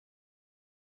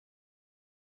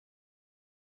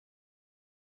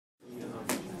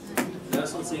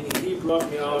uns singen, He brought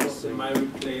me out of the miry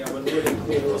clay, aber nur den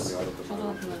Chorus.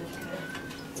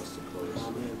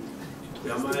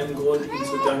 Wir haben allen Grund, ihm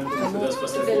zu danken für das,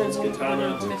 was er für uns getan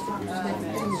hat. Und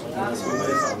dass wir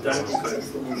einfach danken können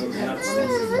von unserem Herzen.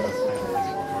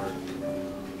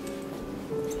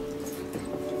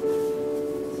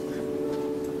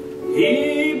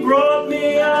 He brought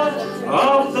me out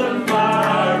of the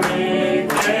miry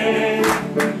clay.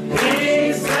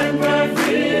 He set my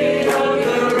feet on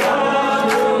the rock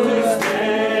to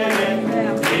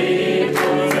stand. He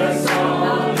put a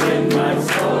song in my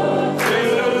soul to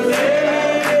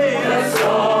lay a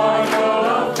song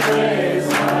of praise.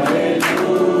 Hallelujah.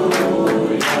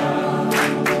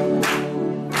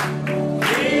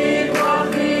 He brought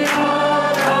me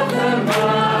out of the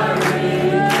miry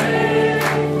clay.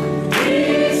 He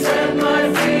set my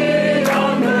feet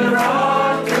on the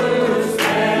rock to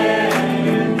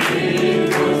stand. He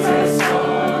puts a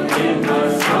song in my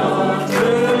soul to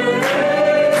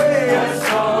lay a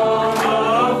song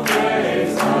of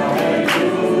praise.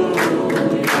 Hallelujah.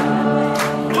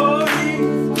 Oh, He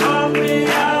brought me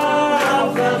out of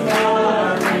the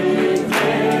miry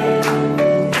clay.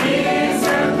 He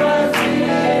set my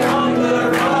feet on the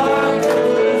rock to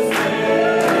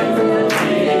stand.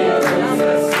 He puts a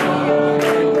song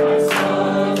in my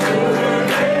soul to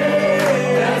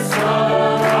lay a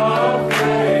song of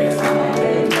praise.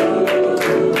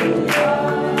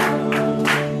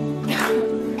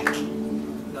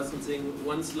 Lass uns singen,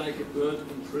 Once like a bird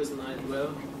in prison I dwell.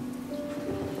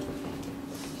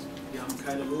 Wir haben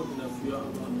keine Noten dafür,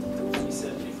 aber He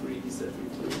set me free, He set me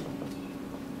free.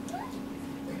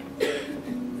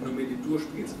 Wenn du mir die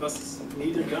durchspielst, was ist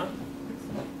niedriger?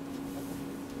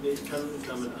 Nee, ich kann nicht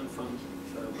damit anfangen.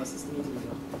 Was ist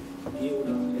niedriger? G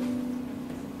oder F?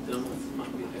 Dann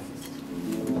machen wir F.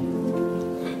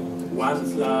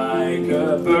 Once like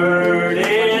a bird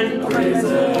in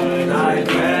prison I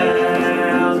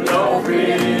dwell, no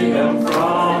freedom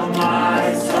from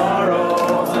my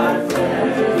sorrows I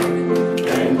fled.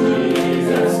 Then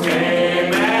Jesus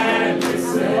came and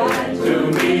listened to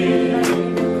me.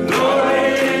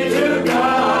 Glory to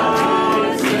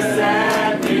God, He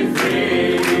set me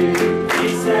free. He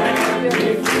set me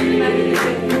free.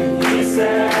 He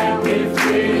set me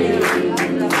free.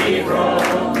 He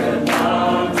broke the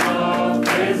bonds of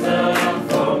prison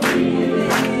for me.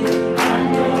 I'm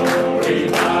glory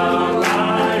bound,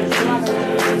 my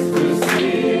Jesus to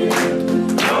see.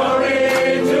 Glory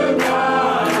to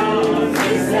God,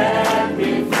 He set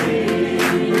me free.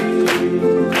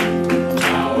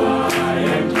 Now I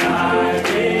am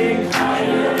climbing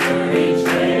higher each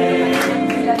day.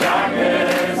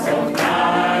 Darkness of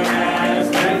night has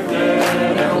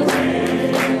lifted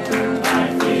away. My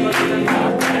feet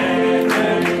are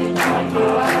planted on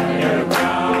higher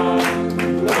ground.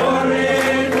 Glory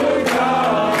to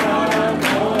God,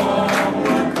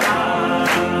 homeward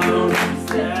bound. He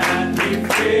set me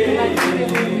free.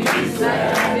 He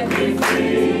set me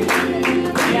free.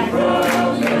 He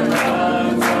broke the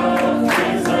bonds of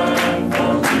prison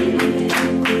for me.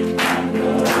 I'm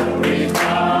glory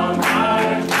bound, my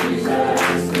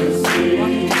Jesus to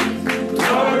see.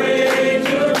 Glory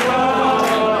to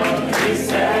God, He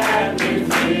set me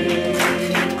free.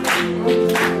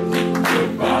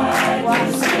 Goodbye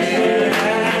to sin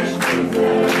and to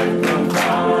death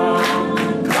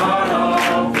confound. God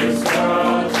of this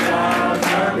world shall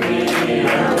turn me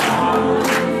around.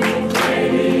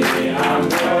 Maybe I'm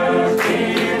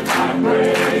working, I'm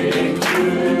praying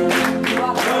too.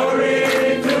 Glory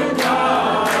to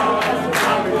God,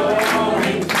 I'm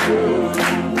going through.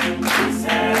 He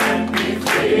set me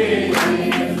free.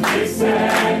 He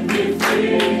set me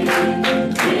free.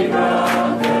 He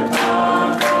brought the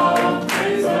bond of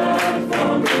prison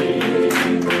for me.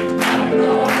 I'm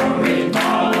glory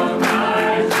bound,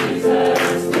 my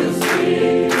Jesus to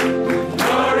see.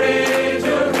 Glory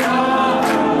to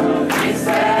God, He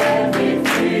set me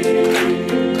free.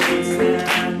 He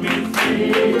set me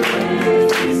free.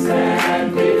 He set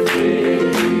me free.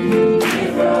 He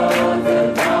brought the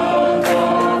bond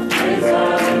of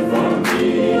prison for me.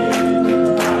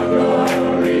 I'm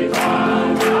glory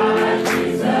bound, my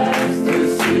Jesus to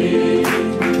see.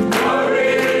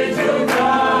 Glory to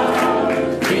God,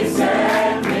 He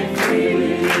set me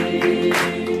free.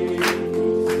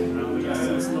 Lass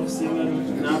uns noch singen,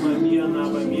 nah bei mir, nah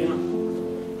bei mir.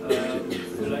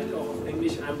 Vielleicht auch auf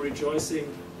Englisch, I'm rejoicing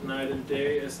night and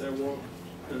day as I walk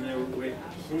the narrow way.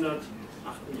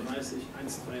 138,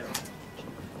 138.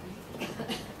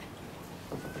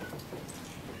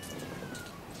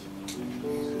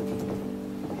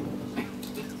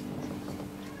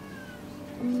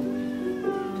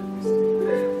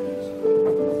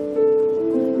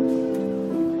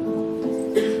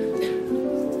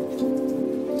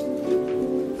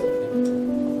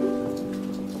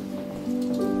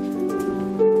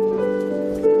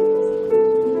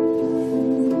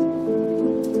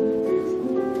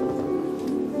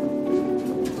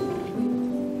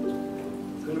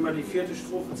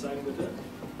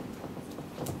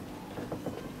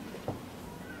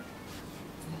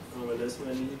 ist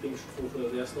mein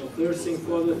Lieblingsspruch. There's no thirsting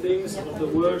for the things of the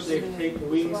world, they've taken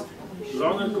wings.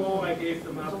 Long ago I gave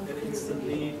them up, and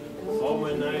instantly all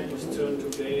my night was turned to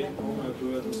day, all my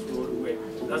burdens rolled away.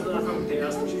 Lass uns anfangen mit der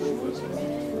ersten Strophe.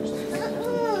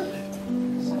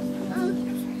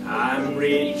 I'm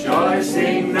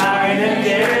rejoicing night and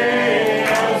day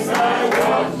as I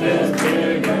walk this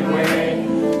pilgrim way.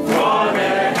 For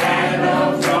the hand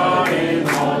of God in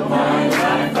all my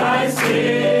life I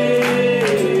see.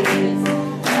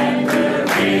 And the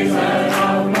reason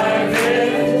of my life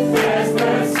is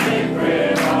the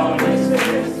secret of His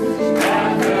grace,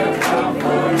 and the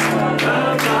comfort of the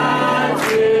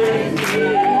mighty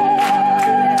King.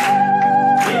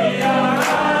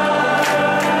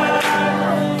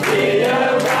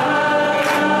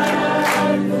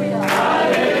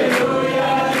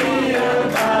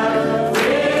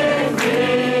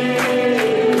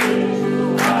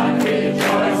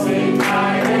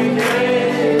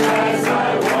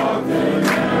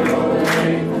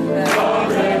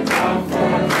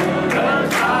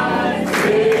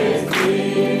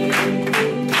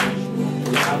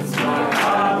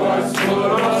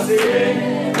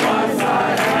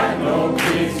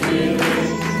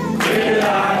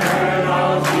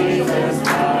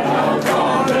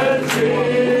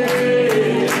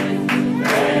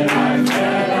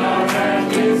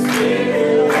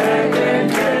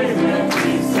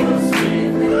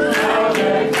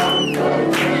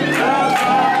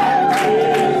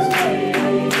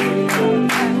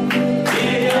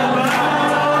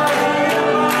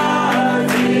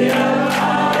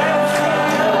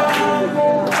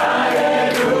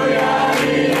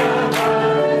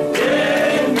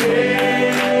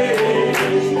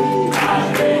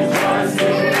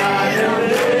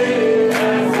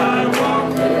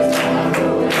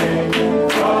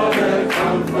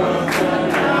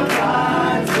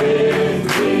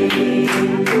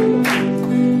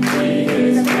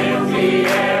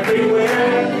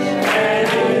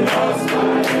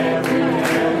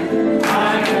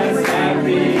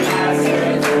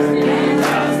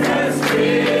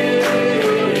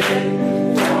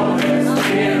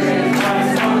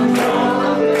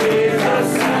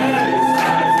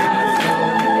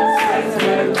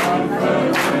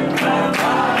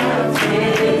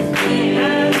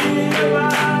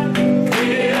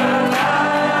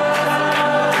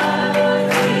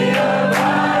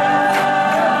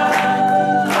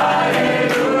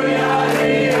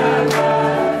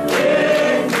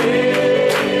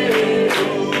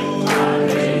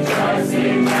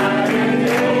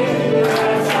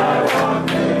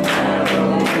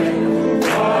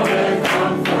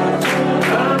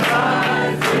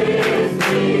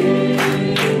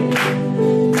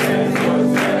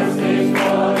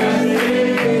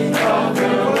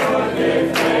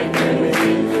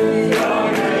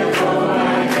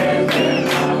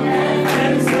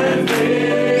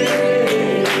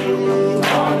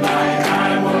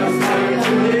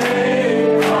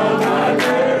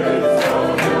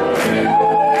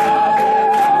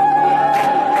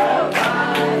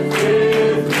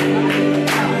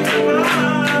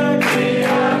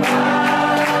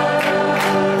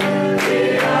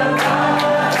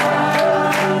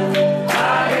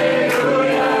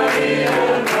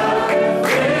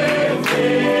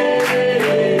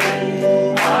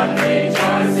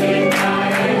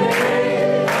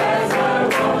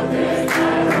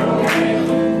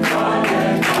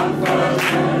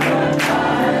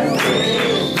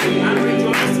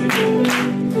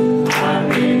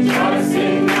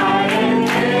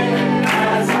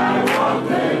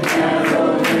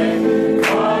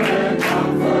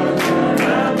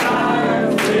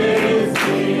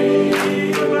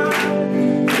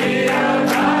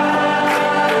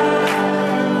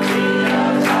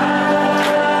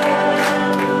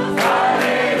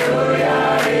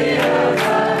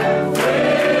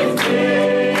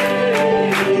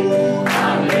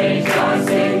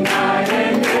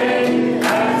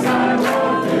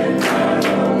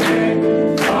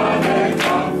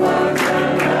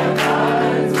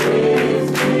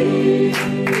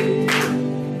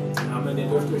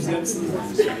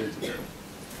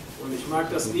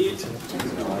 das Lied,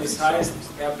 das heißt,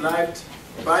 er bleibt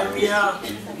bei mir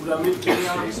oder mit mir.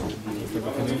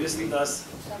 Aber wir wissen, dass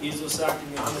Jesus sagt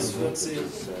in Johannes 14,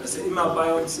 dass er immer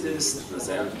bei uns ist, dass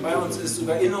er bei uns ist,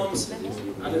 sogar in uns,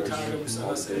 alle Tage bis an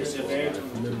das Ende der Welt.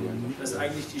 Und das ist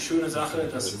eigentlich die schöne Sache,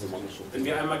 dass wenn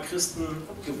wir einmal Christen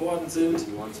geworden sind,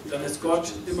 dann ist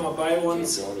Gott immer bei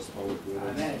uns.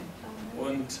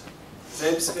 Und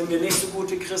Selbst wenn wir nicht so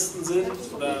gute Christen sind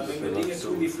oder wenn wir Dinge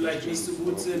tun, die vielleicht nicht so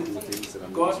gut sind,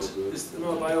 Gott ist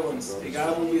immer bei uns.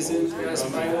 Egal wo wir sind, er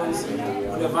ist bei uns.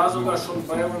 Und er war sogar schon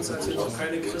bei uns, als wir noch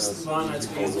keine Christen waren, als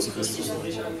wir Jesus Christus noch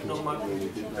nicht angenommen hatten.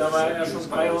 Da war er schon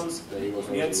bei uns.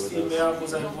 Und jetzt viel mehr, wo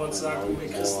sein Wort sagt, wo wir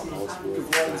Christen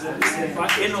geworden sind, ist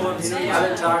er in uns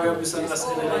alle Tage bis an das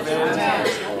Ende der Welt.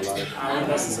 Aber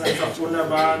das ist einfach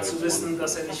wunderbar zu wissen,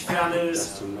 dass er nicht fern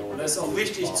ist. Und es ist auch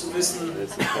wichtig zu wissen,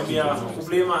 wenn wir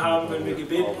Probleme haben, wenn wir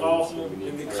Gebet brauchen,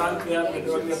 wenn wir krank werden, wenn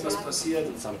irgendetwas passiert,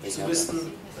 zu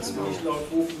wissen, dass wir nicht laut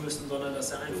rufen müssen, sondern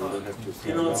dass er einfach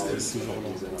in uns ist.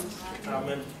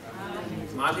 Amen.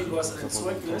 Martin, du hast ein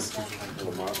Zeugnis. Haben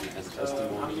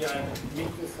wir ein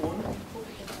Mikrofon?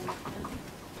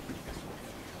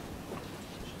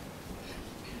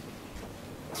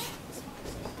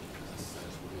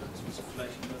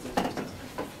 Vielleicht übersetze ich das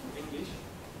in Englisch.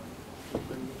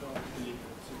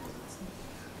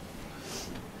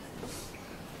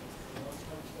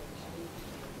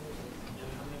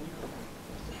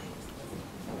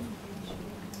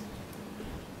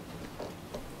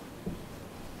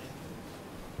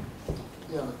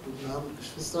 Ja, guten Abend,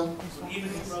 Geschwister.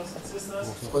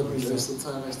 Freut mich, euch so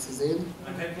zahlreich zu sehen.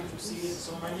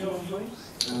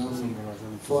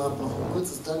 Vorab noch ein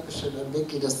kurzes Dankeschön an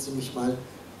Becky, dass sie mich mal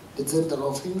dezent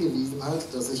darauf hingewiesen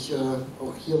hat, dass ich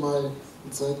auch hier mal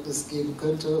ein Zeugnis geben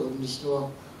könnte und nicht nur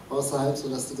außerhalb,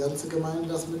 sodass die ganze Gemeinde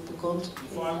das mitbekommt.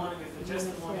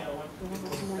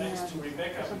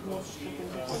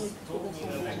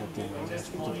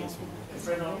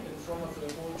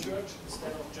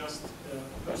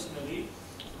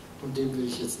 Und dem will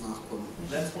ich jetzt nachkommen.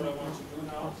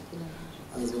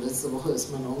 Also letzte Woche ist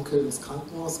mein Onkel ins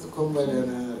Krankenhaus gekommen, weil er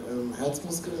eine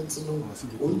Herzmuskelentzündung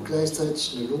und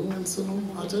gleichzeitig eine Lungenentzündung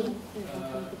hatte.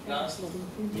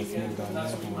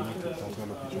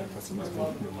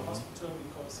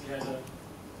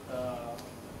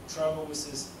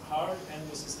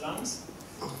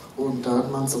 Und da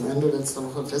hat man zum Ende letzter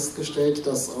Woche festgestellt,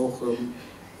 dass auch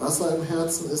Wasser im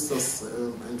Herzen ist, das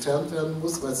entfernt werden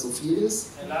muss, weil es so viel ist.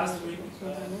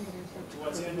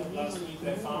 Towards the end of last week,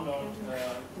 they found out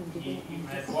he even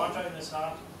had water in his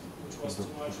heart, which was too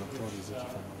much, which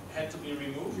had to be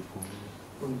removed.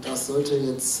 Und das sollte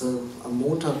jetzt am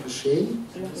Montag geschehen.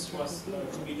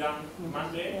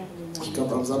 Ich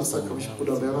glaube, am Samstag habe ich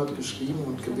Bruder Leonard geschrieben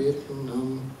und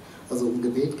gebeten, also um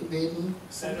Gebet gebeten.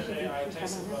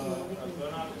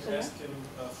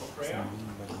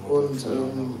 Und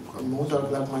am Montag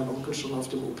lag mein Onkel schon auf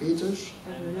dem OP-Tisch.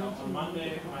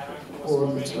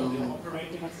 Und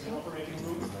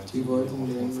die wollten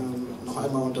den noch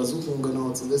einmal untersuchen, um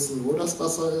genau zu wissen, wo das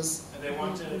Wasser ist.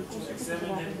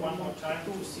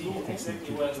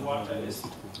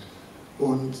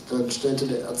 Und dann stellte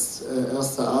der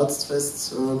erste Arzt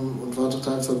fest und war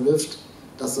total verblüfft,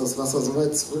 dass das Wasser so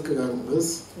weit zurückgegangen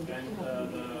ist.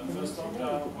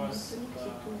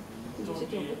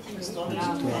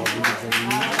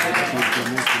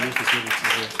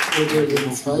 Und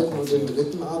den zweiten und den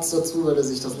dritten Arzt dazu, weil er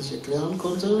sich das nicht erklären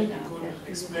konnte.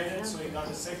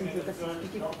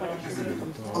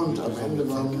 Und am Ende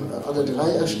waren alle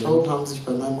drei erstaunt, haben sich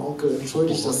bei meinem Onkel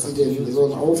entschuldigt, dass sie den so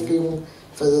in Aufregung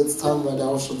versetzt haben, weil der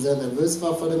auch schon sehr nervös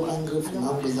war vor dem Eingriff und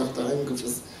haben gesagt, der Eingriff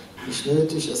ist nicht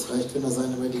nötig, es reicht, wenn er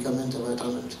seine Medikamente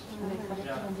weiternimmt.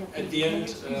 At the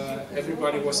end,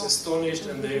 everybody was astonished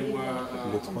and they were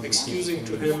excusing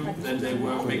to him that they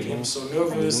were making him so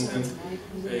nervous and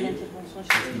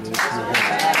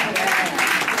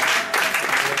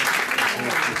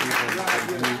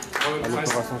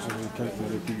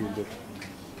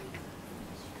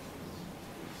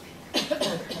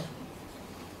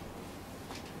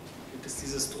gibt es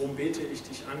dieses Drum bete ich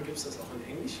dich an, gibt es das auch in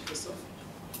Englisch, Christoph?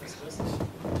 Weißt du das nicht?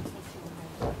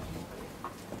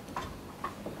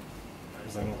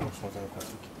 Wir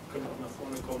können auch nach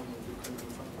vorne kommen und wir können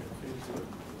anfangen mit Predigt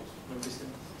ein bisschen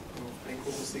noch ein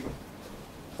Chorus singen.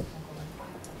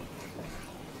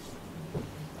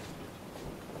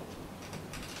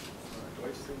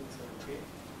 Deutsch singen ist ja okay.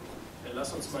 Dann lass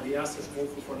uns mal die erste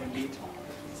Strophe von dem Lied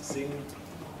singen.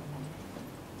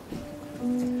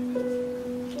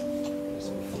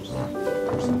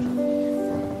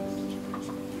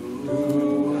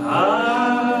 Du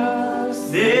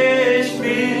hast dich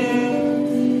mir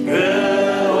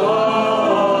geoffenbart,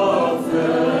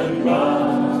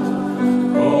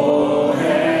 o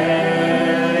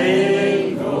Herr,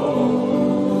 in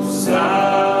großer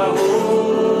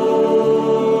Ruhe.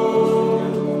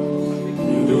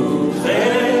 Du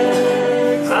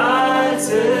trägst als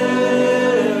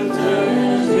Hirten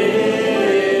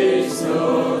mich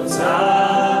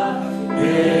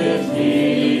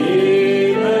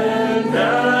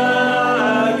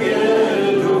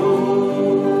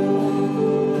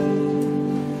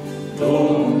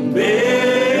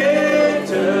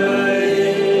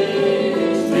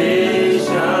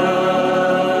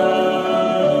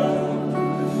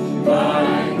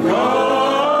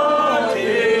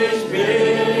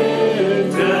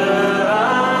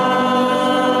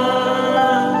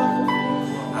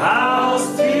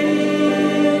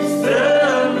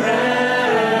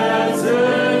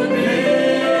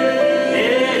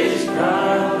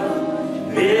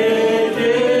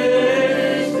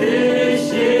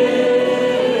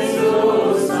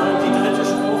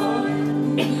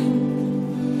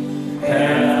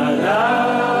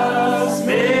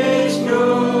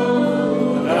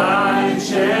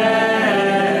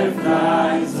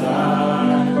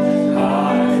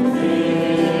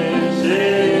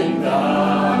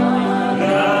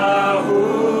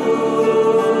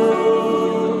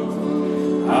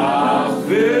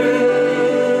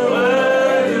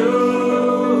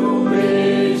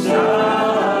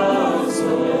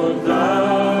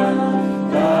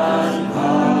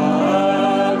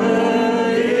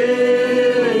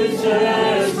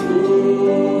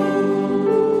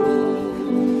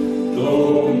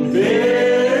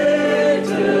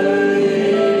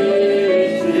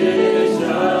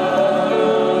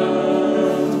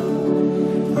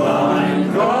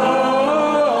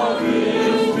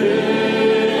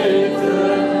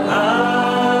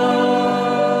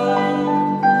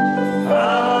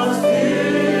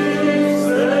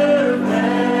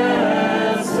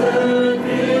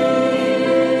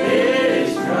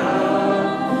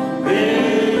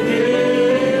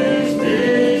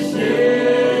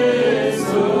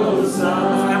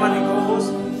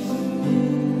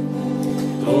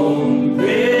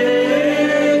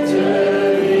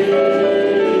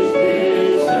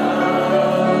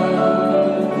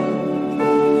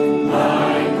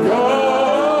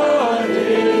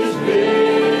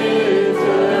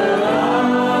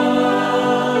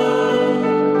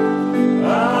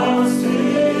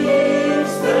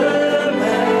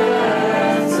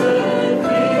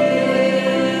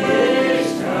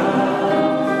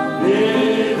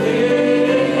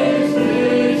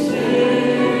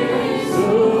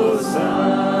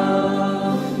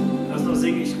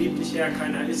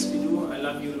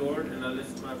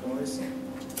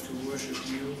to worship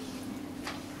you.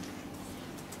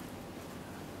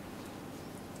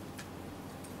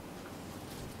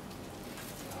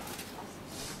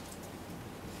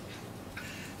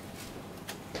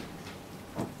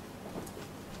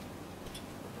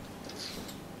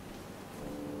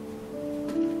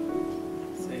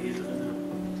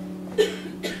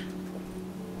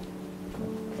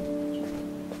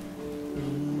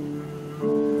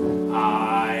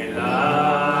 I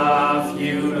love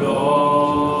you, Lord,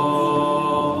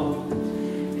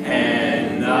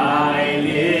 and I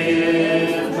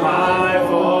lift my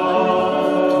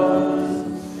voice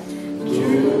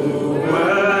to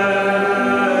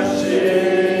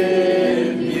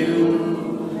worship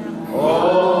you,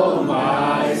 oh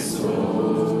my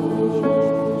soul.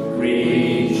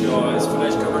 Rejoice.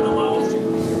 Vielleicht kann man nochmal aufstehen.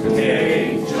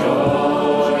 Take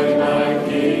joy, my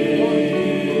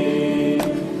King,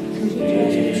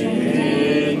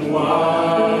 in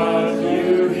what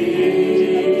you hear.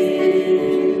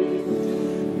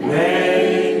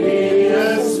 Make me a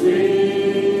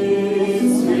sweet,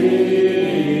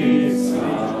 sweet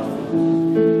sound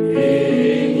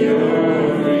in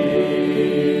your ear.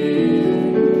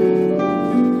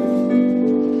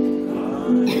 I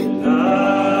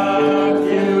love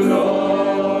you,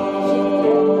 Lord,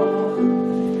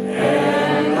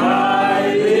 and I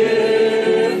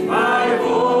lift my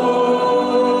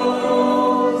voice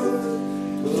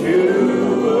to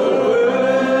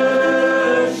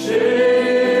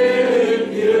worship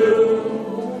you,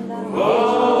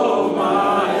 oh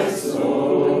my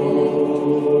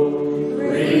soul.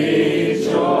 Rejoice,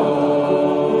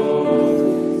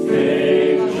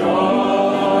 take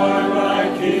joy, my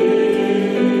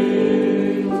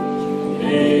King,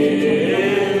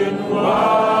 in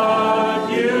what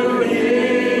you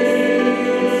hear.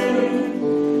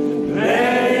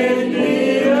 Make me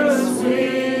a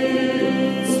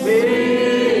sweet,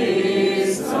 sweet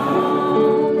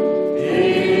sound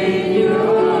in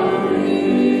your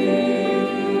ear.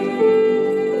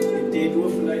 In D-Dur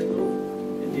vielleicht noch.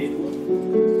 In D-Dur.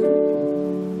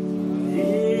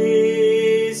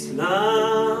 Is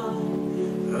now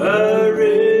a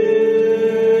river,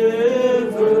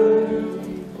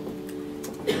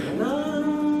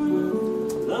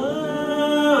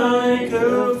 like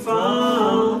a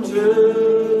fountain,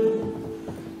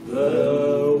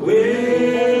 the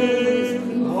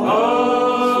wind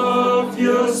of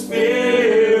your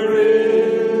spirit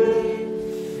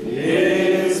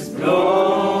is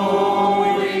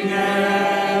blowing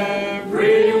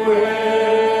everywhere.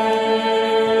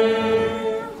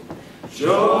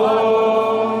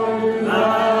 Joy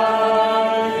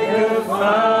like a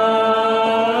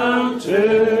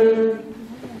fountain,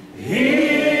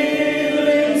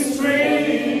 healing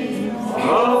stream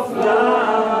of life.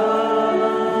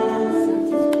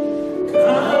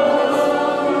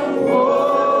 Come,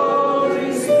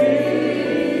 Holy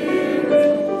Spirit,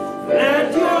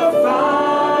 let your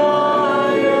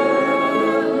fire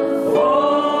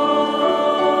fall.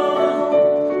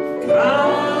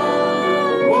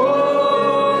 Come,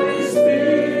 Holy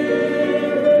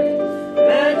Spirit,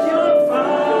 let your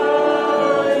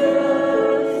fire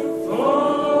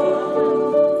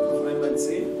fall. Noch einmal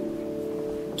 10.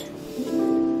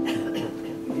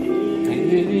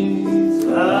 It's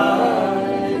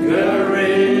like a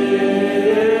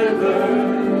river,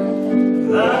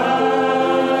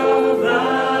 love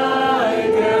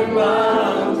like a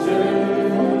mountain,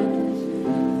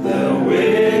 the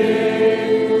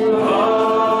wind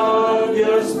of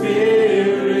your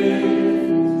spirit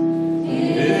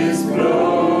is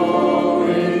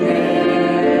blowing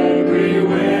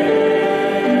everywhere.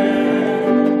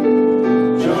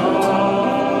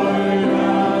 Joy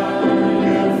like a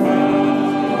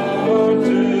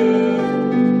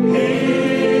fountain,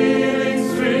 healing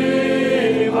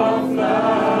stream of life.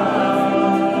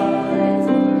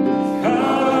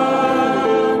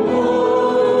 Come,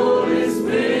 Holy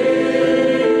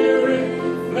Spirit,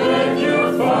 let your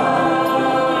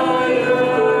fire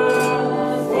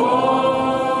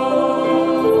fall.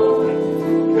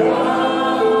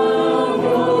 Come,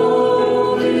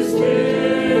 Holy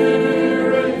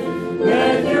Spirit,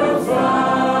 let your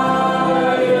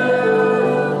fire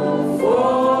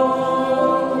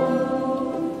fall.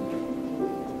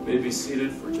 May be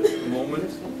seated for just a moment.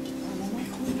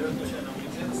 Ihr dürft euch einen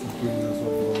Augenblick setzen.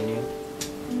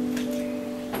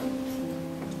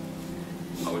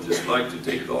 I would just like to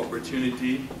take the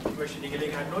opportunity Ich möchte die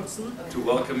Gelegenheit nutzen, to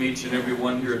welcome each and every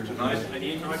one here tonight.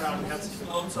 jeden heute Abend herzlich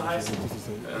willkommen zu heißen.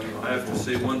 And I have to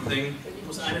say one thing. Ich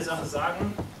muss eine Sache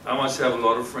sagen. I must have a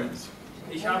lot of friends.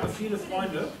 Ich habe viele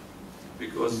Freunde.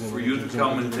 Because for you to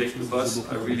come and take the bus,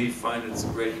 I really find it's a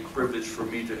great privilege for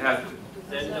me to have you.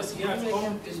 Denn dass ihr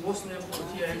kommt, in Russland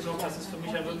und hierhin kommt, das ist für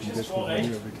mich ein wirkliches Vorrecht.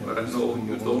 But I know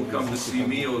you don't come to see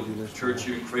me or the church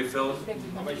here in Krefeld.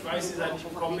 Aber ich weiß, ihr seid nicht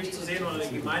gekommen, mich zu sehen oder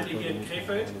die Gemeinde hier in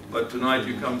Krefeld. But tonight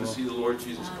you come to see the Lord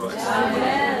Jesus Christ.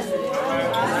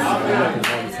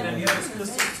 Den Jesus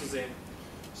Christus zu sehen.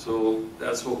 So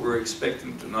that's what we're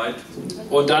expecting tonight.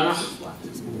 Und danach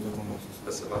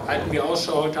That's about halten wir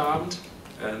Ausschau heute Abend.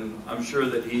 And I'm sure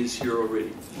that he is here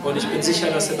already. Und ich bin sicher,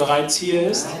 dass er bereits hier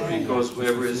ist. Because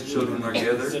wherever his children are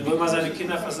gathered, Denn wo immer seine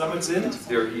Kinder versammelt sind,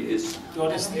 there he is.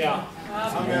 dort ist er.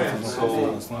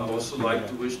 So I also like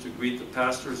to wish to greet the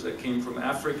pastors that came from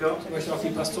Africa. Ich möchte auch die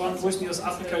Pastoren grüßen, die aus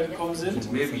Afrika gekommen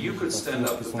sind. Maybe you could stand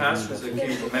up, the pastors that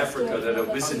came from Africa that are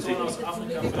visiting. Pastoren aus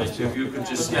Afrika, vielleicht, If you could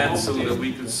just stand so that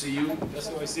we could see you. dass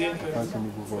wir euch sehen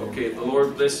können. Okay, the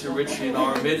Lord bless you richly in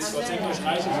our midst. Gott segne euch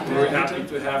reichlich in We're der happy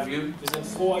Mitte. to have you, Wir sind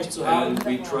froh, euch zu haben. and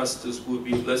we trust this will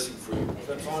be a blessing for you.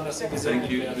 Wir vertrauen, dass ihr Thank gesegnet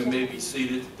you. You werdet. may be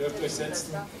seated. Dürft euch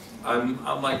setzen.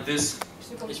 I'm like this.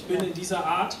 Ich bin in dieser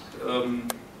Art.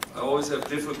 I always have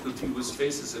difficulty with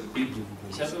faces and people.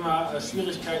 Ich habe immer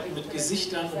Schwierigkeiten mit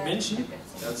Gesichtern und Menschen.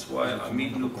 That's why I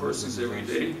meet new persons every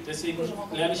day. Deswegen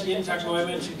lerne ich jeden Tag neue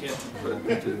Menschen kennen.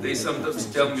 But they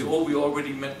sometimes tell me, oh, we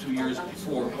already met 2 years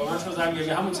before. Aber manchmal sagen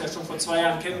wir haben uns ja schon vor 2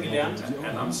 Jahren kennengelernt.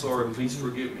 And I'm sorry, please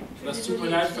forgive me. Das tut mir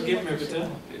leid, vergebt mir bitte.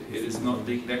 It is not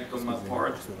neglect on my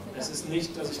part, Es ist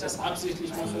nicht, dass ich das absichtlich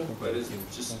mache, but it's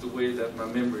just the way that my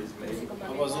memory is made.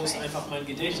 aber so ist einfach mein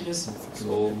Gedächtnis.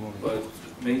 So, but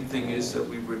the main thing is that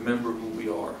we remember who we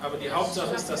are, Aber die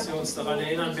Hauptsache ist, dass wir uns daran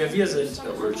erinnern, wer wir sind.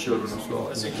 that we're children of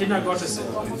God. Dass wir Kinder Gottes sind.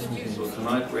 So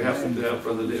tonight we're happy to have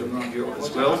Brother Leonard here as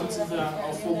Heute well. Abend sind wir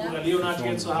auch froh, Bruder Leonard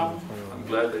hier zu haben. I'm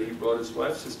glad that he brought his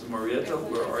wife, Sister Marietta.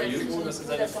 Where are Ich bin you? froh, dass er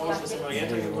seine Frau Schwester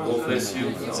Marietta gebracht God hat. bless you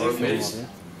in our midst.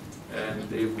 And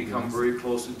they've become very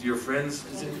close to dear friends.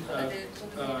 Wir sind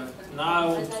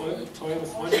nahe und teure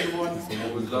Freunde geworden.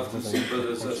 I would love to see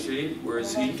Brother Sachet. Where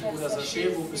is he? Bruder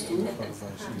Sachet, wo bist du?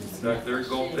 Back there.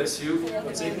 God bless you.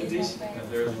 Gott segne dich. And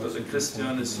there's Brother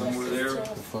Christian is somewhere there.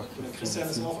 Bruder Christian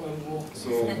ist auch irgendwo. So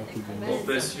God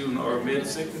bless you in our Gott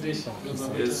midst. segne dich. in unserer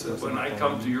Mitte. Is when I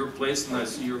come to your place and I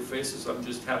see your faces, I'm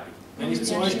just happy. Wenn ich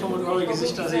zu euch komme und eure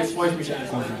Gesichter sehe, freue ich mich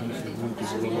einfach.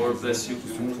 So the Lord bless you.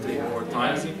 We won't take more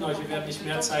Herr time. segne euch, wir werden nicht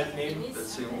mehr Zeit nehmen.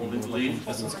 Let's sing only believe.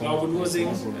 Lasst uns Glaube nur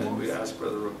singen. And we ask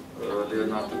Brother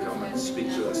Leonard to come and speak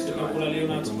to us Genau, tonight. Bruder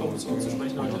Leonard zu kommen, zu uns zu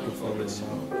sprechen heute. God bless you.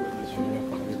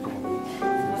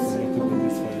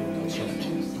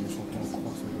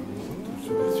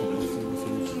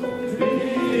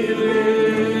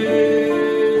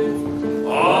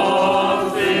 All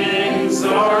things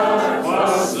are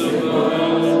possible.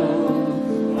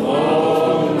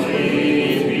 Only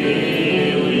believe.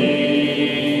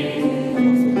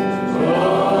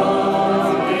 Only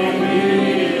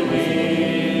believe.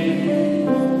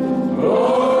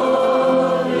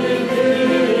 Only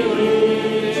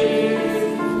believe.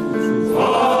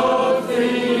 All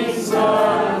things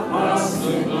are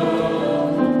possible.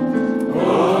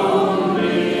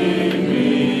 Only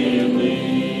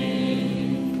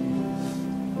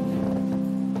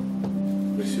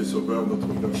Monsieur Sauveur, notre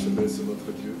Père Céleste et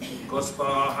notre Dieu,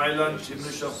 Kostbarer Heiland,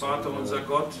 himmlischer Vater, unser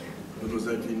Gott, nous nous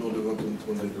inclinons devant ton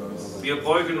trône de grâce wir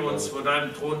beugen uns vor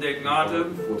deinem Thron der Gnade,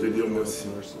 pour te dire merci.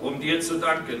 um dir zu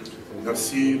danken.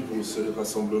 Merci pour ce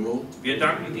rassemblement, Wir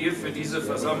danken dir für diese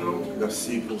Versammlung.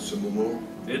 merci pour ce moment,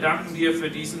 Wir danken dir für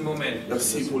diesen Moment.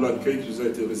 merci pour l'accueil qui nous a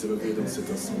été réservé dans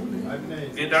cette assemblée.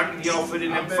 Wir danken dir auch für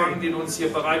den Empfang, den uns hier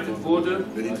bereitet wurde.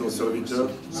 Bénis ton serviteur,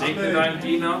 Segne deinen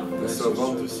Diener ta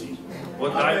servante aussi,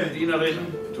 und deine Dienerinnen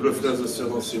tous les frères et sœurs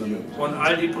dans ces lieux. und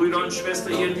all die Brüder und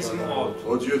Schwestern hier in diesem Ort.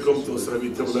 Oh Dieu, comme ton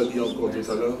serviteur l'a dit encore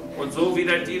tout à l'heure, Und so wie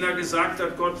dein Diener gesagt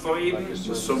hat, Gott vor ihm,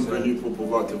 nous sommes venus pour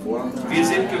pouvoir te voir, wir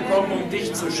sind gekommen, um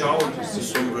dich zu schauen. nous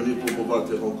sommes venus pour pouvoir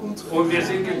te rencontrer. Und wir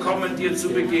sind gekommen, dir zu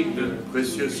begegnen.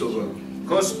 Précieux Sauveur,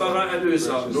 Kostbarer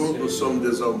Erlöser, nous sommes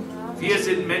des hommes, wir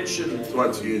sind Menschen, toi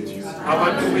tu es Dieu.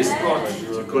 aber du bist Gott.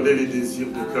 Tu connais les désirs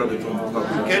du cœur de ton Du peuple.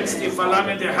 kennst die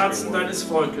Verlangen der Herzen deines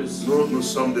Volkes. Nous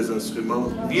sommes des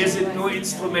instruments. Wir sind nur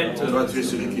Instrumente, Toi, tu es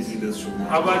celui qui vit l'instrument.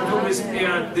 aber du bist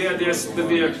der es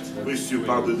bewirkt. Puisses-tu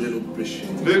pardonner nos péchés.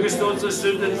 Mögest du unsere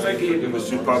Sünden vergeben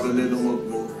Puisses-tu pardonner nos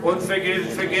manquements. und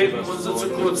vergeben unsere zu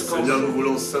kurz Seigneur, kommen. nous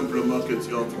voulons simplement que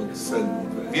tu entres en scène, mon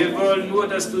Père. Wir wollen nur,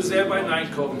 dass du selber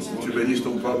hineinkommst, Tu bénisses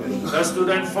ton peuple. dass du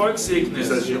dein Volk Puisse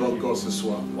segnest agir encore ce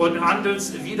soir. und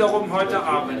handelst wiederum heute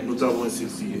Abend. Nous t'avons ainsi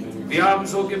prié. Wir haben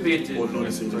so gebetet. Au nom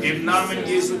du Seigneur. Im Namen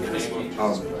Jesu Christi.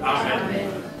 Amen.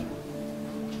 Amen.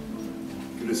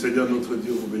 Que le Seigneur notre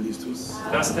Dieu vous bénisse tous.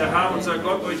 Dass der Herr, unser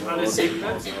Gott, euch alle segnet.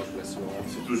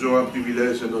 C'est toujours un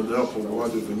privilège et un honneur pour moi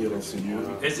de venir en ce lieu.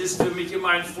 Es ist für mich immer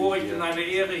ein Vorrecht und eine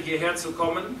Ehre, hierher zu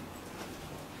kommen.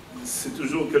 C'est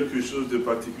toujours quelque chose de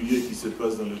particulier qui se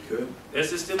passe dans le cœur.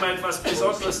 Es ist immer etwas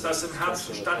Besonderes, das im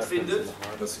Herzen stattfindet.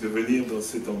 Parce que venir dans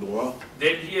cet endroit,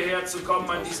 Denn hierher zu kommen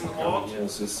an diesen Ort, on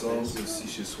se sent aussi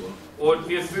chez soi. und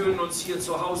wir fühlen uns hier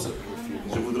zu Hause.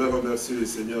 Je voudrais remercier le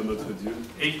Seigneur notre Dieu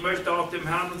Ich möchte auch dem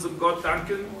Herrn, unserem Gott,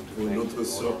 danken pour notre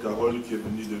sœur Carole qui est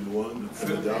venue de loin, du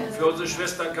Canada. für unsere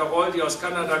Schwester Carole, die aus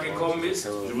Kanada gekommen ist.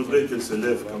 Je voudrais qu'elle se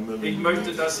lève quand même. Ich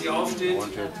möchte, dass sie aufsteht.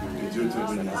 Que Dieu te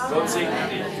bénisse. Gott segne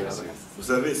dich. Vous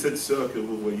savez, cette sœur que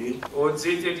vous voyez, Und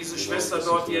seht ihr diese Schwester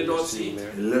dort, die ihr dort seht?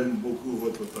 elle aime beaucoup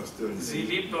votre pasteur Sie ici.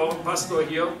 liebt euren Pastor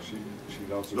hier.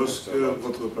 Lorsque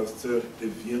votre pasteur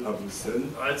vient à Bruxelles,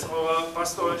 Als euer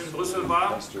Pastor in Brüssel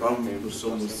war, comme nous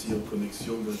sommes aussi en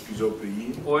connexion dans plusieurs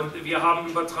pays, und wir haben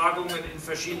Übertragungen in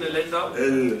verschiedene Länder,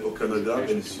 elle au Canada,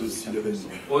 elle suit aussi les Réunions.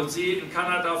 und sie in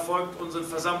Kanada folgt unseren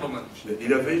Versammlungen.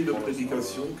 Il avait une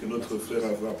prédication que notre frère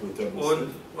avait apportée à Und Bruxelles.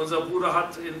 unser Bruder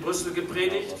hat in Brüssel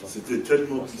gepredigt, C'était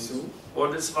tellement puissant.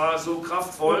 und es war so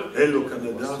kraftvoll, Elle au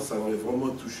Canada, ça avait vraiment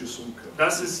touché son cœur.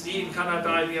 dass es die in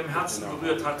Kanada in ihrem Herzen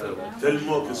berührt hatte.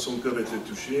 Tellement que son cœur était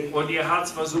touché, Und ihr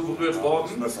Herz war so berührt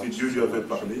worden, parce que Dieu lui avait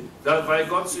parlé. weil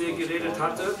Gott zu ihr geredet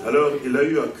hatte. Alors, il a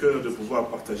eu à cœur de pouvoir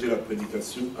partager la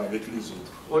prédication avec les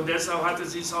autres. Und deshalb hatte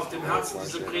sie es auf dem Herzen,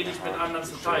 diese Predigt mit anderen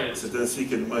zu teilen. C'est ainsi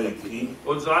qu'elle m'a écrit,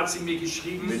 Und so hat sie mir me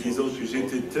geschrieben, disant que j'ai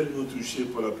été tellement touché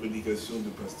par la prédication du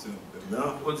pasteur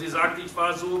Bernard, und sie sagte, ich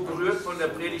war so berührt von der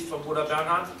Predigt von Bruder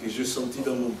Bernhard, que j'ai senti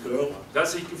dans mon cœur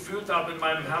dass ich gefühlt habe in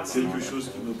meinem Herzen quelque chose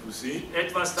qui me poussait.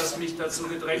 etwas, das mich dazu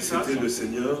Et gedrängt hat, c'était le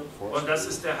Seigneur und dass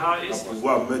es der Herr à ist,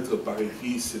 pouvoir mettre par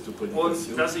écrit cette und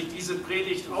prédication dass ich diese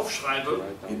Predigt aufschreibe,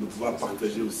 et de pouvoir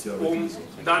partager aussi avec um les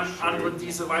autres. dann anderen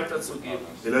diese weiterzugeben.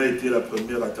 Elle a été la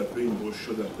première à taper une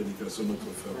brochure de la prédication de notre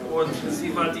frère. Und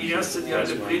sie war die Erste, die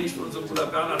eine Predigt von unserem Bruder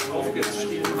Bernhard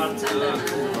aufgeschrieben hat,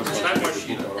 auf der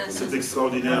Schreibmaschine. C'est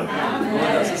extraordinaire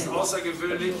Und das ist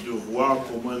außergewöhnlich, de voir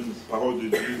comment une parole de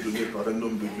Dieu donnée par un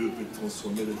homme de Dieu peut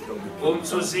transformer le cœur de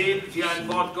zu sehen, wie ein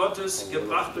Wort Gottes,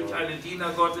 gebracht durch einen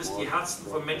Diener Gottes, die Herzen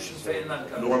von Menschen verändern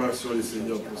Nous kann. remercions le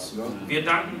Seigneur pour cela. Wir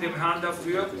danken dem Herrn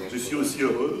dafür. Je suis aussi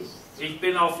heureux Ich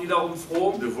bin auch wiederum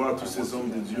froh, de voir tous ces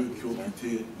hommes de Dieu qui ont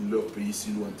quitté leur pays si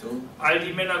lointain all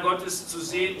die Männer Gottes zu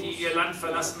sehen, die ihr Land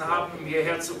verlassen haben, um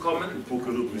hierher zu kommen, pour que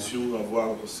nous puissions avoir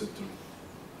cette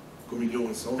communion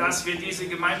ensemble. dass wir diese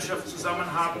Gemeinschaft zusammen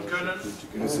haben können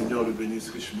Que le Seigneur le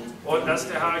bénisse richement. und dass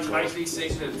der Herr euch reichlich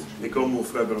segnet. Et comme mon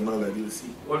frère Bernard l'a dit aussi,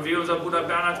 Und wie unser Bruder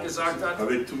Bernhard gesagt hat,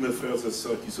 avec tous mes frères et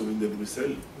sœurs qui sont venus de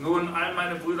Bruxelles, nun all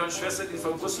meine Brüder und Schwestern, die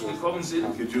von Brüssel gekommen sind,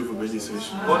 que Dieu vous bénisse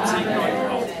richement. Gott segne euch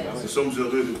auch. Nous sommes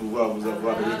heureux de pouvoir vous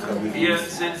avoir et d'être avec Wir vous.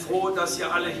 sind froh, dass ihr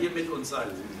alle hier mit uns seid.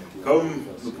 Comme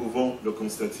nous pouvons le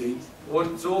constater,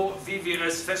 Und so wie wir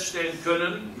es feststellen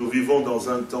können, nous vivons dans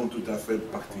un temps tout à fait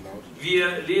particulier. wir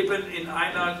leben in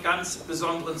einer ganz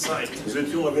besonderen Zeit. Nous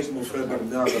étions avec mon frère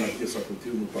Bernard dans la pièce à côté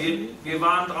où nous parlions. Wir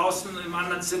waren draußen im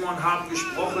anderen Zimmer und haben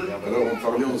gesprochen, Alors on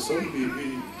parlait ensemble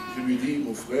et je lui dis,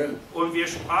 mon frère, und wir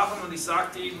sprachen, und ich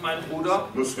sagte ihm, mein Bruder,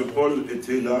 lorsque Paul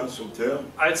était là sur terre,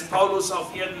 als Paulus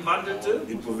auf Erden wandelte,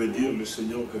 il pouvait dire le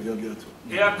Seigneur revient bientôt.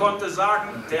 er konnte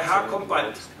sagen, der Herr kommt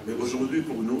bald. Mais aujourd'hui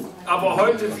pour nous, Aber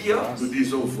heute nous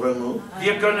disons vraiment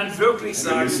wir können wirklich que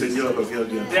le sagen, Seigneur revient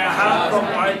bientôt. der Herr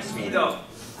kommt bald wieder.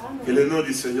 Que le nom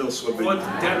du Seigneur soit béni. Und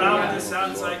der Name des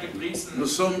Herrn sei gepriesen. Nous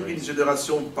sommes une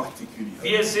génération particulière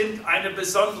Wir sind eine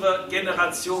besondere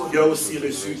Generation. qui a aussi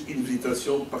reçu une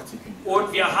invitation particulière.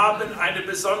 Und wir haben eine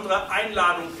besondere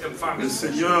Einladung Le empfangen.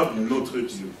 Seigneur, notre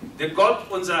Dieu, Der Gott,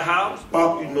 unser Herr,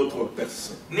 pas une autre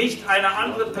personne, nicht eine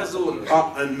andere Person,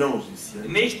 pas un ange du ciel,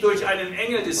 nicht durch einen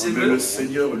Engel des mais le Himmels,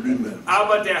 Seigneur lui-même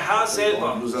aber der Herr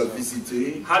selber nous a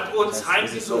visités hat uns dans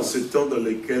heimgesucht ce temps dans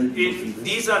lequel nous in vivons.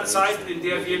 dieser Zeit, in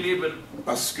der wir leben.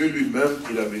 Parce que lui-même,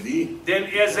 il avait dit, Denn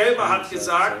er selber hat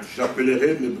gesagt,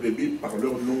 j'appellerai mes brebis par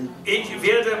leur nom ich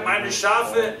werde meine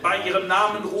Schafe bei ihrem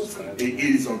Namen rufen, et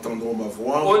ils entendront ma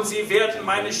voix und sie werden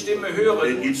meine Stimme et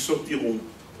hören, ils sortiront.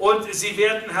 und sie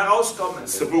werden herauskommen.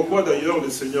 C'est pourquoi d'ailleurs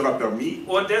le Seigneur a permis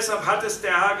Und deshalb hat es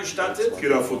der Herr gestattet, que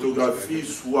la photographie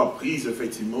soit prise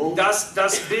effectivement. dass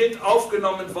das Bild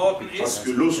aufgenommen worden Parce ist.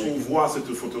 que lorsqu'on voit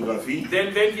cette photographie,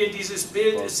 Denn wenn wir dieses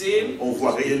Bild sehen, on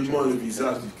voit réellement le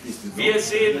visage du Christ dedans. wir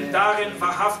sehen darin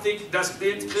wahrhaftig das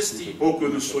Bild Christi. Pour que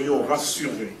nous soyons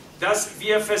rassurés dass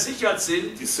wir versichert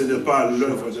sind, que ce n'est pas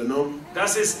l'œuvre d'un homme,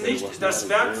 dass es nicht das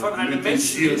Werk von le einem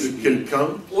Menschen désir ist de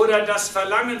quelqu'un, oder das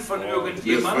Verlangen von mais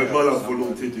irgendjemand, vraiment la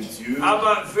volonté de Dieu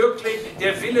aber wirklich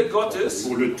der Wille Gottes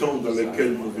pour le temps dans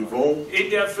lequel nous vivons,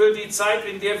 für die Zeit,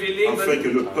 in der wir afin leben, que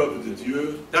le peuple de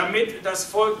Dieu damit das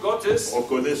Volk Gottes,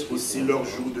 reconnaisse aussi leur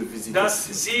jour de dass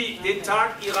visitation. sie den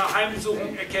Tag ihrer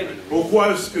Heimsuchung erkennen. Pourquoi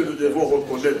est-ce que nous devons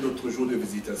reconnaître notre jour de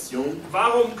visitation?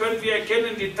 Warum können wir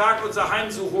erkennen den Tag unserer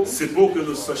Heimsuchung? C'est pour que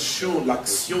nous sachions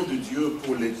l'action de Dieu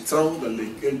pour les temps dans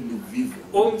lesquels nous vivons.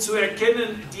 Um zu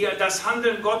erkennen, das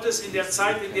Handeln Gottes in der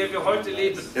Zeit, in der wir heute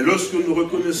leben. Et lorsque nous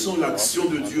reconnaissons l'action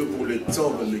de Dieu pour les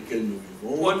temps dans lesquels nous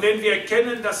vivons, Und wenn wir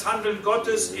erkennen das Handeln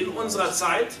Gottes in unserer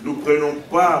Zeit, nous prenons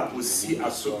part aussi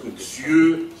à ce que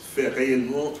Dieu fait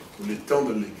réellement pour les temps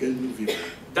dans lesquels nous vivons.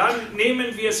 dann nehmen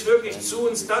wir es wirklich zu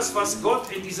uns, das, was Gott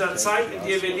in dieser Zeit, in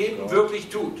der wir leben, wirklich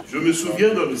tut. Je me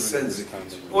souviens dans le Saintes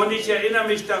Écritures, Und ich erinnere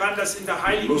mich daran, dass in der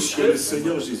Heiligen lorsque le Schrift,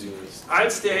 Seigneur Jésus-Christ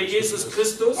als der Herr Jesus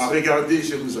Christus, a regardé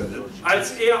Jérusalem,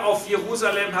 als er auf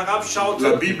Jerusalem la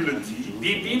herabschaute, Bible dit,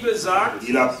 die Bibel sagt,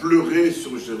 il a pleuré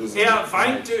sur Jérusalem. er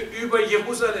weinte über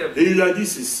Jerusalem. Et il a dit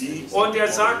ceci, Und er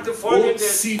sagte oh,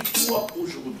 folgendes: si toi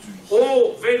aujourd'hui,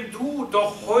 Oh, wenn du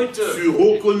doch heute, tu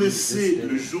reconnaissais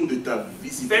le jour de ta wenn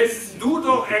visitation. du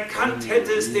doch erkannt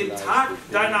hättest den Tag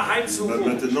deiner Heimsuchung,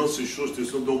 Maintenant, ces choses te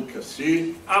sont donc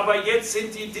cachées. aber jetzt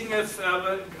sind die Dinge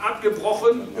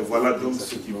abgebrochen Et voilà donc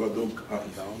ce qui va donc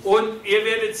arriver. und ihr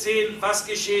werdet sehen, was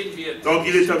geschehen wird. Donc,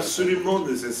 il est absolument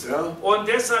nécessaire Und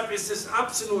deshalb ist es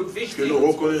absolut que wichtig, nous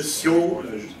reconnaissions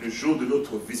le jour de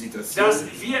notre visitation dass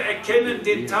wir erkennen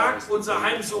den Tag unserer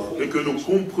Heimsuchung et que nous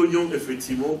comprenions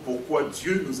effectivement pourquoi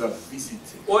Dieu nous a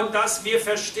visités. und dass wir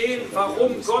verstehen,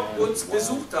 warum Gott uns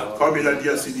besucht hat. Comme il a dit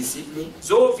à ses disciples,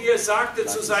 So wie er sagte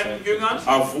zu seinen Jüngern,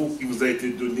 à vous, il vous a été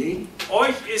donné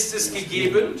euch ist es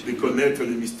gegeben, de connaître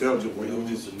les mystères du royaume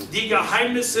des cieux. die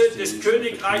Geheimnisse des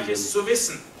Königreiches zu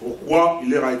wissen. Pourquoi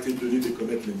il leur a été donné de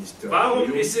connaître les mystères du Warum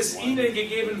royaume? ist es ihnen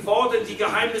gegeben worden, die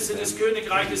Geheimnisse des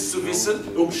Königreiches zu wissen?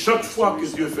 Donc, chaque fois que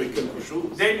Dieu fait quelque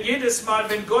chose, Denn jedes Mal,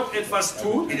 wenn Gott etwas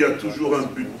tut, il y a toujours un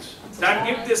but. dann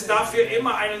gibt es dafür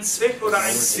immer einen Zweck oder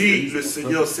ein Ziel. Si le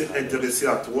Seigneur s'est intéressé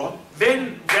à toi,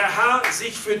 Wenn der Herr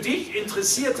sich für dich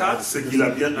interessiert hat, c'est qu'il a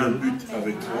bien un but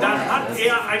avec toi. dann hat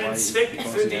er einen Zweck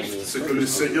für dich. C'est que le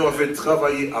Seigneur veut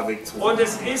travailler avec toi. Und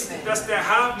es ist, dass der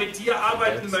Herr mit dir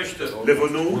arbeiten möchte.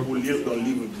 Revenons pour lire dans le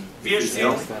livre Wir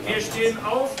d'Éphésiens, stehen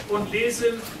auf und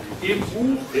lesen im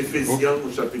Buch Éphésiens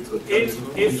au chapitre 4.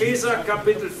 in Epheser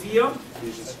Kapitel 4.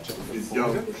 Éphésiens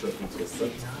au chapitre 4.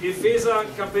 Epheser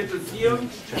Kapitel 4.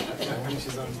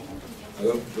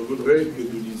 Alors, je voudrais que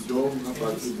nous lisions à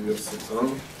partir du verset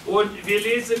 1. Und wir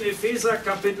lesen Epheser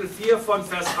Kapitel 4 von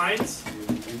Vers 1.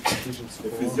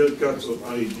 Éphésiens 4,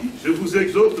 1, il dit: Je vous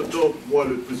exhorte donc, moi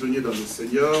le prisonnier dans le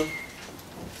Seigneur,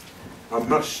 à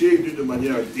marcher d'une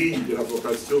manière digne de la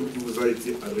vocation qui vous a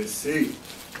été adressée,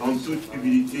 en toute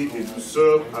humilité et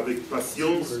douceur, avec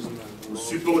patience,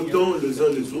 supportant les uns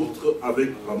les autres avec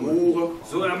amour,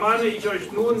 So ermahne ich euch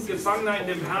nun, Gefangener in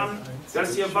dem Herrn,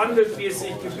 dass ihr wandelt, wie es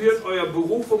sich gebührt, eurer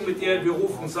Berufung, mit der ihr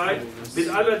berufen seid, mit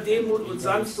aller Demut und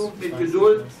Sanftmut, mit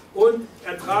Geduld und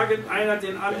ertragen einer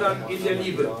den anderen in der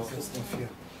Liebe.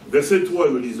 Verset 3,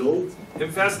 nous lisons: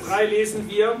 Im Vers 3 lesen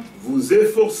wir: Vous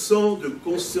efforçant de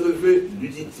conserver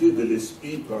l'unité de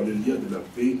l'esprit par le lien de la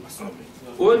paix. Amen.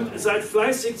 Und seid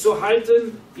fleißig zu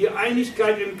halten, die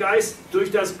Einigkeit im Geist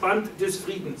durch das Band des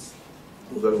Friedens.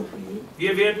 Nous allons prier.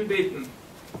 Wir werden beten.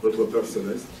 Notre Père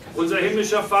Céleste, Unser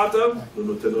himmlischer Vater, nous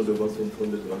nous tenons devant ton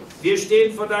trône de grâce, wir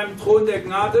stehen vor deinem Thron der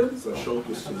Gnade, sachant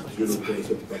que c'est Dieu l'auteur de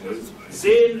cette parole.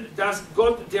 sehen, dass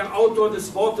Gott der Autor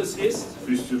des Wortes ist.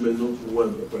 Puisses-tu maintenant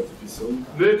joindre, Père Tout-Puissant,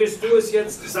 Mögest du es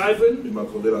jetzt salben et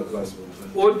m'accorder la grâce, mon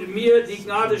Père, und mir die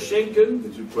Gnade schenken que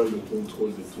tu prennes le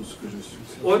contrôle de tout ce que je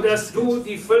suis, und dass du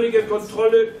die völlige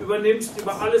Kontrolle übernimmst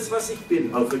über alles, was ich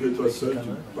bin, afin que toi seul,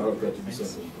 tu parles, Père Tout-Puissant, à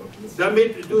ton peuple.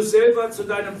 damit du selber zu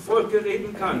deinem Volk reden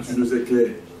Tu kannst nous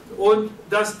éclaires. und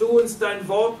dass du uns dein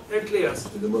Wort erklärst.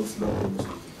 Je demande cela au nom de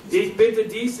Jésus. Ich bitte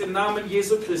dies im Namen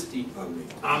Jesu Christi. Amen.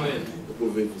 Amen. Vous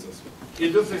pouvez vous asseoir.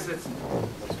 Ihr dürft euch setzen.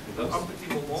 Un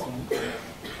petit moment.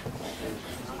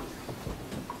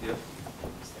 Ja.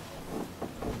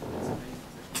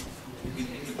 In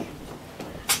English.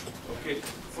 Okay.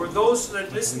 For those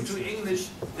that listen to English,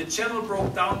 the channel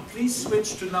broke down. Please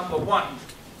switch to number 1.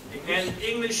 And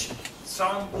English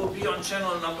sound will be on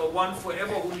channel number 1 for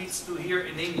everyone who needs to hear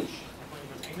in English.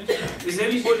 Is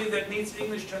anybody that needs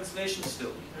English translation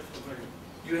still?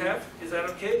 You have? Is that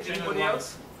okay? Anybody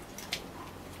else?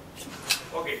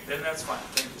 Okay, then that's fine.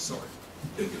 Thank you. Sorry.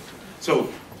 So,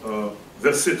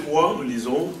 verset 3, nous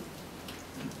lisons: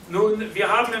 Nun, wir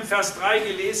haben im Vers 3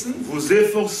 gelesen, vous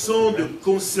efforçant de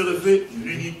conserver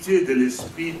l'unité de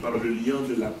l'esprit par le lien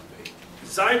de la paix.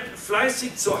 seid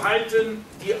fleißig zu halten,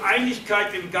 die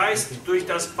Einigkeit im Geist durch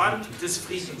das Band des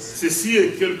Friedens. Ceci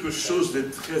est quelque chose de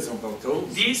très important,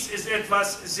 Dies ist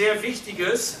etwas sehr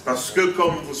Wichtiges, parce que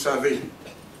comme vous savez,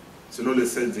 selon les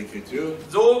Saintes Écritures,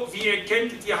 so wie ihr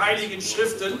kennt die Heiligen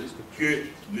Schriften, que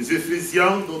les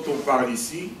Éphésiens dont on parle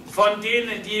ici, von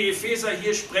denen die Epheser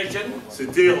hier sprechen,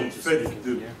 c'était en fait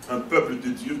un peuple de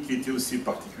Dieu qui était aussi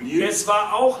particulier. es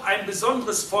war auch ein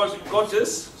besonderes Volk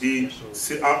Gottes Et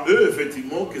c'est à eux,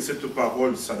 effectivement, que cette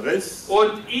parole s'adresse.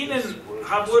 und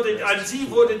an sie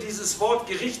wurde dieses Wort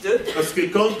gerichtet, Parce que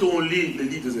quand on lit le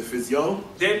livre des Éphésiens,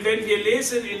 denn wenn wir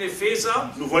lesen in Epheser,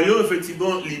 nous voyons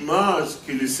effectivement l'image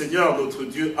que le Seigneur, notre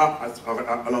Dieu, a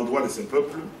à l'endroit de ce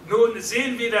peuple. nun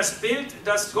sehen wir das Bild,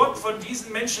 das Gott von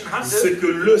diesen Menschen Ce hatte, que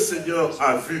le Seigneur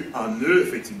a vu en eux,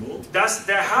 effectivement. dass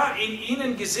der Herr in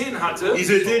ihnen gesehen hatte,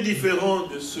 Ils étaient différents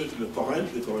de ceux de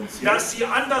Corinthe, des Corinthiens, dass sie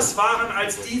anders waren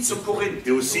als die zu Korinth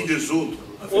et aussi des autres,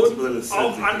 und effectivement, les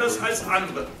auch Saintes anders Écritures. als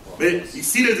andere. Mais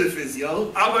ici, les Éphésiens,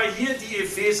 Aber hier die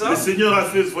Epheser, le Seigneur a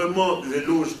fait vraiment des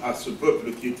éloges à ce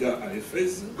peuple qui était à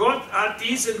Éphèse, Gott hat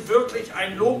diesen wirklich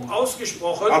ein Lob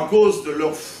ausgesprochen, à cause de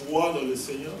leur foi dans le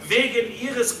Seigneur, wegen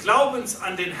ihres Glaubens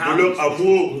an den de Herrn, leur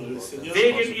amour dans le Seigneur.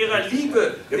 wegen ihrer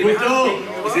Liebe Et dem pourtant, Herrn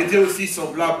ils gegenüber. étaient aussi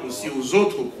semblables aussi aux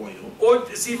autres croyants.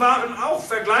 Und sie waren auch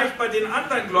vergleichbar den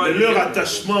anderen Mais leur Gläubigen.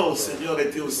 attachement au Seigneur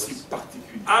était aussi particulier.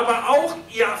 Aber auch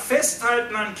ihr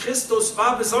Festhalten an Christus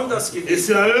war besonders Et gewesen.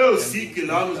 c'est à eux aussi que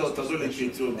là, nous entendons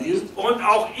l'Écriture dire Und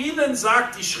auch ihnen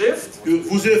sagt die Schrift, que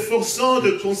vous efforçant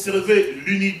de conserver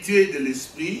l'unité de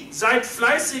l'esprit. seid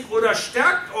fleißig oder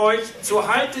stärkt euch zu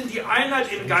halten die Einheit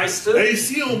im Geiste. Et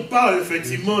ici, on parle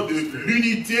effectivement de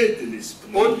l'unité de l'esprit.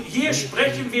 Und hier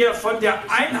sprechen wir von der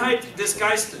Einheit des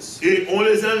Geistes. Et on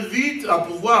les invite à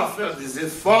pouvoir faire des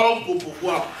efforts pour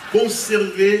pouvoir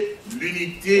conserver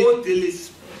l'unité de l'esprit.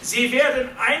 Sie werden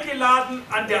eingeladen,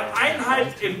 an der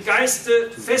Einheit im Geiste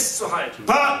festzuhalten.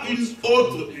 Pas une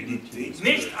autre unité.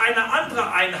 Nicht eine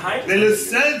andere Einheit, Mais les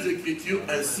Saintes Écritures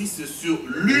insistent sur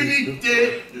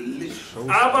l'unité de l'esprit.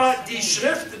 aber die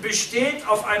Schrift besteht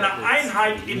auf einer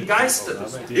Einheit im Geiste.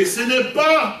 Et ce n'est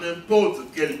pas n'importe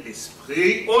quel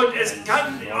esprit. Und es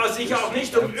kann sich auch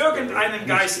nicht um irgendeinen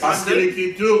Geist Parce que handeln.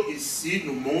 l'Écriture ici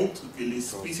nous montre que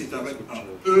l'esprit c'est avec un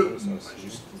E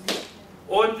majuscule.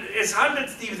 Und es handelt,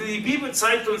 die Bibel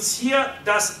zeigt uns hier,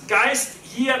 dass Geist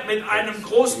hier mit einem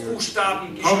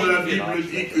Großbuchstaben Comme la geschrieben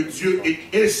Bible wird. dit que Dieu est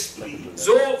esprit.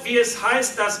 So wie es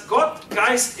heißt, dass Gott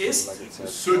Geist ist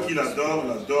Ceux qui l'adorent,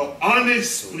 l'adorent en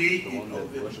esprit et en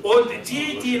vérité. und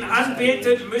die, die ihn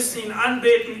anbeten, müssen ihn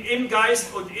anbeten im Geist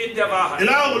und in der Et Wahrheit.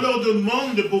 là, on leur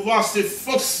demande de pouvoir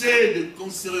s'efforcer de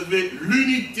conserver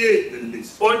l'unité de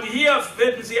l'esprit. Und hier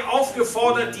werden sie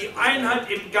aufgefordert, die Einheit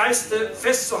im Geiste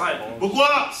festzuhalten.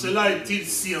 Pourquoi cela est-il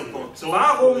si important?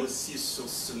 Warum? On insiste sur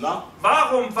cela.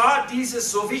 Warum war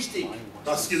dieses so wichtig?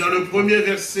 Parce que dans le premier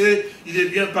verset, il est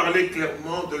bien parlé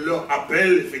clairement de leur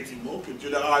appel, effectivement, que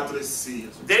Dieu leur a adressé.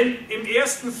 Denn im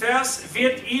ersten Vers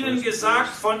wird ihnen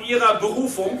gesagt von ihrer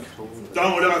Berufung.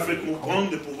 Pourtant, on leur a fait comprendre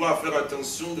de pouvoir faire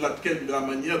attention de la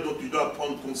manière dont tu dois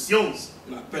prendre conscience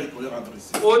de l'appel qu'on leur a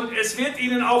adressé. Und es wird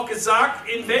ihnen auch gesagt,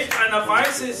 in welch einer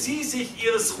Weise sie sich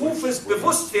ihres Rufes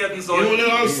bewusst werden Et on sollen.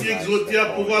 leur a aussi exhorté à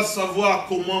pouvoir savoir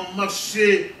comment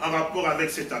marcher en rapport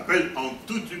avec cet appel en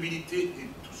toute humilité et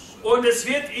douceur. Und es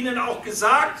wird ihnen auch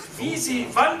gesagt, wie sie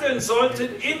wandeln sollten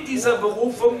in dieser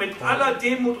Berufung mit aller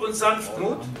Demut und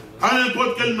Sanftmut. À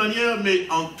n'importe quelle manière, mais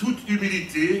en toute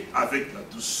humilité, avec la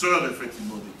douceur,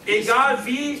 effectivement, de Christ. Egal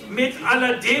wie, mit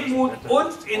aller Demut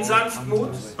und in Sanftmut.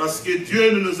 Parce que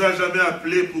Dieu ne nous a jamais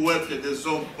appelés pour être des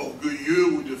hommes orgueilleux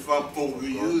ou des femmes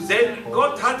orgueilleuses. Denn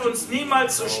Gott hat uns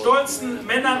niemals zu stolzen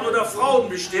Männern oder Frauen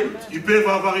bestimmt, Ils peuvent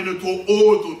avoir une trop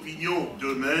haute opinion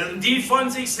d'eux-mêmes, die von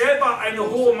sich selber eine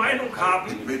hohe Meinung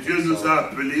haben. mais Dieu nous a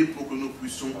appelés pour que nous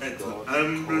puissions être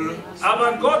humbles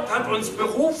Aber Gott hat uns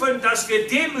berufen, dass wir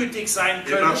demütig sein et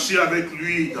können marcher avec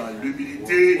lui dans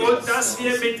l'humilité. und dass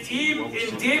wir mit ihm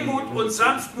in Demut und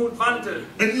Sanftmut wandeln.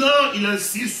 Maintenant, il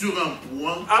insiste sur un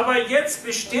point. Aber jetzt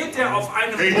besteht er auf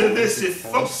einem Et il devait Punkt,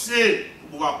 s'efforcer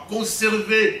pour pouvoir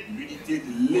conserver l'unité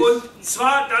de l'esprit. und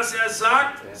zwar, dass er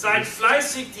sagt, seid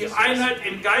fleißig, die Einheit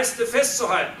im Geiste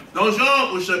festzuhalten. Dans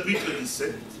Jean, au chapitre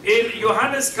 17, In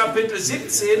Johannes Kapitel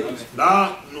 17,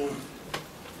 là, nous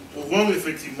pouvons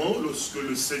effectivement, lorsque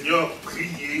le Seigneur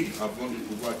priait avant de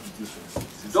pouvoir quitter son Fils.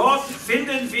 Dort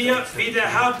finden wir, wie der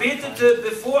Herr betete,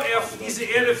 bevor er diese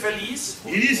Erde verließ.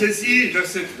 Il dit ceci,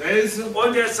 verset 13.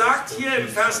 Und er sagt hier im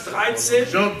Vers 13,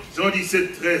 Jean 17,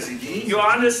 13, il dit.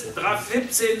 Johannes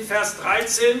 17, Vers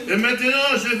 13. Et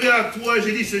maintenant, je vais à toi,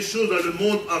 j'ai dit ces choses dans le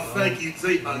monde, afin qu'ils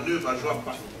aient en eux ma joie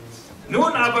parfaite.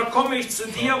 Nun aber komme ich zu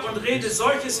dir und rede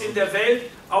solches in der Welt,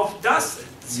 auf das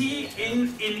sie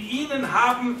in ihnen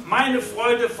haben meine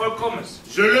Freude vollkommen.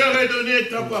 Je leur ai donné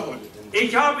ta parole.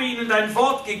 Ich habe ihnen dein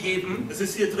Wort gegeben.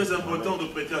 Ceci est très important de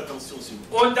prêter attention, s'il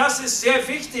vous Und das ist sehr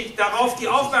wichtig, darauf die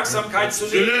Aufmerksamkeit zu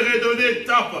plaît. Je legen. leur ai donné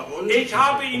ta parole. Ich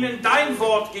habe ihnen dein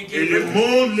Wort Et le gegeben,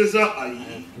 monde les a haïs.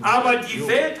 aber die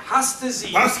Welt hasste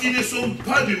sie, Parce qu'ils ne sont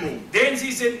pas du monde. denn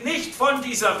sie sind nicht von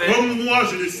dieser Welt, Comme moi,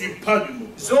 je ne suis pas du monde.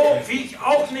 so wie ich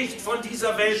auch nicht von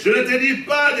dieser Welt Je ne bin. te dis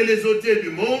pas de les ôter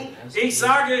du monde, Ich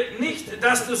sage nicht,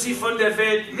 dass du sie von der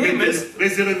Welt mais de les nimmst,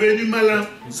 préserver du malin.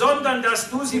 sondern dass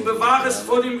du sie bewahrest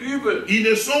vor dem Übel. Ils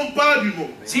ne sont pas du monde.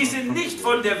 Sie sind nicht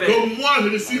von der Welt, Comme moi, je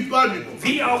ne suis pas du monde.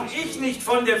 wie auch ich nicht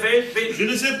von der Welt bin. Je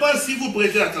ne sais pas si vous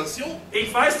prêtez attention.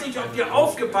 Ich weiß nicht, ob ihr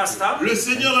aufgepasst habt. Le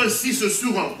Seigneur insiste sur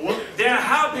un point. Der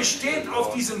Herr besteht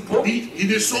auf diesem Punkt. Ils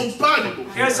ne sont pas du monde.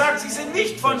 Er sagt, sie sind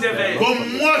nicht von der Welt,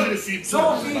 Comme moi, je ne suis so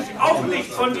pas. wie ich auch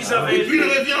nicht von dieser Et Welt puis il bin.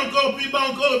 revient encore plus bas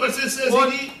encore, au verset 16, Und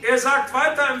il dit, er sagt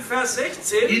weiter im Vers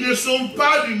 16, ils ne sont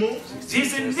pas du monde. sie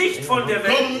sind nicht von der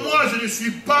Welt, Comme moi, je ne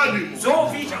suis pas du monde. so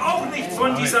wie ich auch nicht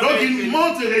von dieser Donc Welt il bin.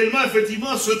 montre réellement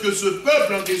effectivement ce que ce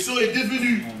peuple en question est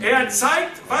devenu. Er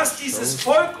zeigt, was dieses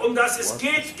Volk, um das es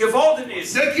geht, geworden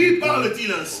ist. De qui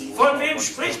parle-t-il ainsi? Von wem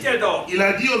spricht er dort? Il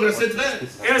a dit au verset 13,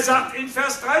 Er sagt in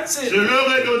Vers je 13, leur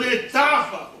ai donné ta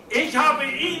parole. ich habe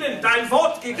ihnen dein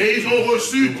Wort Et gegeben ils ont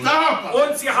reçu ta parole.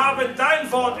 und sie haben dein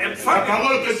Wort La empfangen.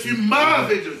 parole que tu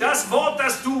m'avais donnée. Das Wort,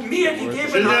 das du mir Je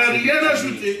gegeben n'ai hast. rien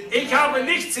ajouté. Ich habe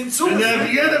nichts Je n'ai hinzugefügt.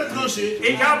 rien retranché.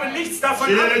 Ich habe nichts davon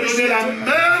Je leur ai donné la abgeschnitten.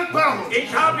 même parole.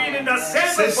 Ich habe ihnen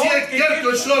dasselbe Ceci Wort est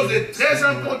quelque gegeben. chose de très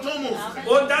important, mon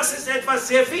frère. Und das ist etwas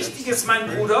sehr Wichtiges, mein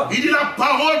Bruder. Il dit la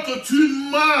parole que tu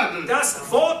m'as donnée. Das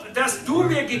Wort, das du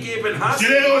mir gegeben hast, Je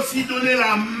leur ai aussi donné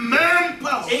la même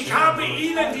parole. ich habe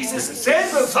ihnen dieses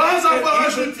selbe Sans avoir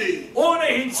Wort gegeben, ajouté. ohne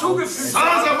hinzugefügt zu Sans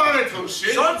haben, avoir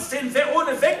retranché. sonst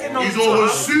ohne weggenommen Ils zu ont haben.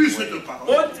 reçu cette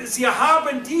parole. Und sie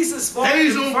haben dieses Wort Et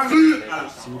ils ont empfangen. cru à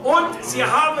ça. Und sie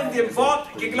haben dem Wort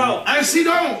geglaubt. Ainsi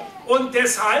donc, Und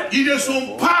deshalb ils ne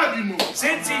sont pas du monde.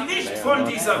 sind sie nicht von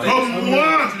dieser Welt. Comme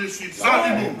moi, je ne suis pas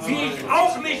du monde. Wie ich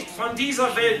auch nicht von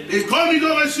dieser Welt bin. Et comme ils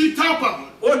ont reçu ta parole,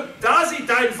 Und da sie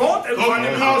dein Wort comme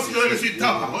empfangen moi haben, aussi j'ai reçu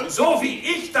ta parole, so wie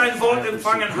ich dein Wort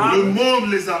empfangen le habe,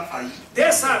 monde les a haïs.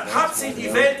 deshalb hat sie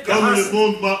die Welt Comme le gehasst,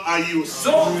 monde m'a haï aussi.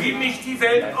 so wie mich die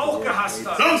Welt auch gehasst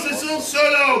hat. Donc ce sont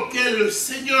ceux-là auxquels le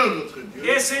Seigneur notre Dieu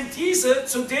Es sind diese,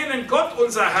 zu denen Gott,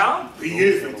 unser Herr,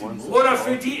 priait effectivement. oder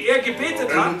für die er gebetet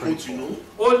Et hat, nous continuons.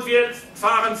 und wir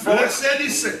fahren fort Verset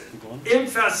 17. im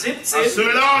Vers À 17,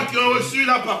 ceux-là qui ont reçu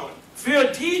la parole. für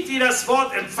die, die das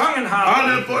Wort empfangen Pas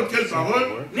haben, n'importe quelle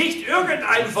parole. nicht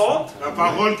irgendein Wort, La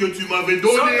parole que tu m'avais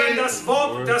sondern donnée. das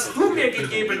Wort, das du mir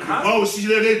gegeben hast, Moi aussi je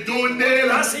leur ai donné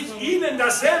la dass ich ihnen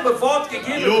dasselbe Wort Ils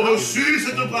gegeben ont habe. reçu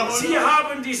cette parole. Sie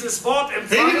haben dieses Wort Et il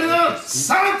dit empfangen maintenant,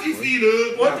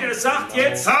 sanctifie-le. und er sagt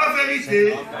jetzt, Sa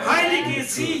vérité. heilige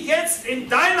sie jetzt in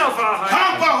deiner Wahrheit,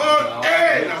 Ta parole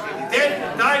est la vérité. denn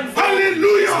dein Wort ist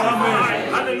Alléluia.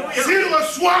 Wahrheit. Halleluja. S'ils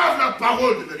reçoivent la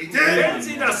parole de vérité, Wenn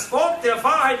sie das Wort der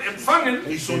Wahrheit empfangen,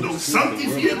 ils sont donc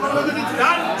sanctifiés par la vérité.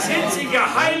 dann sind sie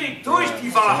geheiligt durch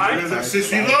die Wahrheit. Le verset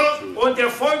suivant. Und der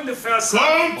folgende Vers sagt,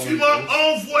 Comme tu m'as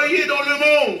envoyé dans le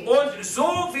monde, und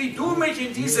so wie du mich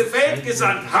in diese Welt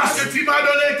gesandt parce que hast, tu m'as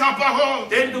donné ta parole,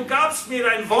 denn du gabst mir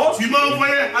dein Wort, tu m'as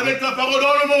envoyé avec ta parole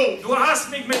dans le monde. du hast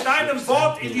mich mit deinem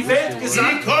Wort in die Welt Et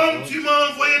gesandt, comme tu m'as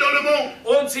envoyé dans le monde,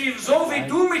 und so wie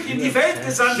du mich in die Welt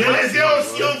gesandt je hast, les ai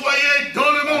aussi envoyés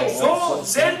dans le monde. so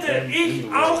sende ich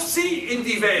auch sie in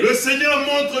die Le Welt. Seigneur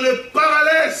montre le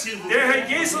parallèle, s'il vous plaît. Der Herr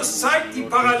Jesus zeigt die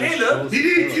Parallele. Il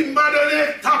dit, tu m'as donné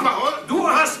ta parole Du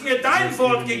hast mir dein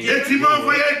Wort et tu gegeben m'as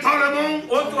envoyé dans le monde.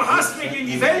 und du hast mich in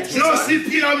die Welt J'ai gesandt. aussi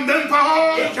pris la même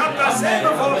parole. Ich habe dasselbe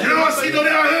Wort Je l'ai aussi donné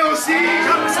à eux aussi. Ich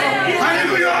habe es auch ihnen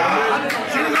Alléluia.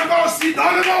 Je l'avais aussi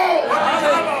dans le monde.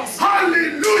 gegeben.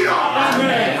 Alléluia.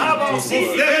 Ich habe auch sie,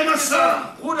 Frères et ma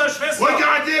soeur, Bruder, Schwester,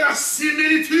 Regardez la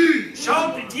similitude.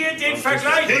 schau dir den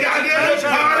Vergleich Regardez le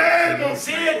parallèle, mon an. frère.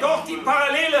 Sehe doch die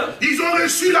Parallele. Ils ont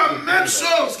reçu la même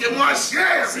chose que moi,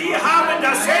 cher. Sie haben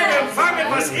dasselbe empfangen,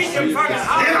 was ich empfangen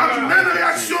Et la habe. même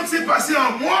réaction qui s'est passée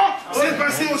en moi, s'est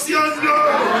passée aussi en eux.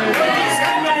 Und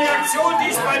dieselbe Reaktion,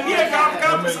 die es bei mir gab,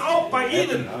 gab es auch bei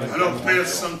ihnen. Alors, Père,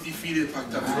 sanctifie les par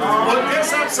ta foi. Und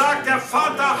deshalb sagt der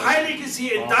Vater, heilige sie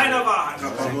in deiner Wahrheit. Ta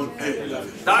parole est la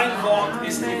vérité. Dein Wort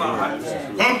ist die Wahrheit.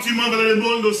 Comme tu m'envoies dans le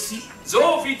monde aussi,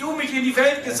 So wie du mich in die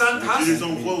Welt gesandt je hast, les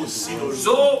envoie aussi dans le monde.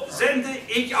 so sende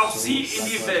ich auch sie in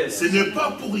die Welt. Ce n'est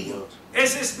pas pour rien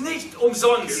Es ist nicht que le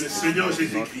umsonst, Seigneur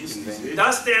Jésus-Christ disait,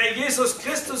 dass der Jesus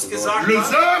Christus gesagt les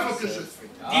hat, œuvres que je fais,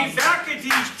 die Werke, die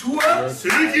ich tue,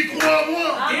 celui qui croit en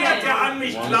moi, der an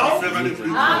mich glaubt, fera les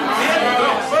plus grands. wird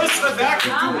noch größere Werke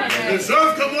tun. Les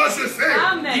œuvres que moi je fais,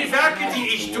 Die Werke, die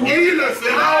ich tue, il le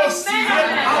fera aussi.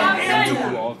 wird auch er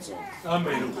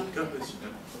tun.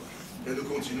 Et nous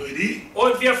continuons, il dit,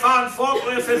 Und wir fahren fort,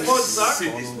 Vers 19 sagt, c'est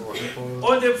 19.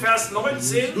 und im Vers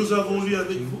 19, Nous avons lu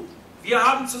avec vous, wir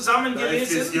haben zusammen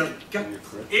gelesen Ephésiens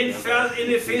 4,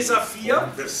 in Epheser 4,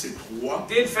 verset 3,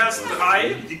 den Vers 3,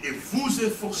 il dit, et vous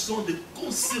efforçant de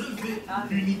conserver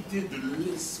l'unité de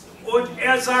l'esprit. und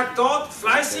er sagt dort,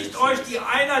 fleißigt euch die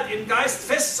Einheit im Geist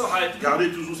festzuhalten.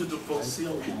 Gardez toujours cette pensée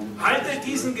en vous. Haltet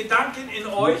diesen Gedanken in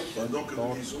euch, Pendant que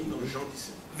nous lisons dans Jean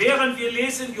 17. während wir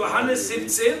lesen Johannes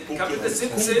 17, Pour que Kapitel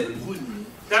vous 17, compreniez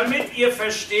damit ihr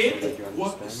versteht,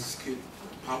 pourquoi est-ce que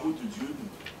la parole de Dieu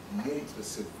nous montre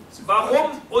cette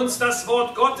warum uns das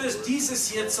Wort Gottes dieses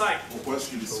hier zeigt. Pourquoi est-ce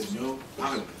que le Seigneur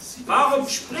parle ainsi? Warum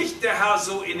spricht der Herr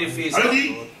so in Epheser? Elle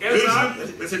dit, Er sagt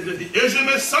et je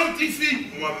me sanctifie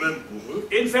moi-même pour eux,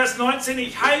 in Vers 19,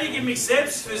 ich heilige mich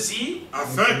selbst für sie,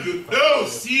 afin que eux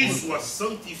aussi soient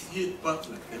sanctifiés par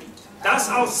la vérité. dass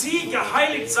auch sie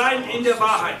geheiligt seien in der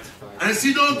Wahrheit.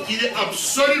 Ainsi donc, il est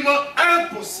absolument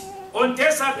impossible Und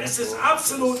deshalb ist es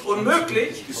absolut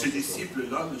unmöglich, que ces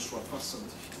disciples-là ne soient pas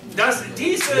sanctifiés. dass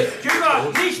diese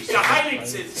Jünger nicht geheiligt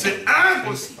sind. C'est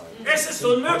impossible. Es ist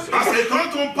unmöglich. Parce que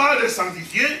quand on parle de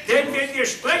sanctifier, Denn wenn wir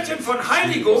sprechen von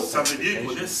Heiligung, ça veut dire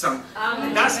qu'on est saint.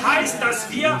 das heißt, dass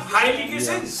wir Heilige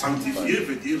sind. Sanctifier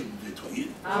veut dire nettoyer.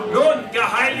 Nun,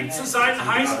 geheiligt zu sein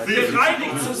heißt,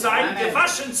 gereinigt zu sein,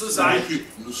 gewaschen zu Ça veut sein. dire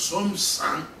que nous sommes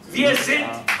saints. Wir sind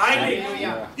heilig.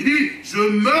 Il dit, je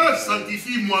me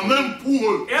sanctifie moi-même pour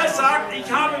eux. Er sagt,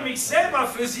 ich habe mich selber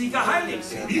für sie geheiligt,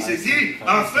 Il dit ceci,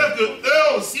 afin que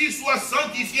eux aussi soient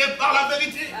sanctifiés par la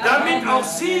vérité. damit auch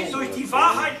sie durch die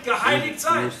Wahrheit geheiligt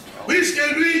seien. Puisque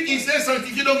lui, il s'est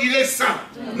sanctifié, donc il est saint.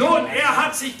 Nun, er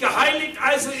hat sich geheiligt,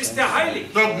 also ist er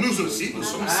heilig. Donc nous aussi, nous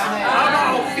sommes saints.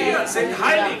 Aber auch wir sind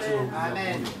heilig.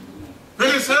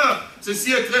 Frères et sœurs,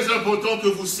 ceci est très important que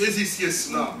vous saisissiez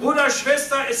cela. Bruder,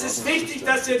 Schwester, es ist wichtig,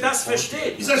 dass ihr das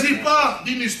versteht. Il ne s'agit pas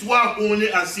d'une histoire où on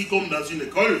est assis comme dans une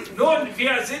école. Nun,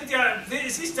 wir sind ja,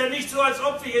 es ist ja nicht so, als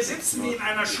ob wir hier sitzen wie in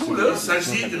einer Schule. Il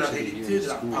s'agit de la réalité de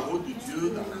la parole de Dieu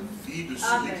dans la vie de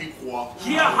celui qui croit.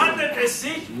 Hier handelt es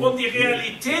sich um die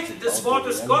Realität des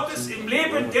Wortes Gottes im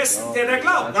Leben dessen, der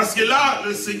glaubt. Parce que là,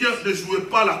 le Seigneur ne jouait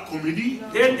pas la comédie.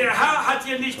 Denn der Herr hat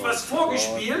hier nicht was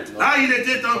vorgespielt. Là, il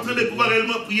était en train de pouvoir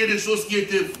réellement prier des choses qui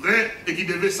étaient vraies et qui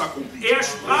devaient s'accomplir. Er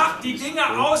sprach die Dinge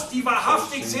aus, die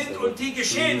wahrhaftig sind und die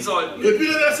geschehen sollten. Et puis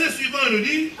le verset suivant nous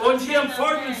dit, Und hier im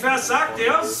folgenden Vers sagt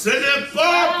er, ce n'est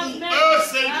pas pour eux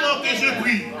seulement que je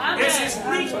prie, es ist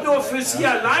nicht nur für sie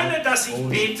alleine, dass ich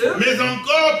bete, mais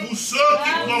encore pour ceux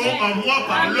qui croiront en moi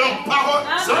par leur parole.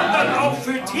 sondern auch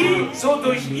für die, so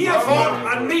durch ihr Wort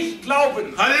an mich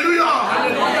glauben. Alléluia!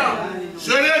 Halleluja!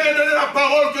 Je leur ai donné la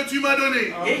parole que tu m'as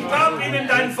donnée. Ich gab ihnen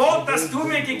dein Wort, das du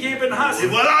mir gegeben hast. Et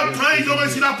voilà, quand ils ont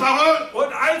reçu la parole, Und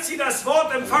als sie das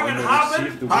Wort empfangen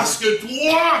haben, parce que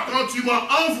toi, quand tu m'as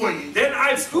envoyé, denn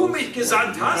als du mich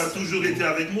gesandt tu as hast, toujours été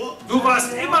avec moi, du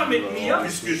warst immer mit mir,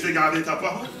 puisque j'ai gardé ta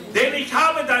parole. denn ich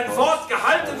habe dein Wort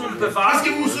gehalten und Parce bewahrt. que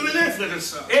vous vous souvenez, frères et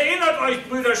sœurs, Erinnert euch,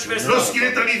 Brüder, Schwestern, lorsqu'il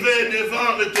est arrivé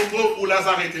devant le tombeau où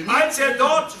Lazare était mis, als er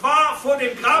dort war vor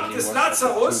dem Grab des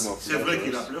Lazarus, c'est vrai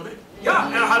qu'il a pleuré. ja,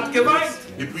 er hat geweint,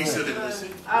 Et puis il s'est redressé.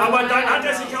 aber dann hat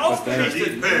er sich Il a dit,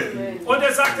 aufgerichtet Père, und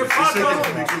er sagte, je sais Vater, que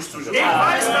tu m'écoutes toujours. ich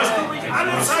weiß, dass du mich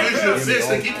alle Parce Zeit que je hörst, fais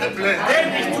ce qui te plaît. denn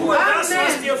ich tue das,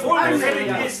 was dir wohlgefällig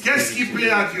ist. Qu'est-ce qui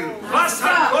plaît à Dieu? Was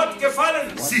hat Gott gefallen?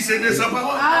 Si ce n'est sa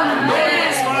parole.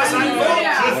 Es war sein Wort.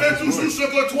 Je fais toujours ce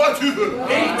que toi tu veux.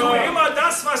 Ich tue immer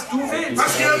das, was du willst.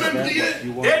 Parce qu'il a même prié.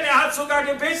 Denn er hat sogar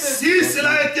gebetet, Si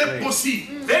cela était possible,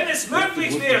 wenn es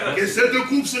möglich wäre, que cette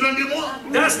coupe s'éloigne de moi.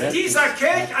 dass dieser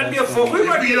Kelch an mir Et puis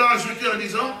vorübergeht. il a ajouté en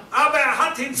disant, Aber er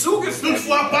hat hinzugefügt,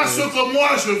 Toutefois, pas ce que moi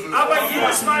je veux. Aber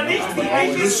jedes Mal nicht, wie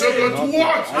ich Mais es ce que will,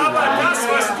 toi tu veux. aber das,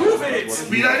 was du willst.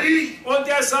 Puis il a dit, Und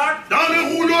er sagt, dans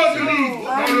le rouleau du livre,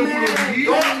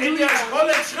 dort in der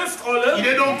Schriftrolle, il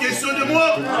est donc question de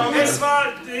moi.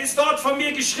 ist dort von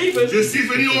mir geschrieben, Je suis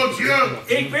venu au Dieu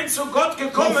ich bin zu Gott pour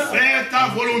gekommen, faire ta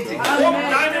volonté.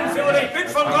 oder ich bin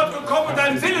von Gott gekommen,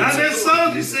 deinen Willen La zu tun.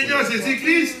 naissance du Seigneur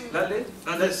Jésus-Christ,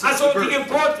 Also die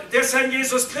Geburt des Herrn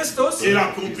Jesus Christus, c'est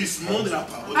l'accomplissement de la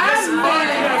parole. das war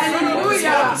die Erfüllung des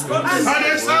Wortes Gottes. Sa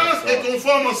naissance est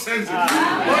conforme aux Saintes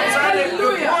Écritures. Und seine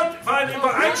Geburt war in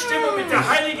Übereinstimmung mit der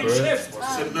Heiligen Schrift.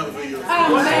 C'est merveilleux.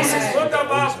 Und es ist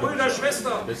wunderbar, Brüder,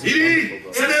 Schwestern. Il dit,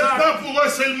 ce n'est pas pour eux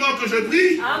seulement que je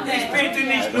prie, Ich bete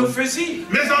nicht nur für sie,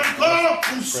 mais encore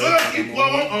pour ceux qui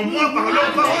croiront en moi par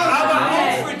leur parole. aber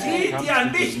auch für die, die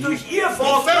an mich durch ihr Mon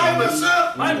Wort frère et ma glauben.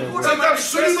 soeur, Mein Bruder, c'est meine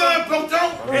absolument Schwester,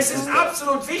 important es ist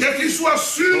absolut que wichtig, tu sois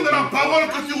sûr de la parole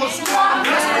que tu reçois,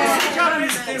 dass du sicher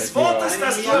bist des Wortes,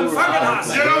 das du empfangen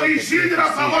hast. de l'origine de la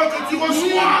parole que tu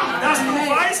reçois. Dass du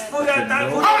weißt,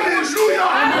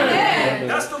 Alléluia!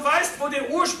 dass du weißt, wo der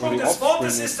Ursprung des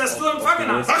Wortes ist, das du empfangen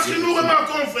hast. Parce que nous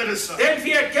remarquons, frères et sœurs, Denn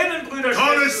wir erkennen, Brüder,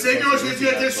 quand le Schwestern, Seigneur Jésus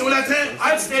était sur la terre,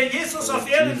 als der Jesus auf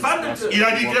Erden wandelte, il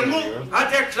a dit clairement, hat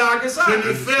er klar je gesagt,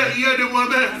 ne fais rien de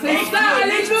moi-même. ich tue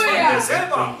nichts von mir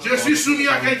selber. Je suis soumis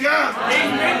à quelqu'un.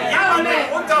 Ich bin jemandem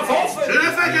Je unterworfen.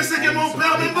 ne fais que ce que mon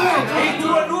Père me montre. Ich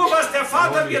tue nur, was der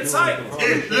Vater mir zeigt.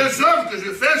 Et les œuvres que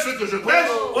je fais, ce que je prêche,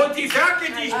 Und die Werke,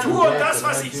 die ich tue und das,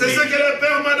 was ich c'est ce que will, le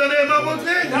Père m'a donné et m'a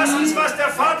montré. das ist, was der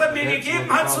Vater mir gegeben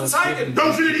hat zu zeigen.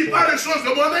 Donc je ne dis pas les choses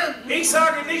de moi-même. Ich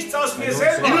sage nichts aus mir Il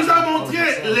selber. nous a montré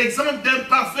l'exemple d'un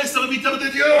parfait serviteur de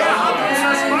Dieu. Er hat uns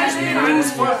das Beispiel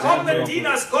eines vollkommenen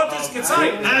Dieners Gottes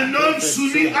gezeigt. Un homme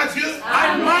soumis à Dieu.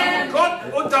 Ein Mann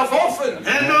Gott unterworfen.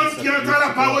 Un homme qui entend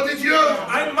la parole de Dieu.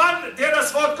 Ein Mann, der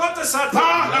das Wort Gottes hat.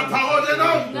 Par la parole d'un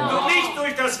homme. Und nicht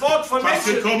durch das Wort von Parce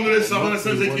que Menschen. comme nous le savons dans les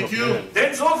Saintes Écritures,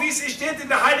 Denn so wie es steht in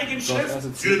der Heiligen Schrift,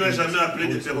 Dieu n'a jamais appelé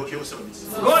des perroquets au service.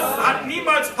 Gott hat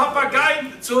niemals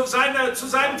Papageien zu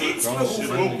seinem Dienst C'est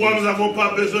berufen. pourquoi nous n'avons pas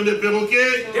besoin de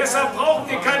perroquets. Deshalb brauchen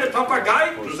wir keine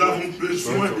Papageien. Nous avons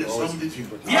besoin des hommes de Dieu.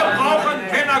 Wir brauchen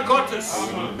Männer Gottes.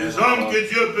 Des hommes que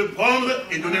Dieu peut prendre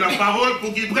et donner la parole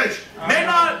pour qu'ils prêchent.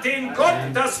 Männer, denen Gott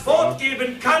das Wort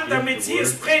geben kann, damit sie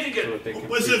es predigen. Mon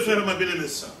précieux frère, ma bien-aimée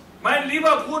sœur, Mein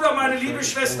lieber Bruder, meine liebe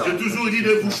Schwester. j'ai toujours dit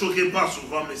ne vous choquez pas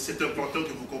souvent, mais c'est important que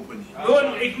vous compreniez.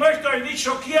 Nun, ich möchte euch nicht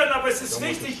schockieren, aber es ist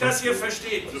wichtig, dass ihr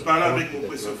versteht. Je parle avec mon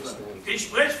précieux frère. Ich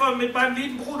spreche mit meinem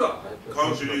lieben Bruder.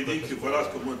 Quand je lui ai dit que voilà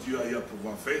comment Dieu a eu à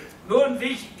pouvoir faire, Nun,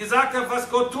 wie ich gesagt habe, was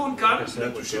Gott tun kann, il a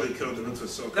touché le cœur de notre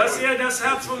sœur. dass er das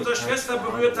Herz von unserer Schwester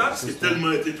berührt hat Elle a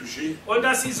tellement été touchée, und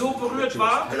dass sie so berührt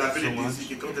war. elle avait le désir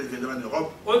que quand elle viendra en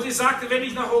Europe, Und sie sagte, wenn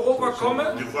ich nach Europa komme,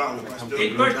 de voir le pasteur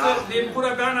ich möchte Leonard. den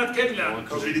Bruder Bernhard kennenlernen.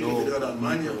 Quand je lui ai dit qu'on viendra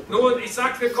d'Allemagne, Nun, ich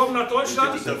sagte, wir kommen nach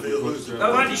Deutschland. tout à fait heureuse.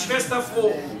 Da war die Schwester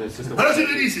froh. Alors je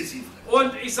lui dis ceci.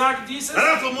 Und ich sage dieses.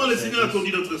 Alors comment le Seigneur a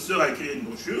conduit notre sœur à écrire une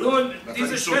brochure? Nun, La diese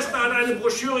tradition. Schwester hat eine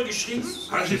Broschüre geschrieben.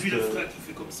 Ah, j'ai vu le frère qui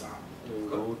fait comme ça.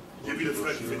 J'ai vu le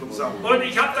frère qui fait comme ça. Und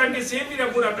ich habe dann gesehen, wie der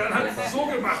Bruder Bernhard so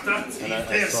gemacht hat.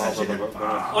 Frère, ça, je n'aime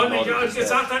pas. Und ich habe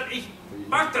gesagt hat, ich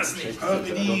mag das nicht. Alors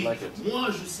il dit, moi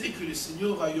je sais que le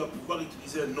Seigneur a eu à pouvoir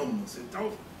utiliser un homme dans ce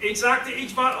temps. Ich sagte,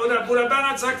 oder Bruder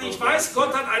Bernhard sagte, ich weiß,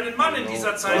 Gott hat einen Mann in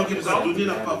dieser Zeit Alors il nous a gebraucht, donné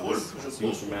la parole que je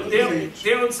pense.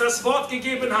 der uns das Wort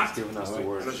gegeben hat.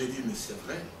 Alors j'ai dit, mais c'est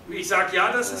vrai. Ich sage,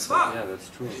 ja, das ist wahr.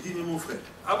 J'ai dit, mais mon frère,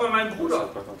 Aber mein Bruder,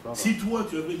 si toi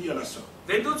tu avais dit à la sœur,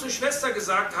 wenn du zur Schwester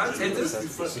gesagt je veux que hättest, tu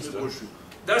fasses une brochure,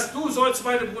 dass du sollst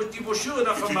die Broschüre et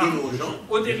davon tu donnes machen aux gens,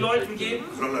 und den Leuten geben,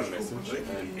 alors là je comprendrais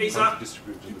que ich sage,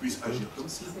 tu puisses agir comme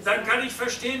ça. dann kann ich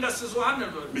verstehen, dass du so handeln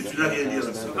Mais würdest. tu n'as rien dit à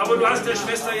la sœur. Aber du hast der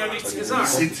Schwester ja nichts gesagt.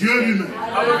 C'est Dieu lui-même.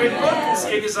 Aber wenn Gott es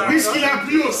ihr gesagt Puisqu'il hat a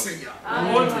plu au Seigneur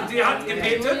und die hat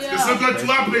gebetet que ce que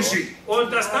tu as prêché,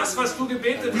 und dass das, was du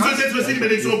gebetet vous hast, êtes aussi une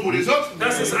bénédiction pour les autres,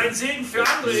 dass es ein Segen für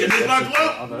andere ce ist, n'est pas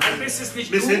toi, dann ist es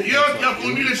nicht mais du, c'est Dieu qui a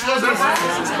conduit les choses ainsi.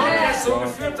 es ist Gott, der es so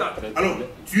geführt hat. Alors,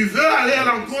 tu veux aller à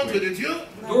l'encontre de Dieu,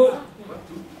 Du,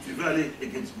 tu veux aller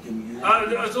against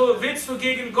Dieu. also willst du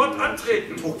gegen Gott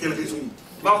antreten? Pour quelle raison?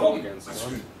 Warum? Parce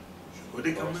que je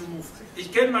connais quand même mon frère.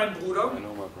 Ich kenne meinen Bruder.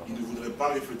 Il ne voudrait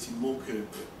pas effectivement que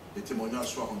les témoignages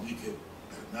soient rendus que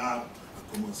Bernard a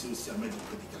commencer aussi à mettre des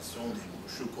prédications, des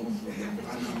brochures comme William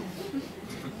Branham.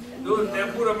 Nun, der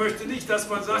Bruder möchte nicht, dass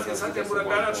man sagt, jetzt hat der Bruder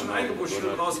Bernhard schon eine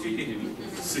Broschüre rausgegeben.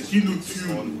 Ce qui nous tue,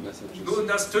 Nun,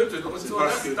 das tötet uns. c'est So,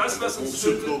 parce das, was qu'on uns se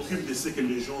tötet, préoccupe de ce que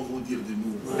les gens vont dire de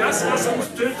nous. das, was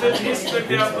uns tötet, ist, wenn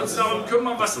wir uns darum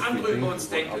kümmern, was andere über uns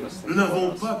denken. Nous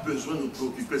n'avons pas besoin de nous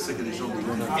préoccuper de ce que les gens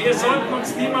vont dire. Wir sollten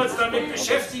uns niemals damit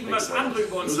beschäftigen, was andere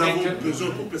über uns Nous avons denken. besoin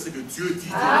de préoccuper de ce que Dieu dit.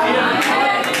 Wir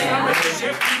sollten uns damit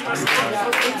beschäftigen, was Gott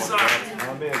von uns sagt.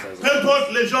 Peu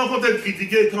importe, les gens vont être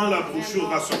critiqués quand la brochure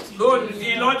va sortir. Nun,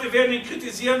 die Leute werden ihn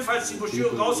kritisieren, falls die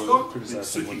Broschüre rauskommt. Mais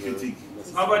ceux qui critiquent,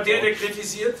 Aber der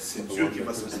kritisiert, c'est Dieu qui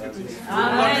va s'occuper.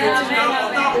 man wird sich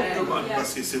auch darum kümmern.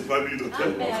 Parce que ce n'est pas lui l'auteur.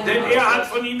 Denn hat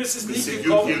von ihm ist es Mais nicht c'est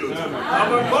Dieu qui est gekommen. l'auteur.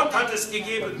 Aber Gott hat es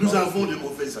gegeben. Nous avons de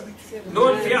mauvaises habitudes.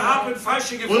 Nun, wir haben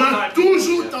falsche On a Gewohnheiten.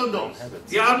 toujours tendance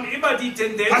Wir haben immer die à se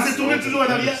Tendenz, tourner toujours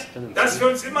en arrière. dass wir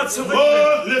uns immer zurück.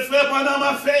 Oh, le frère Branham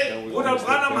a fait. Bruder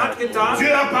Branham hat getan. Dieu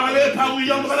a parlé par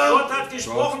William Branham. Gott hat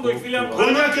gesprochen durch William On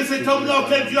Branham. a que cet homme-là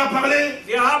auquel Dieu a parlé.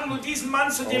 Wir haben nur diesen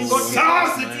Mann, zu dem Gott Ça,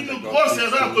 gesprochen c'est hat. une grosse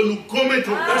erreur que nous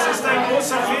commettons. Das ist ein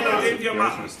großer Fehler, den wir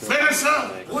machen. Frères et sœurs,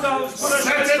 Bruder,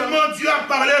 Schwester, certainement Dieu a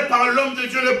parlé par l'homme de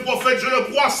Dieu, le prophète, je le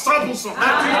crois 100%.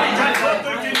 natürlich hat Gott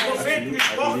durch den Propheten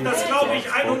gesprochen, das glaube ich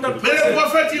 100%. Mais le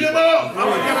prophète, il est mort.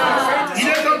 Aber der Prophet Il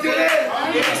est enterré.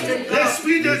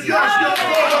 L'Esprit de Dieu a joué un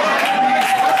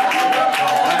rôle.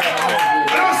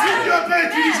 Alors si Dieu peut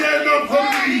utiliser un homme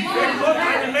comme lui, Wenn Gott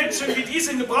einen Menschen wie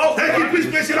diesen gebraucht et qu'il hat puisse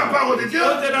prêcher la parole de Dieu,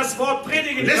 und er das Wort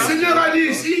predigen le kann, Seigneur a dit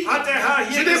ici, hat der Herr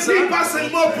je hier ne prie gesagt, pas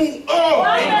seulement pour eux,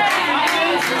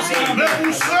 mais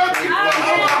pour ceux qui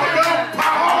croiront par leur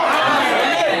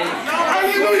parole.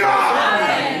 Alléluia.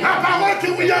 La parole que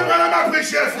William Branham a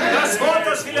prêchée, frère. das Wort,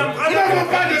 das William Nous Branham n'avons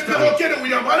pas de perroquet de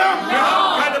William Branham. wir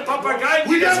haben keine Papageien,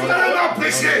 die das William Branham a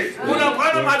prêché. Bruder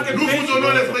Branham hat Nous vous gepredigt. donnons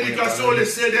les prédications, les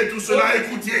CD, tout cela,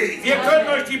 écoutez. Wir können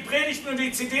euch die Predigten und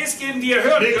die CDs geben, die ihr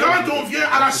hören Mais könnt. quand on vient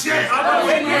à la chair, Aber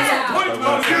wenn wir zum Pult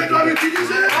kommen, Dieu doit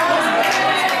l'utiliser.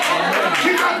 Qui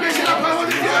va prêcher la parole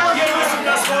de Dieu? wir müssen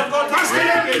das Wort Gottes Parce que le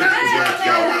même predigen. Dieu qui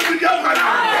a ouvert William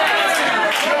Branham,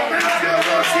 le même Dieu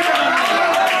va aussi faire.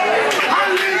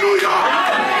 Alléluia.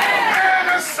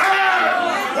 Frères et sœurs,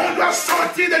 on doit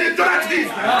sortir de l'idolâtrie.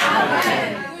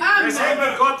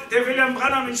 Derselbe Gott, der William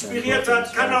Branham inspiriert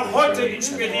hat, kann auch heute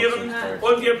inspirieren.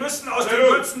 Und wir müssen aus dem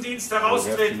Götzendienst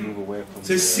heraustreten.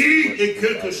 Ceci est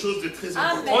quelque chose de très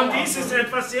important. Und dies ist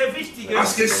etwas sehr Wichtiges.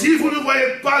 Parce que si vous ne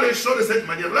voyez pas les choses de cette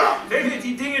manière-là, Wenn ihr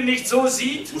die Dinge nicht so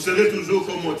seht, vous serez toujours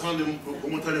comme au temps de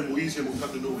Moïse et au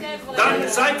temps de Noé. dann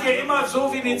seid ihr immer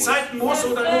so wie in den Zeiten Mose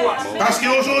oder Noahs. Parce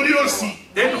qu'aujourd'hui aussi,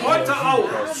 Denn heute auch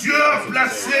Dieu a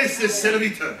placé ses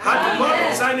serviteurs. hat Gott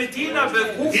seine Diener Il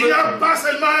berufen. n'y a pas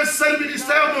seulement un seul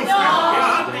ministère, mon frère.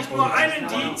 Er hat nicht nur einen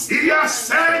Dienst, Il y a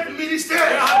 5 ministères.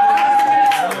 er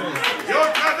hat Et au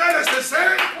travers de ces 5,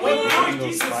 und durch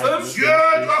diese 5 Dieu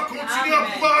doit continuer à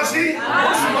pouvoir agir.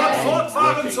 muss Gott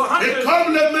fortfahren zu Et handeln.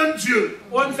 comme le même Dieu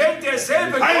Und wenn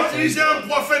derselbe a Gott utilisé un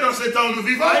prophète dans ces temps où nous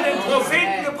vivons, einen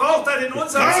Propheten gebraucht hat in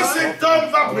unserer quand Zeit, cet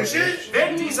homme va prêcher,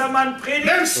 wenn dieser Mann predigt,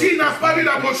 même s'il n'a pas lu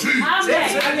la brochure,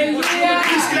 selbst wenn er den Broschüren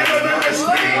puisqu'il a le même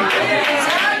esprit,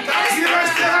 il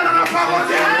restera dans la parole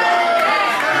de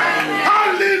Dieu.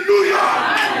 Alléluia.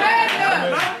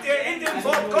 bleibt er in dem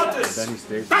Wort Gottes.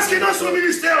 Parce que dans son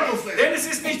ministère, mon frère, Denn es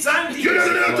ist nicht sein Dieu lui a Dienst.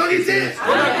 donné l'autorité.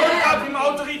 Oder Gott gab ihm Il ne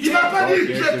Autorität. va pas dire,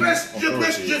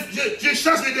 je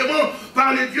chasse les démons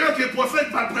par les dieux que le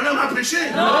prophète par Branham a prêché.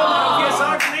 Wir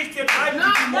sagen nicht, wir treiben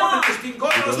die Dämonen durch den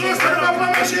Gott aus Non, dem ça ne va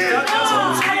pas marcher. Das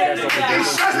funktioniert nicht. Il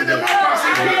chasse les démons par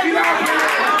ces dieux qu'il a appelés.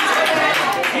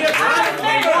 Wir treiben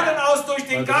Dämonen aus durch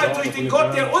den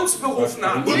Gott, der uns berufen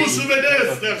hat. Vous vous souvenez,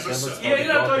 frères et sœurs, Ihr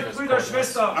erinnert euch, Brüder,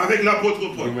 Schwestern, avec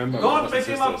l'apôtre Paul. dort mit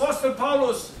dem Apostel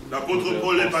Paulus. L'apôtre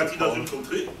Paul est parti dans une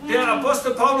contrée, Der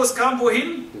Apostel Paulus kam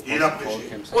wohin il a prêché,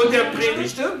 und er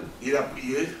predigte il a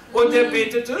prié, und er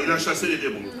betete. il a chassé les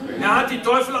démons. Er hat die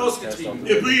Teufel ausgetrieben.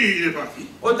 Et puis il est parti.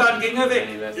 Und dann ging er weg.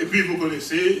 Et puis vous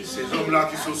connaissez ces hommes-là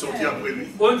qui sont sortis après lui.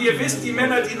 Und ihr wisst, die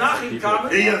Männer, die nach ihm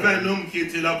kamen, Et il y avait un homme qui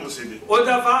était là possédé. und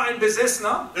da war ein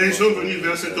Besessener, Et ils sont venus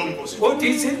vers cet homme possédé. und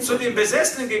die sind zu dem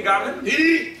Besessenen gegangen Il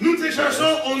dit, nous te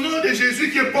chassons au nom de Jésus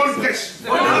que Paul prêche.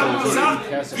 und haben gesagt,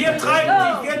 wir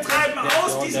treiben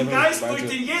aus diesen Geist durch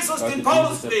den Jesus, den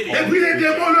Paulus predigt. Et puis les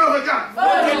démons le regardent.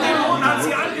 Und der Dämon hat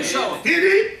sie angeschaut. Il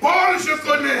dit, Paul, je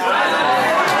connais.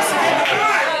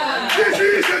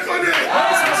 Jésus, je connais.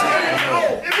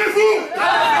 Et puis vous,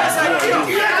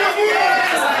 il est de vous.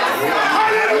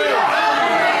 Alléluia.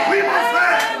 Oui, mon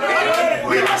frère.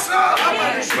 Oui, ma soeur.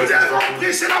 Nous devons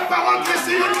prêcher la parole que le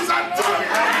Seigneur nous a donnée.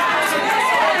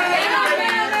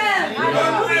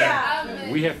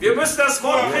 Wir müssen das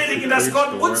Wort predigen, das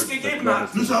Gott uns gegeben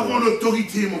hat. Nous avons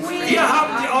l'autorité, mon frère. Wir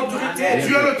haben die Autorität.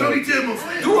 Tu as l'autorité, mon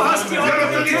frère. Du hast die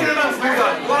Autorität, mein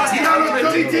Bruder. Du hast Il die a Autorität.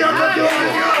 l'autorité en tant que Dieu.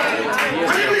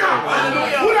 Alléluia.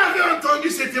 Vous l'avez entendu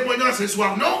ces témoignages ce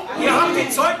soir, non? Ihr habt die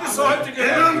Zeugnisse heute Un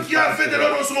gehört. homme qui a fait de l'eau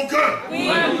dans son cœur.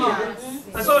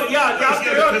 Also ja, ihr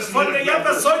habt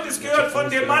das Zeugnis gehört von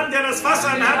dem Mann, der das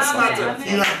Wasser im Herzen hatte.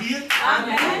 Il a prié.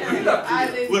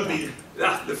 Où est prié?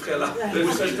 Ja, le frère là, le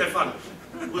frère Stéphane.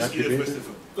 Où est-ce qu'il est, frère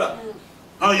Stéphane? Là.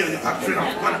 Ah, il y a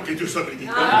voilà, que Dieu soit béni.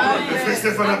 Le frère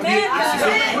Stéphane a prié.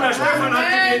 Bruder Stefan hat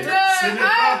gebetet. Ce n'est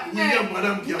pas William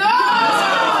Branham qui a prié.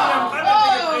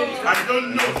 I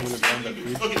don't know.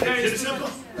 Ok,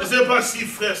 je ne sais pas si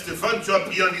frère Stéphane, tu as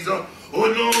prié en disant au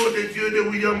nom de Dieu de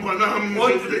William Branham, je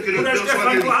voudrais que le Bruder cœur soit Stefan,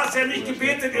 béni. du hast ja nicht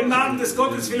gebetet im Namen des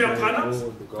Gottes William Branhams.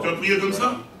 Tu as prié comme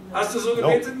ça? Hast du so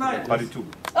gebetet? Nein. Pas du tout.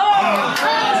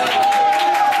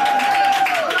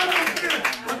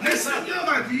 Le Seigneur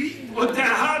a dit, Und der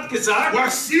Herr hat gesagt,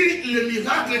 voici les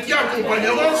miracles qui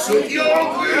accompagneront ceux qui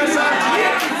auront cru. er sagt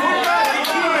hier, die Wunder, die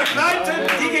begleiten,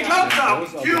 die geglaubt haben.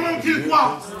 Qui auront-ils quoi?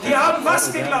 Die haben was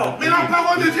geglaubt? Mais la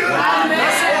parole de Dieu,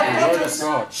 Das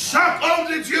Wort Gottes. chaque homme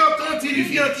de Dieu quand il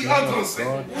vient, qui entre en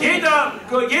scène. Jeder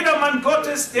Mann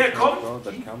Gottes, der kommt,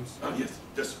 Ah, yes,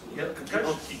 yes.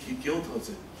 Qui entre en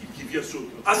scène, qui vient sur.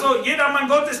 also jeder Mann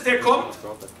Gottes, der kommt,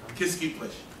 Qu'est-ce qu'il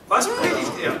prêche? was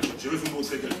predigt er? Je vais vous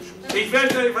montrer quelque chose. Ich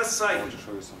werde euch was zeigen.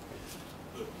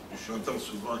 J'entends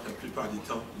souvent que la plupart du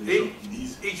temps, les gens qui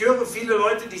disent Ich höre viele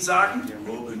Leute, die sagen,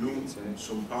 oh, nous ne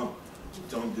sommes pas du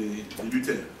temps des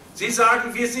Luther. sie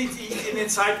sagen, wir sind in den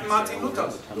Zeiten Martin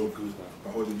Luthers. Donc, la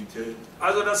parole de Luther,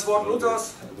 Also das Wort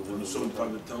Luthers. nous ne sommes pas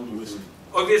le temps de Wesley.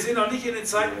 Und wir sind noch nicht in den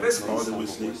Zeiten La parole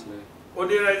Westlichs. de Wesley, Und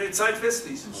in der Zeit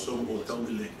Westlichs. nous sommes au temps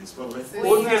de l'aigle, n'est-ce pas vrai?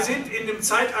 Und wir sind in dem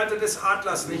Zeitalter des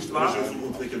Adlers, nicht wahr? Je vais vous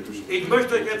montrer quelque chose. Ich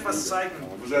möchte euch etwas zeigen.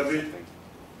 Vous avez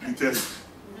Luther.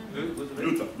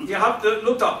 Luther. Ihr habt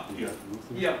Luther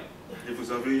hier. Et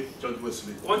vous avez John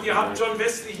Wesley. Und ihr habt John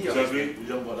Wesley Vous hier. avez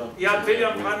William Branham. Ihr habt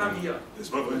William Branham hier. N'est-ce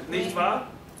pas vrai? Nicht wahr?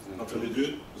 Entre les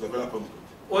deux, vous avez la Pentecôte.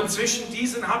 Und zwischen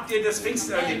diesen habt ihr das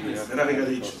Pfingsterlebnis. Maintenant,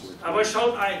 regardez une chose. Aber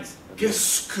schaut eins.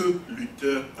 Qu'est-ce que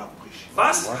Luther a prêché?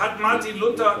 Was hat Martin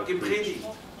Luther gepredigt?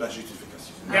 La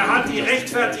justification. Er hat die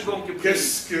Rechtfertigung gepredigt.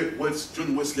 Qu'est-ce que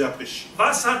John Wesley a prêché?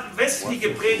 Was hat Wesley La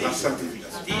gepredigt?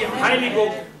 sanctification. Die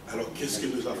Heiligung. Alors, qu'est-ce que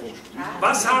nous avons aujourd'hui?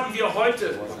 Was haben wir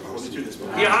heute? La parole de Dieu, n'est-ce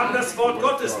pas? Wir haben das Wort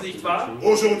Gottes, nicht wahr?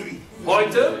 Aujourd'hui,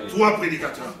 Heute, toi,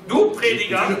 prédicateur, du tu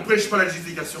Prediger, ne prêches pas la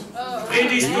justification.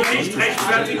 predigst du nicht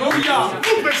Rechtfertigung?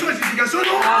 Nous prêchons la justification,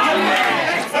 non?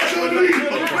 Aujourd'hui,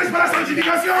 on ne prêche pas la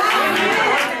sanctification.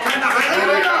 Keine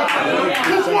Heiligung. Alléluia.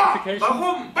 Pourquoi?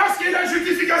 Warum? Parce qu'il y a la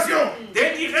justification.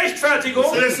 Denn die Rechtfertigung,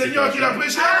 C'est le Seigneur qui l'a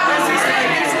prêché. das ist der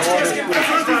Jesus, der es La gepredigt hat.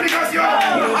 sanctification.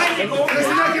 Die Heiligung, C'est le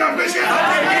Seigneur qui l'a prêché. der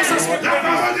Jesus La gepredigt.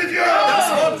 parole de Dieu. Das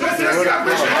Wort C'est le Seigneur qui Gottes, l'a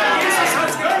prêché. Jesus hat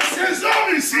es gepredigt. Ces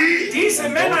hommes ici, Diese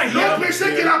Männer ils hier, ont prêché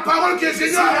que la parole que le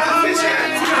Seigneur a prêchée.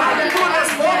 sie haben nur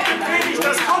das Wort gepredigt,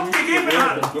 das Gott gegeben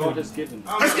hat.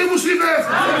 Est-ce que vous suivez?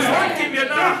 Folgt mir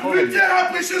nach. Luther a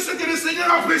prêché ce que le Seigneur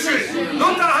a prêché.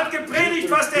 Luther hat gepredigt,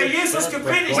 was der Jesus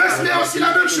gepredigt hat. Wesley a aussi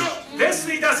la même chose.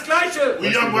 Wesley das Gleiche.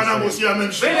 William Branham aussi la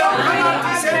même chose. William Branham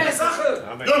dieselbe Sache.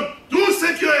 Donc, tout ce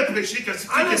qui a prêché, qu'est-ce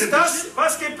qui a Alles été prêché? das,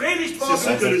 was gepredigt C'est ce que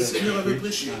worden le ist, Seigneur avait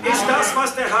prêché. ist das,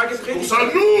 was der Herr Pour gepredigt ça,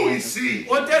 hat. nous, ici,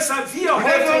 Und deshalb wir nous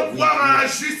heute, devons croire à la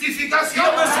justification,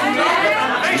 wir müssen glauben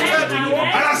an Rechtfertigung, à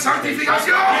la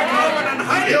sanctification wir glauben an et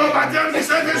Heiligung, au baptême du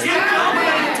Saint-Esprit. wir glauben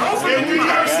an die Taufe Et im William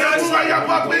Heiligen Geist. Seymour y a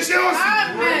pas prêché aussi.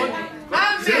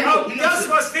 Und auch das,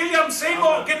 was William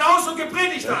Seymour genauso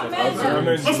gepredigt hat.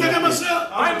 Mon frère et ma soeur,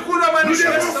 Mein Bruder, meine nous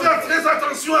devons Schwester, faire très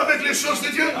attention avec les choses de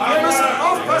Dieu. wir müssen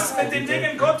aufpassen mit den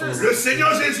Dingen Gottes. Le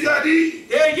Seigneur Jésus a dit,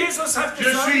 Der Jesus hat je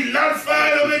gesagt, suis l'alpha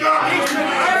et l'oméga. ich bin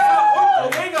Alpha und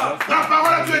Omega. La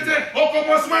parole a toujours été, au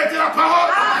commencement était la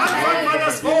parole. Anfang war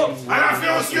das Wort. À la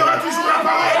fin aussi, il y aura toujours la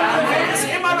parole. Es ist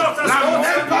immer noch das La Wort.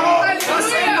 même parole.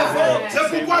 Dasselbe Wort. C'est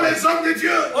pourquoi les hommes de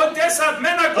Dieu Und deshalb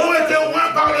Männer ont Gottes été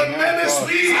oints par le même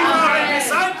esprit.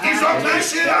 Ils ont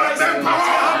prêché la même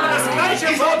parole.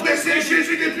 Ils ont prêché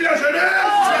Jésus depuis la Sie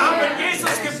Genèse haben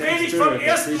Jesus gepredigt vom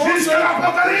ersten Mose jusqu'à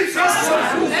l'Apocalypse. bis zum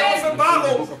Buch der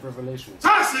Offenbarung.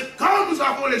 Ça, c'est quand nous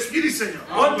avons l'Esprit du Seigneur.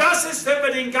 Und das ist, wenn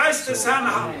wir den Geist des Herrn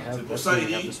haben. C'est pour ça qu'il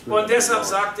dit, Und deshalb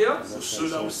sagt er, pour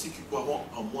ceux-là aussi qui croiront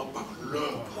en moi par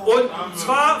leur parole. und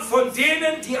zwar von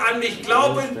denen, die an mich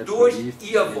glauben, durch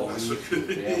ihr Wort. Parce que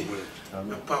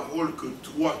la parole que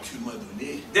toi tu m'as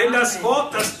donnée, Denn das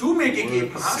Wort, das du mir gegeben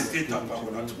hast, c'était ta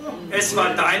parole à toi. es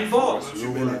war dein Wort. Tu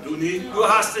me l'as donnée, Du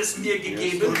hast es mir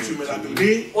gegeben. quand tu me l'as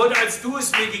donnée, Und als du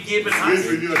es mir gegeben tu es hast,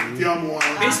 venu habiter à moi.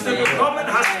 bist du gekommen,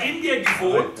 hast in dir gewohnt.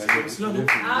 wohnt.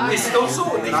 Ist doch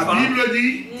so, nicht La wahr? Bible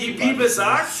dit, Die Bibel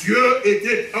sagt, Dieu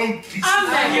était en Christ.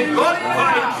 Gott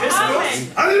war in Christus.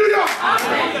 Alléluia.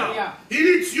 Halleluja. Il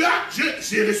dit,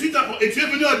 j'ai reçu ta parole et tu es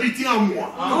venu habiter en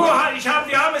moi.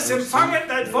 Wir haben es empfangen,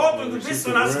 dein Wort, und du bist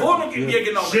und hast Wohnung in mir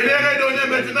genommen. Je leur ai donné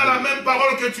maintenant la même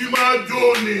parole que tu m'as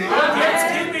donnée. Und jetzt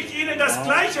gebe ich ihnen das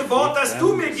gleiche Wort, das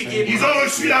du mir gegeben Ils hast. ont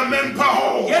reçu la même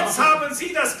parole. Jetzt haben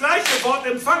sie das gleiche Wort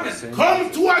empfangen.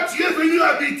 Comme toi, tu es venu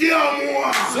habiter en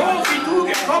moi. So wie du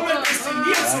gekommen bist, in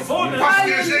mir zu wohnen. Parce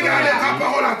que j'ai gardé ta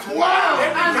parole à toi.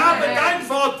 Denn ich habe dein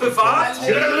Wort bewahrt.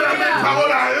 Je leur ai donné la même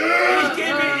parole à eux. Ich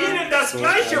gebe ihnen das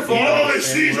gleiche Ils ont Wort.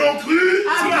 reçu, ils ont cru.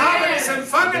 Sie haben es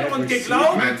empfangen und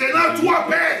geglaubt. Maintenant, toi,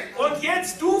 Père, Und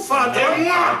jetzt du, Vater, et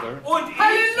moi, und ich.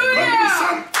 comme nous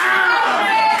sommes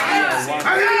un.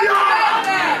 Alléluia.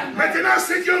 Maintenant,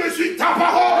 ceux qui ont reçu ta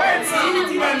parole,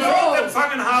 Sie, die dein Wort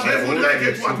empfangen je haben. voudrais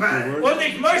que toi, Père, Und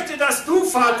ich möchte, dass du,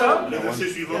 Vater, le verset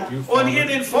suivant, und hier in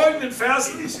den folgenden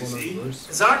Versen dit ceci.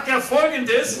 sagt er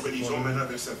Folgendes. Relisons maintenant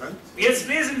verset 20. Jetzt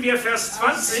lesen wir Vers Ce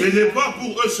 20. n'est pas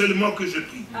pour eux seulement que je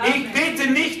prie, Ich bete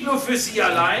nicht nur für sie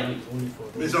allein,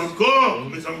 mais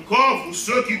encore pour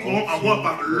ceux qui croient en moi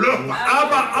par leur parole.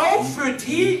 aber auch für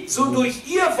die, so durch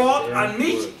ihr Wort an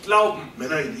mich glauben.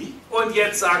 Maintenant, il dit, Und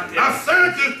jetzt sagt er,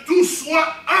 afin que tout soit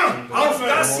un, auf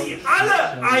dass sie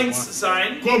alle eins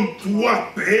seien, comme toi,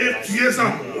 Père, tu es en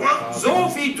moi,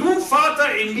 so wie du, Vater,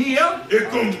 in mir et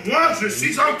comme moi, je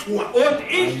suis en toi. und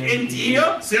ich in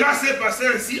dir. Cela s'est passé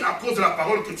ainsi à cause de la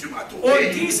parole que tu m'as Und donnée.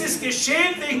 dies ist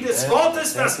geschehen wegen des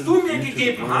Wortes, das du mir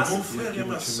gegeben hast. Mon frère et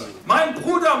ma soeur, Mein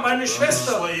Bruder, meine ne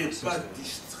Schwester, soyez pas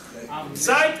distraits.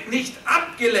 seid nicht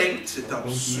abgelenkt. C'est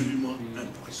absolument important.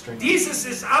 Dieses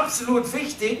ist absolut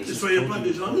wichtig. Ne soyez pas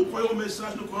des gens, nous croyons au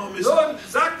message, nous croyons au message. Nun,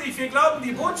 sagt nicht, wir glauben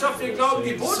die Botschaft, wir glauben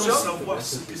die Sans Botschaft, savoir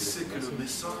ce que c'est que le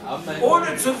message.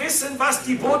 ohne zu wissen, was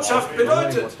die Botschaft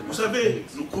bedeutet. Vous savez,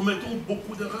 nous commettons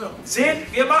beaucoup d'erreurs.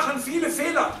 Seht, wir machen viele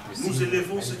Fehler. Nous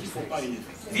élevons ce qu'il ne faut pas élever.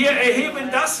 Wir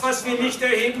erheben das, was wir nicht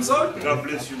erheben sollten. God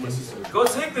bless you, my sister. Gott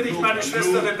segne dich, meine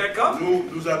Schwester Rebecca.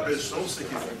 Nous abaissons ce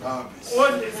qu'il ne faut pas abaisser.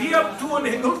 Und wir tun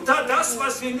hinunter das,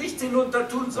 was wir nicht hinunter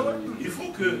tun sollten. Il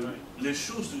faut que les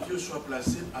choses de Dieu soient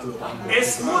placées à leur endroit.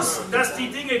 Es muss, dass die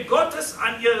Dinge Gottes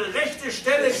an ihre rechte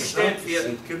Stelle gestellt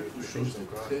werden. C'est quelque chose de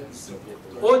très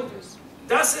important. Und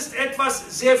das ist etwas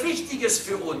sehr Wichtiges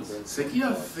für uns. Ce qui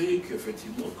a fait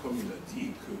qu'effectivement, comme il a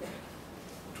dit,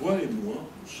 que toi et moi,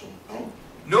 nous sommes un,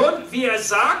 Nun, wie er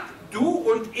sagt, du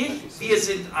und ich, wir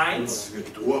sind eins, parce que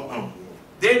toi en moi,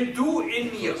 denn du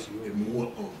in mir et moi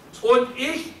en toi. und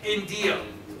ich in dir.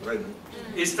 Vraiment.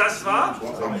 Ist das wahr?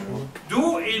 Toi en moi,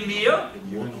 Du in mir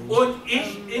et moi en toi. und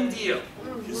ich in dir.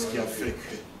 Qu'est-ce qui a fait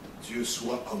que Dieu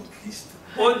soit en Christ?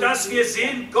 Und dass wir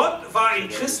sehen, Gott war in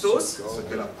Christus Ce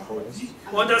que la parole dit,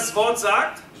 und das Wort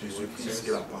sagt, Jésus-Christ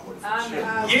est la parole faite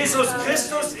chair. Jesus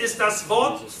Christus ist das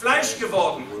Wort Fleisch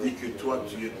geworden. Il dit que toi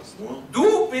tu es en moi,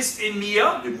 Du bist in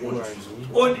mir et moi je suis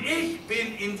en toi. und ich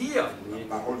bin in dir.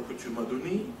 La parole que tu m'as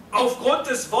donnée, Aufgrund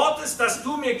des Wortes, das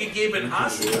du mir gegeben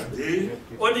hast, j'ai gardé.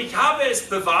 und ich habe es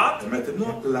bewahrt, Et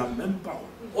maintenant, la même parole,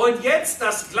 und jetzt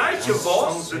das gleiche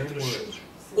Wort, sans être changé.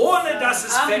 ohne dass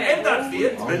es verändert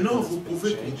wird. Maintenant, vous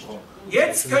pouvez comprendre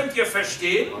Jetzt könnt ihr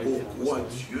verstehen, pourquoi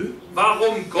Dieu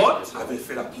warum Gott avait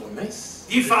fait la promesse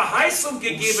die Verheißung pour ce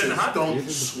gegeben hat temps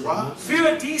soir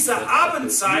für diese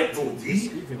Abendzeit, pour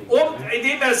dire,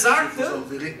 indem er vous sagte,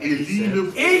 enverrez Élie le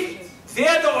prophète. ich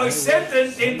werde euch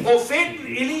senden, den Propheten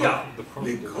Elia.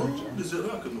 Les grandes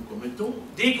erreurs que nous commettons,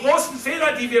 Die großen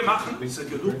Fehler, die wir machen, c'est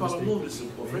que nous parlons de ce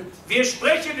prophète, wir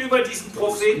sprechen über diesen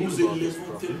Propheten, nous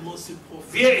élevons tellement ces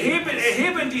prophètes, wir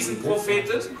erheben diesen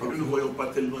Propheten, que nous ne voyons pas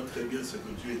tellement très bien ce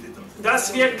que Dieu était en train de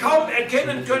dass wir kaum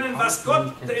erkennen können, was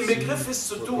Gott im Begriff ist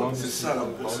zu tun. faire. C'est ça la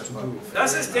grosse erreur.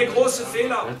 Das ist der große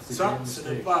Fehler. Ça, ce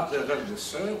n'est pas l'erreur de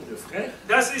sœurs ou de frères,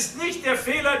 Das ist nicht der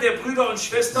Fehler der Brüder und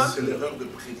Schwestern, c'est l'erreur de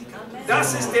prédicateur.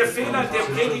 das ist der Fehler der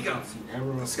Prediger.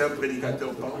 Parce qu'un prédicateur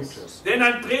pense, Denn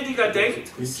ein Prediger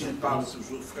denkt, et s'il parle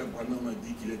toujours, frère Branham a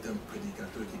dit qu'il est un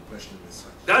prédicateur qui prêche le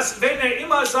message. dass wenn er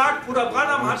immer sagt, Bruder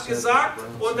Branham hat gesagt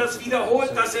und das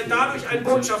wiederholt, dass er dadurch ein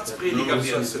Botschaftsprediger Non,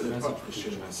 ça, wird. ce n'est pas prêcher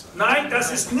le message. Nein,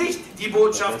 das ist nicht die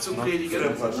Botschaft zu Frère predigen.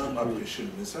 Branham a prêché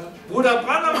le message, Bruder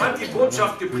Branham hat die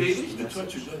Botschaft gepredigt, mais toi,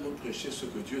 tu dois nous prêcher ce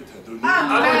que Dieu t'a donné.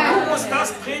 aber du musst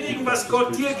das predigen, was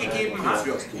Gott dir gegeben hat.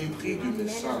 Tu as compris du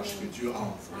message que Dieu a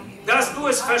envoyé. dass du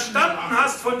es verstanden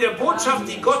hast von der Botschaft,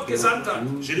 die Gott gesandt hat.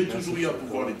 Je l'ai toujours eu à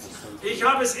pouvoir le dire. Ich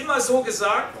habe es immer so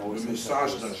gesagt, Le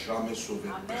message n'a jamais sauvé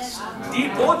personne. die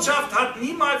Botschaft hat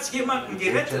niemals jemanden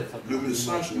gerettet. Le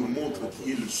message nous montre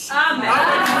qui est le Seigneur.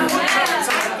 Aber die Botschaft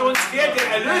zeigt uns, wer der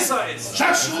Erlöser ist.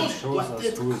 Chaque chose doit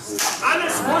être.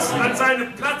 Alles muss an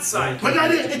seinem Platz sein.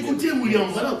 Regardez, écoutez William,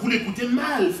 voilà, vous l'écoutez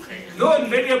mal, frère. Nun,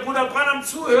 wenn ihr Bruder Branham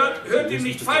zuhört, hört ihm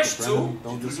nicht falsch zu.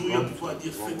 J'ai toujours eu à pouvoir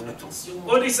dire faites attention.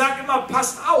 Und ich sage immer,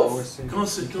 passt auf. Quand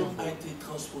cet homme a été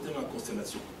transporté dans la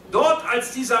constellation, Dort,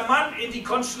 als dieser Mann in die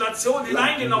Konstellation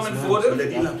hineingenommen il a wurde,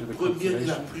 dit la première et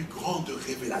la plus grande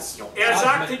révélation. er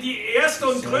sagte, die erste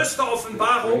und größte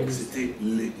Offenbarung C'était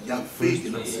le Yahvé de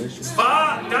l'Ancien Testament.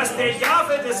 war, dass der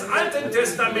Jahwe des Alten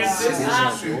Testamentes,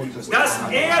 dass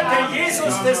er der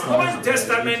Jesus des Neuen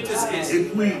Testamentes ist. Et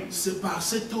puis, c'est par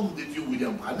cet homme de Dieu,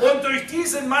 William Branham, Und durch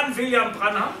diesen Mann, William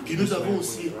Branham, que nous avons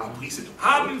aussi appris cette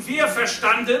haben wir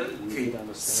verstanden, que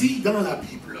si dans la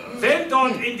Bible, wenn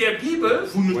dort in der Bibel,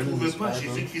 vous ne trouvez pas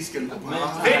Jésus-Christ quelque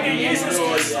part, wenn ihr Jesus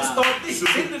Christus dort nicht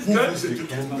finden vous könnt, vous êtes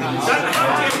trompé. dann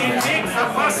habt ihr den Weg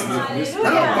verpasst.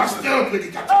 Alors, pasteur,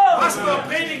 prédicateur, Pastor,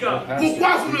 Prediger, pourquoi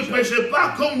vous ne prêchez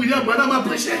pas comme William Branham a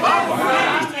prêché? warum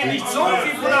predigt ihr nicht so,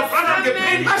 wie Bruder Branham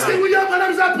gepredigt Parce que hat? William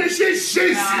Branham a prêché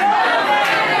Jésus.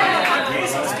 Hat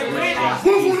Jesus gepredigt?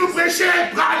 Vous nous prêchez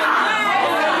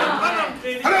Branham. Branham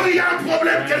predigt. Alors, il y a un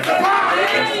problème quelque part.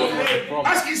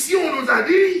 Parce qu'ici, on nous a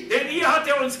dit, Denn hier hat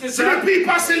er uns je ne gesagt, prie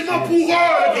pas seulement pour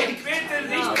eux, ich bete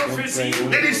nicht nur für sie,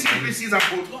 les disciples, les 6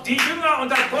 apôtres, die Jünger und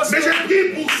mais Apostel, je prie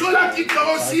pour ceux-là qui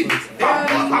croient aussi par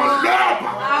leur parole.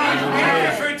 ich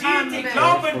bete für die, die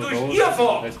glauben durch ihr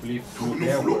Wort.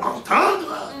 Nous voulons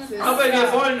entendre Aber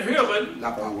wir wollen hören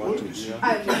la parole de Dieu.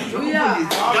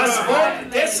 das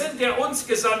Wort dessen, der uns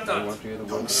gesandt hat.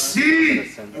 Donc, si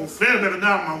mon frère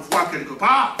Bernard m'envoie quelque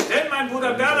part, Denn mein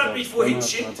Bruder Bernhard mich wohin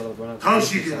schickt, quand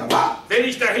j'y vais là-bas, wenn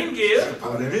ich dahin gehe, je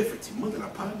parlerai effectivement de la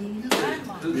part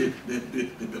de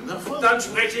Bernard Franck. dann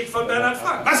spreche ich von Bernhard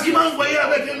Frank. Parce qu'il m'a envoyé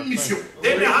avec une mission.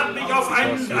 Denn er hat mich auf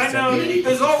eine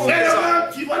Besorgung Frère gesandt. Bernard,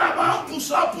 tu vas là-bas pour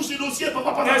ça, pour ce dossier,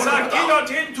 papa. Er sagt, geh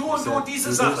dorthin, tu und du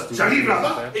diese Sache. J'arrive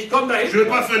là-bas. Ich komme Je ne dahin, vais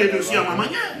pas faire les dossiers à ma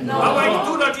manière. aber ich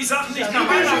tue doch die Sachen nicht nach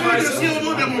Mais je meiner fais le Weise. dossier au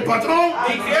nom de mon patron.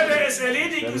 Ich werde es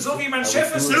erledigen, so wie mein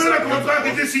Chef es Selon le gesagt contrat hat. qui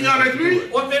était signé avec lui,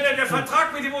 Und wenn er den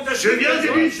Vertrag mit ihm je unterschrieben viens de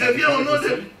hat, lui, je viens au nom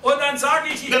de... und dann sage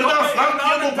ich, ich komme Bernhard im Frank,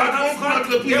 Namen Bernhard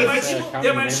Frank,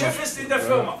 der mein Chef ist in der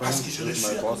Firma. Parce que je le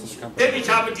suis. Denn ich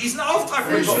habe diesen Auftrag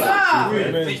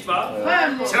bekommen. Nicht wahr?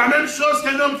 C'est la même chose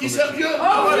qu'un homme qui sert Dieu.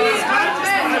 Aber das Gleiche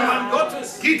ist bei einem Mann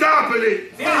Gottes. Qui t'a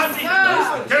appelé? Wer hat dich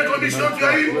gerufen? Quelle commission tu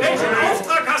as eue? Welchen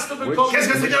Auftrag hast du bekommen? Qu'est-ce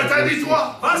que le Seigneur t'a dit,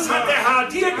 toi? Was hat der Herr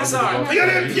dir gesagt?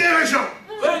 Regardez Pierre et Jean.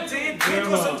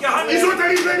 Petrus und Ils Johannes. sont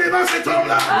arrivés devant cet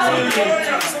homme-là.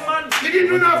 Dieser Mann. Il dit,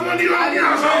 nous n'avons ni l'or ni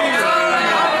l'argent.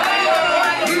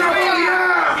 Nous n'avons rien.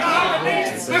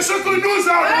 Mais ce que nous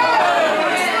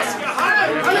avons,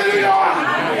 alléluia,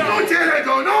 nous te le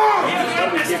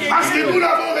donnons. Parce que nous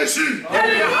l'avons reçu.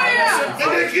 Et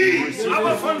de qui?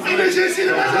 Et de Jésus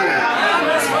de Nazareth.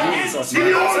 Il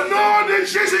dit, au nom de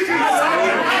Jésus-Christ,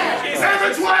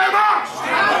 lève-toi et marche.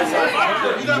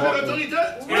 Il avait l'autorité.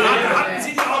 Hatten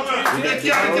sie die Autorität? Et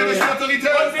qui a été reçu l'autorité?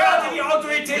 Und wer hatte die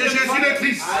Autorität De Jésus empfangen? le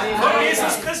Christ. Von Jesus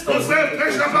Mon Christus. frère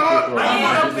prêche la parole. Ein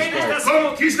Bruder predigt das Comme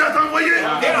Wort. Christ l'a envoyé.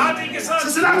 Wer hat ihn gesagt? C'est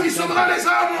cela qui sauvera les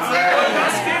âmes, mon frère.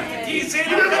 Das wird die Il Seele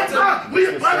ne veut retten. pas. Oui,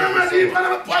 Branham a dit,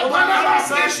 Branham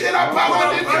a prêché la parole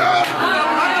de Dieu.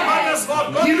 Branham hat das Wort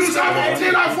Il Gottes nous a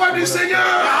montré la voie du Seigneur.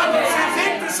 hat uns den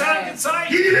Weg des Herrn Il gezeigt.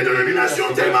 dit, les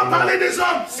dénominations tellement parlé des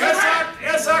hommes. C'est vrai.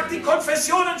 Er sagt, die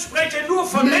Konfessionen sprechen nur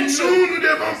von Mais Menschen. nous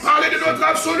devons parler de notre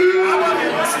absolu. Aber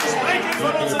wir müssen sprechen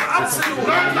von unserem Absolut.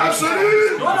 Notre absolu.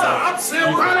 Unser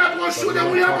Absolut. Pas la brochure de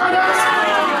William Branham.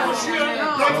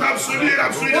 Notre absolu est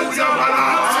l'absolu de William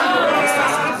Branham.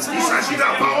 Il s'agit de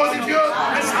la parole de Dieu.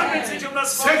 Es handelt sich um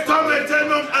das Wort. Cet homme est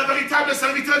un homme, un véritable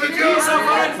serviteur de Dieu. Dieser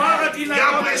Mann war ein Diener Il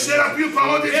a Gottes. prêché la pure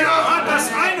parole de Dieu. Er hat das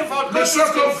eine Wort Mais Gottes ce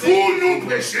que gepredigt. vous nous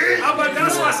prêchez Aber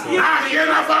das, was ihr n'a rien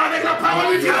à voir avec la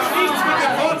parole de Dieu. hat nichts mit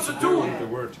dem Wort zu tun.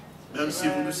 Même si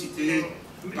vous nous citez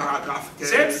paragraphe 15.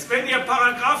 Selbst wenn ihr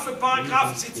Paragraph für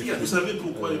Paragraph zitiert. Vous savez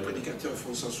pourquoi les prédicateurs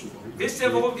font ça souvent? Wisst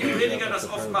ihr, warum die Prediger das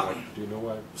oft machen?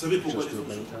 Vous savez pourquoi ils font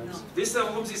ça? Wisst ihr,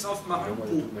 warum sie es oft machen?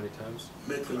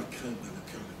 Mettre la crainte dans le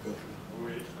cœur du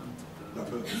peuple. La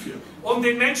peur du fier. Um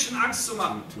den Menschen Angst zu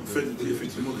machen. En fait, il dit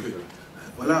effectivement que,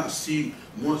 voilà, si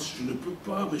moi je ne peux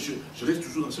pas, mais je reste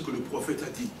toujours dans ce que le prophète a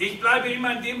dit. Ich bleibe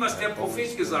immer in dem, was der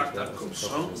Prophet gesagt hat. Comme ça,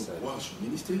 on croit à son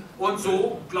ministère. Und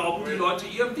so glauben die Leute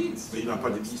ihrem Dienst. Mais il n'a pas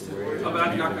de ministère. Aber er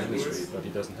hat gar keinen Dienst.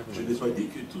 Je n'ai pas dit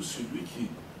que tout celui qui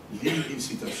lire une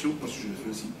citation, parce que je le fais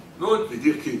aussi. Nun, Et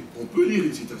dire qu'on peut lire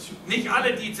une citation. nicht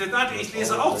alle die Zitate, ich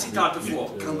lese auch Zitate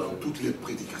vor. Quand dans toutes les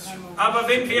prédications, Aber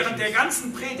wenn während der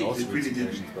ganzen Predigt, depuis le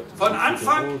début von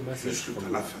Anfang jusqu'à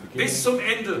la fin, bis zum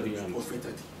Ende, le prophète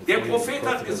a dit, der Prophet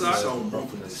hat gesagt, ça on monte,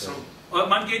 on descend,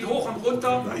 man geht hoch und runter,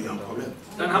 là il y a un problème.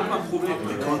 dann hat man ein Problem.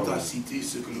 Mais quand tu as cité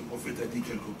ce que le prophète a dit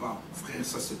quelque part, frère,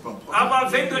 ça c'est pas un problème.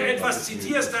 Aber wenn du etwas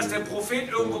zitierst, dass der Prophet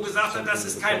irgendwo gesagt hat, das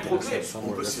ist kein Problem.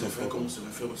 On peut se référer comme on se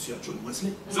réfère aussi à John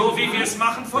Wesley, So wie wir es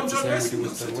machen von John Wesley,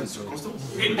 dans certaines circonstances.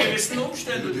 in gewissen Nous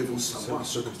Umständen. devons savoir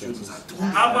ce que Dieu nous a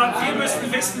donné. Aber wir müssen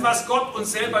wissen, was Gott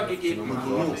uns selber gegeben Nous hat.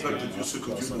 donnons au peuple de Dieu ce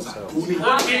que Dieu nous a donné.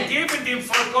 Und wir geben dem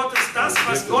Volk Gottes das,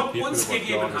 was Gott uns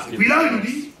gegeben hat. Puis là, il nous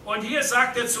dit, Und hier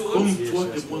sagt er zu comme uns, toi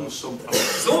et moi nous sommes un,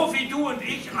 so wie du und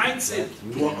ich eins sind,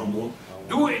 toi en moi,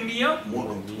 du in mir, moi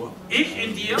en toi. ich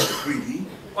in dir, Puis il dit,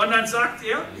 und dann sagt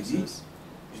er,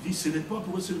 ce n'est pas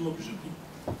pour eux seulement que je prie,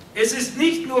 es ist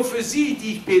nicht nur für sie,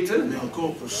 die ich bete, mais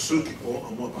encore pour ceux qui croient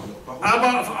en moi par leur parole,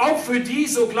 aber auch für die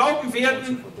so glauben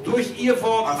werden durch ihr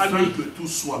Wort an afin mich, que tout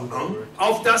soit un,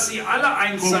 auf dass sie alle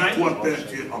eins comme sein, toi, Père,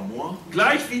 tu es en moi,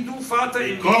 gleich wie du, Vater,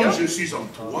 in comme mir je suis en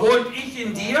toi, und ich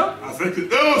in dir, afin que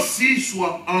eux aussi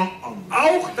soient un en moi.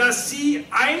 auch dass sie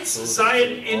eins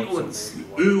seien in uns,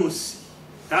 Eux aussi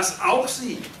dass auch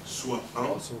sie soient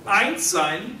un eins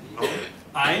sein,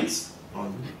 eins, en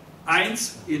nous.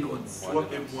 eins in uns. Toi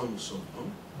et moi, nous sommes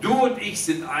un. Du und ich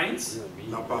sind eins,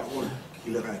 La parole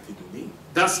qui leur a été donnée,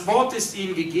 das Wort ist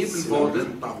ihnen gegeben c'est la worden,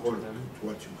 même parole que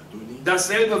toi tu m'as donnée,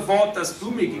 dasselbe Wort, das du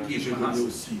mir que j'ai gegeben donné hast,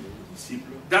 aussi aux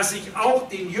disciples, das ich auch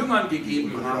den Jüngern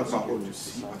gegeben donner la habe. parole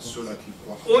aussi à ceux-là qui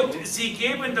croient. Und sie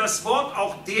geben das Wort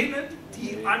auch denen,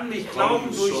 die an mich Comme glauben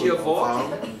nous durch ihr sommes Wort,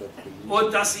 un,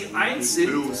 und dass sie eins eux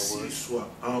sind aussi soient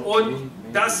un. und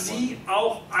dass sie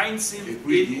auch eins sind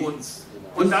in uns.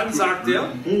 Und dann sagt Le er,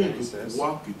 monde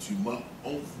croit que tu m'as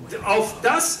envoyé. auf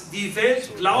das die Welt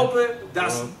glaube,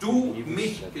 dass du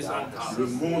mich gesandt hast. Le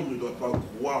monde ne doit pas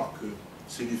croire que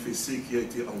c'est l'Éphécé qui a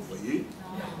été envoyé.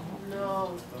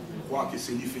 Croire que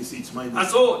c'est l'Éphécé, it's my name.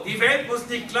 Also, die Welt muss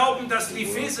nicht glauben, dass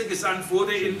Lifese gesandt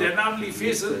wurde in der Namen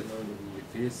Lifese,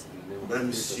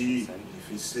 Même si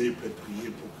l'Éphécé peut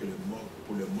prier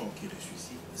pour les morts qui ressuscitent.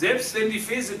 selbst wenn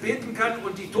Lifese beten kann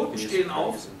und die Toten stehen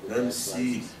auf, Même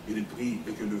si il prie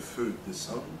et que le feu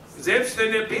descend. selbst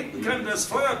wenn er beten kann, das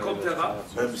Feuer kommt herab,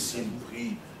 Même s'il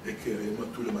prie et que réellement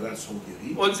tous les malades sont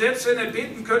guéris. und selbst wenn er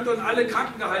beten könnte und alle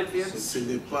Kranken geheilt werden, Ce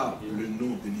n'est pas le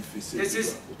nom de l'Éphécé Es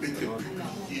ist- qui doit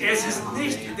être publié. es ist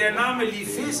nicht der Name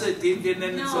Lifese, den wir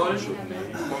nennen sollen.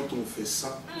 Quand on fait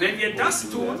ça, Wenn wir das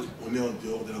tun, on est en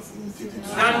dehors de la volonté de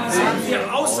Dieu. dann sind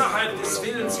wir außerhalb des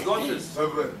Willens Gottes.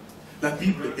 La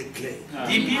Bible est claire.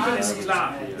 Die Bibel ist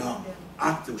klar. Dans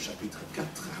Actes au chapitre 4,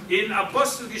 In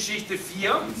Apostelgeschichte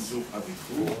 4 nous lisons avec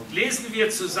vous, lesen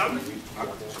wir zusammen,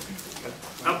 Actes au chapitre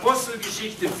 4,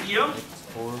 Apostelgeschichte 4,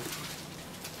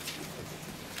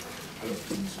 alors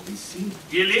que nous sommes ici,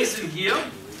 wir lesen hier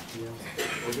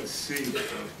au verset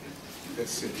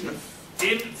 9,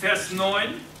 in Vers 9,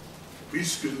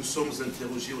 puisque nous sommes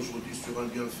interrogés aujourd'hui sur un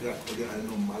bienfait accordé à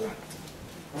un homme malade,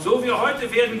 so wir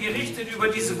heute werden gerichtet über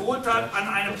diese Wohltat an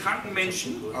einem kranken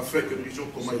Menschen, afin que nous disions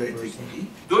comment il a été guéri,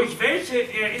 durch welche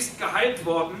er ist geheilt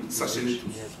worden, sachez-le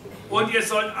tous, und ihr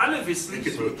sollt alle wissen, et que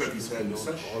tout le peuple d'Israël le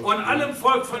sache, und allem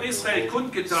Volk von Israel c'est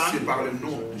kundgetan, par le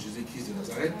nom de Jésus-Christ de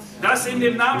Nazareth, dass in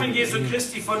dem Namen Jesu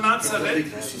Christi von que tu as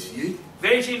Nazareth, crucifié,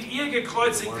 welchen ihr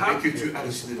gekreuzigt et habt, que tu as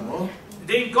ressuscité de mort,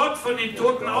 den Gott von den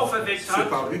Toten auferweckt c'est hat,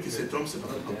 par lui que cet homme s'est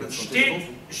en pleine santé.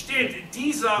 steht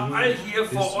dieser all hier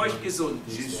vor euch gesund.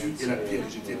 Jésus est la pierre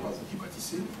rejetée par vous qui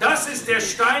bâtissez, Das ist der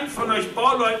Stein von euch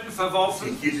Bauleuten et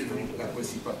verworfen, qui est devenu la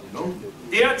principale de l'homme.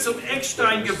 der zum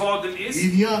Eckstein geworden ist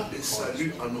Il n'y a de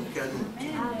salut en aucun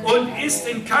autre, und ist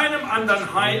in keinem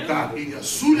anderen Heil, car il y a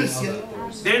sous le ciel,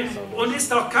 und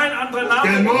ist auch kein anderer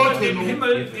Name unter dem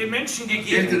Himmel den Menschen qui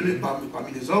est gegeben, donné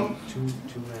parmi les hommes,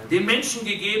 den Menschen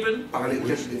gegeben, par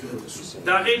lesquels je devais être sauvé.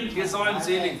 darin wir sollen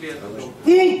selig werden.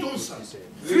 Pour ton salut,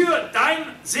 Für dein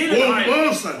pour Seelenheil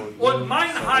mon salut, und mein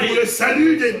pour le Heil,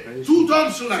 salut de tout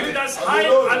homme sur la für terre. das Heil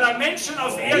aller Menschen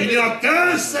auf Il n'y Erden. a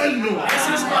qu'un seul nom,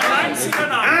 Es ist nur ein einziger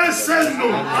Name. un seul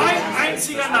nom, Ein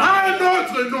einziger Name. un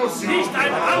autre nom, Seigneur. Nicht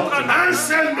ein anderer Un Name.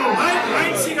 seul nom, Ein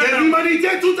einziger et Name. l'humanité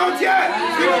tout entière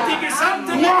Für die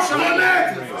gesamte doit Menschheit.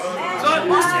 connaître Soll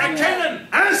muss erkennen.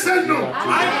 un seul nom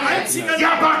Ein einziger qui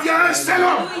Name. appartient à un seul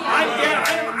homme Der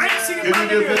einem einzigen que nous Mann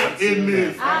devons gehört.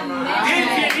 aimer, Den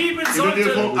wir lieben que nous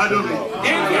devons sollten. adorer.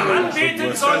 Den wir anbeten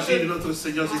Il s'agit de sollten. notre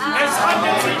Seigneur Es Jésus-Christ.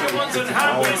 handelt sich um unseren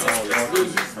Herrn Jesus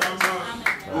Christus.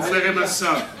 Vous frère et ma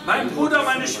soeur, Mein Bruder,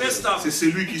 meine Schwester. c'est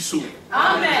celui qui sauve.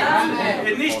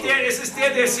 Amen. Nicht es ist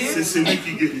der C'est segnet. celui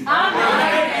qui guérit.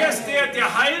 Er ist der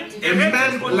heilt, Et der même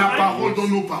rettet und la heilt. parole dont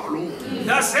nous parlons,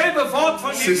 Dasselbe Wort, von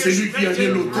dem c'est wir celui qui en est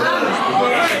sprechen. l'auteur.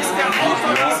 Er ist der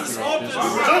Autor dieses Wortes.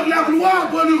 Donc la gloire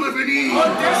doit nous revenir.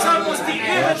 Und deshalb muss die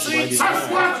Ehre zu ihm Chaque sein.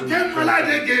 fois qu'un malade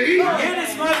est guéri,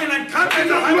 Jedes Mal, wenn ein Kranker et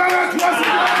donc gloire à toi,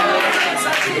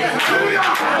 Seigneur. Alléluia.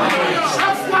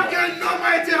 Chaque fois qu'un homme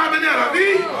a été ramené à la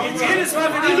vie, jedes Mal,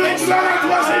 wenn et ein donc Mensch gloire à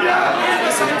toi, Seigneur.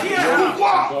 Ehre sei dir, Herr.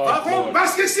 Pourquoi? Warum?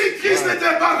 Parce que si Christ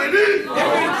n'était pas venu,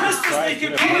 Wenn Christus nicht il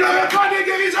n'y gekommen aurait pas de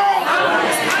guérison,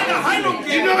 es keine Heilung il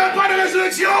n'y geben. aurait pas de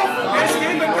résurrection, Es gäbe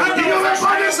il n'y keine aurait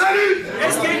pas de salut.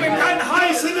 Es gäbe kein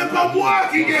Heil. Ce n'est pas moi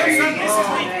qui guéris, Deshalb ist es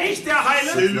nicht ich, der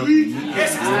c'est Heiler. lui.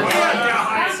 Es ist er, der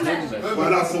heilt.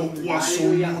 Voilà pourquoi son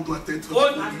nom doit être.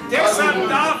 Und deshalb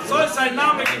soll sein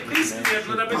Name gepriesen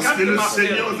werden oder Parce bekannt que le gemacht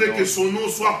Seigneur werden. veut que son nom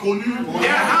soit connu. Der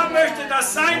Herr möchte,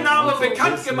 dass sein Name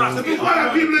bekannt gemacht C'est wird. pourquoi la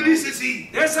Bible dit ceci.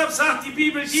 Deshalb sagt die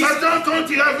Bibel dies. Satan, quand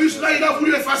il a vu cela, il a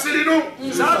voulu effacer les noms.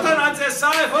 Satan, als er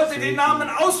sah, er wollte den Namen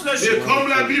Et auslöschen. comme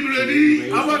la Bible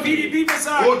dit, Aber wie die Bibel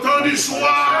sagt, au temps du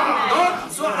soir,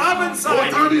 dort zur au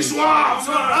Abendzeit, temps du soir,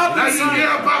 zur la Abendzeit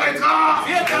lumière apparaîtra.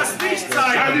 wird das Licht La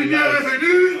sein. lumière est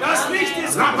venue. Das Licht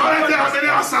ist La parole a été gekommen. ramenée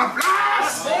à sa Das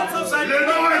place. Wort auf seinen Le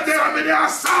nom a été ramené à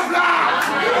sa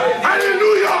place.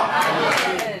 Alléluia.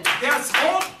 Das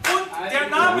Wort und der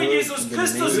Name Jesus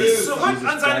Christus ist zurück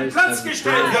an seinen Platz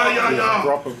gestellt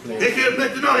worden. Et que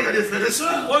maintenant, regardez, frères et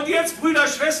sœurs, Und jetzt, Brüder,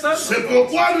 Schwestern, c'est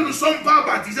pourquoi nous ne sommes pas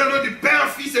baptisés au nom du Père,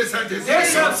 Fils et Saint-Esprit.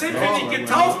 deshalb sind wir nicht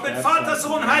getauft mit Vater,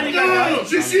 Sohn, Heiliger Non,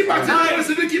 Geist. je suis baptisé de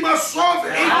celui qui m'a sauvé.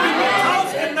 Ich bin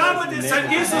getauft im Namen des Herrn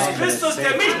Jesus Christus,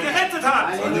 der mich gerettet hat.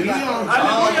 Alléluia.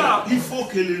 Halleluja. Il faut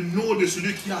que le nom de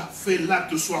celui qui a fait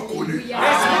l'acte soit connu.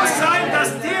 Es muss sein,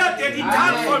 dass der die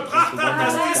Tat vollbracht hat,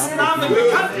 dass dessen Name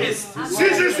bekannt ist. Si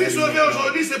je suis sauvé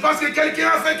aujourd'hui, c'est parce que quelqu'un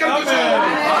a fait quelque chose.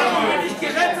 Warum bin ich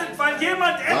gerettet? Weil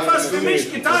jemand etwas für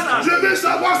mich getan hat. Je veux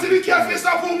savoir celui qui a fait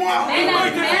ça pour moi. Ich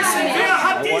möchte wissen, wer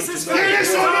hat dieses für Quel mich est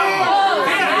son getan? nom?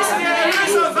 Wer ist der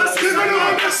Erlöser? Was Je ist veux le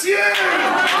sein remercier.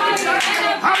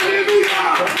 Alléluia.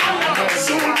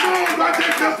 Son nom doit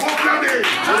être proclamé.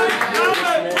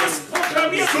 Name muss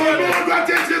proklamiert Son werden. nom doit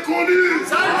être connu.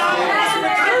 Sein Name muss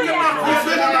bekannt gemacht Mon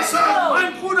frère et werden. ma soeur,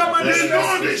 Mein Bruder, meine le nom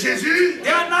Schwester, de Jésus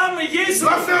der Name Jesu,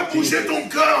 va faire bouger ton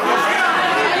cœur.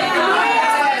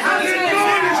 Le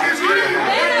nom de Jésus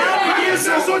va te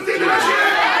faire sauter de la chair.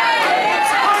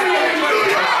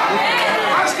 Alléluia.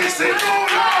 Parce que ce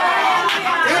nom-là,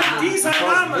 dieser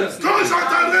Name, quand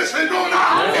j'entendrai ce nom-là,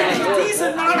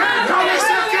 diesen Namen, dans le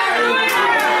cercueil,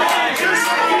 je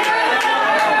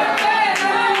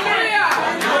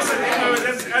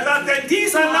er sagt, denn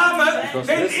dieser Name,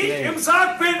 wenn ich im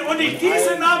Sarg bin und ich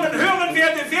diesen Namen hören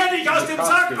werde, werde ich aus dem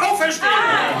Sarg auferstehen.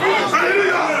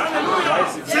 Alléluia.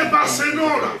 C'est par ce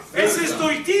nom-là Es ist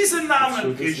durch diesen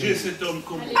Namen. que j'ai cet homme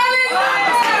comme moi.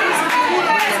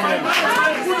 Mein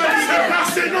Bruder, C'est par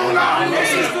ce nom-là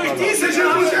es ist durch que diesen je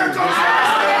vous ai Namen. confié.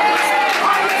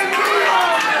 Alléluia.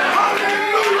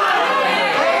 Alléluia.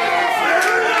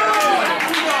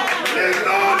 Le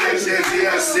nom de Jésus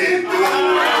est si doux.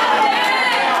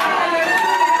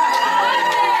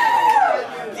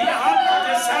 Die Hand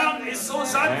des Herrn ist so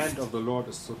sanft. of the Lord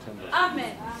is so tender.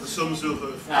 Amen. Nous sommes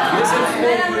heureux. Wir sind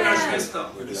froh, Brüder, Schwester,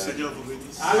 Que le Seigneur vous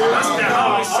bénisse. dass der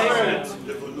Herr euch segnet.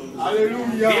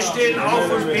 Lève-nous. Wir stehen auf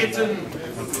und beten.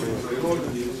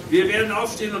 Wir werden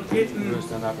aufstehen und beten.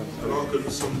 Alors que nous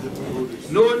sommes debout,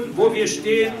 Nun, wo wir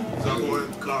stehen, nous avons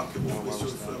un cas que mon précieux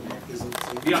frère m'a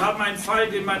présenté. wir haben einen Fall,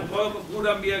 den mein teurer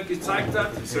Bruder mir gezeigt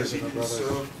hat. Il s'agit d'une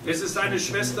sœur. Es ist eine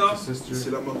Schwester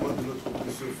C'est la maman de notre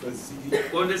précieux frère Ziggy.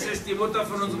 und es ist die Mutter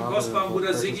von unserem kostbaren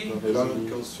Bruder Siggi. Elle a un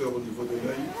cancer au niveau de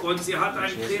l'œil. Und sie hat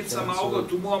einen Krebs am Auge,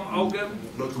 Tumor am Auge.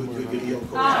 Notre Dieu guérit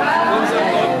encore. Unser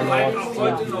Gott heilt auch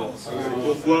heute noch.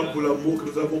 Pourquoi? Pour l'amour que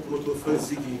nous avons pour notre frère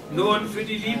Ziggy. Nun, für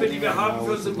die Liebe, die wir haben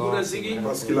für unseren Bruder Siggi.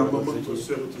 Parce que la maman de notre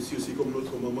sœur est aussi comme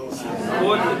notre maman aussi.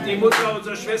 Und die Mutter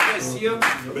unserer Schwester ist hier.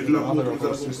 Avec l'amour que nous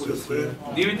avons pour le frère,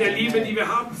 Die mit der Liebe, die wir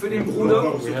haben für den nous voulons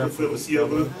voir Bruder. notre frère aussi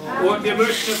heureux. Und wir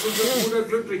möchten, dass unser Bruder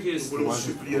glücklich Nous ist. voulons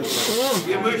supplier Allah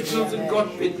Wir möchten unseren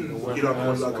Gott bitten, qu'il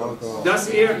apporte la grâce. dass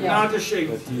er Gnade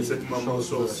schenkt, Que cette maman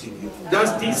soit aussi guérie.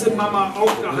 dass diese Mama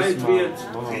auch geheilt wird.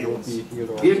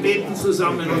 Wir beten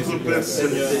zusammen. Notre Père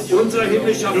Seigneur, Unser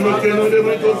himmlischer nous nous Vater, tenons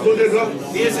devant ton trône de grâce.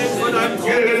 wir sind vor deinem Tu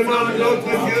es réellement Thron.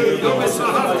 notre Dieu. Du bist Et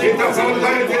wahrhaftig ta parole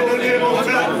a été donnée, mon und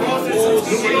frère. dein Wort ist uns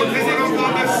Nous voulons te gegeben. dire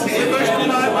encore merci. Wir möchten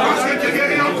Parce einmal que tu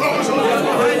guéris encore aujourd'hui.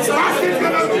 Parce que tu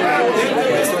es notre Père.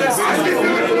 Parce que tu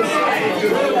es notre Père.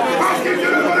 Parce que tu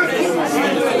es le retour.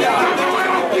 Ta parole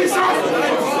est en puissance.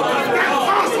 Ta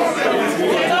grâce,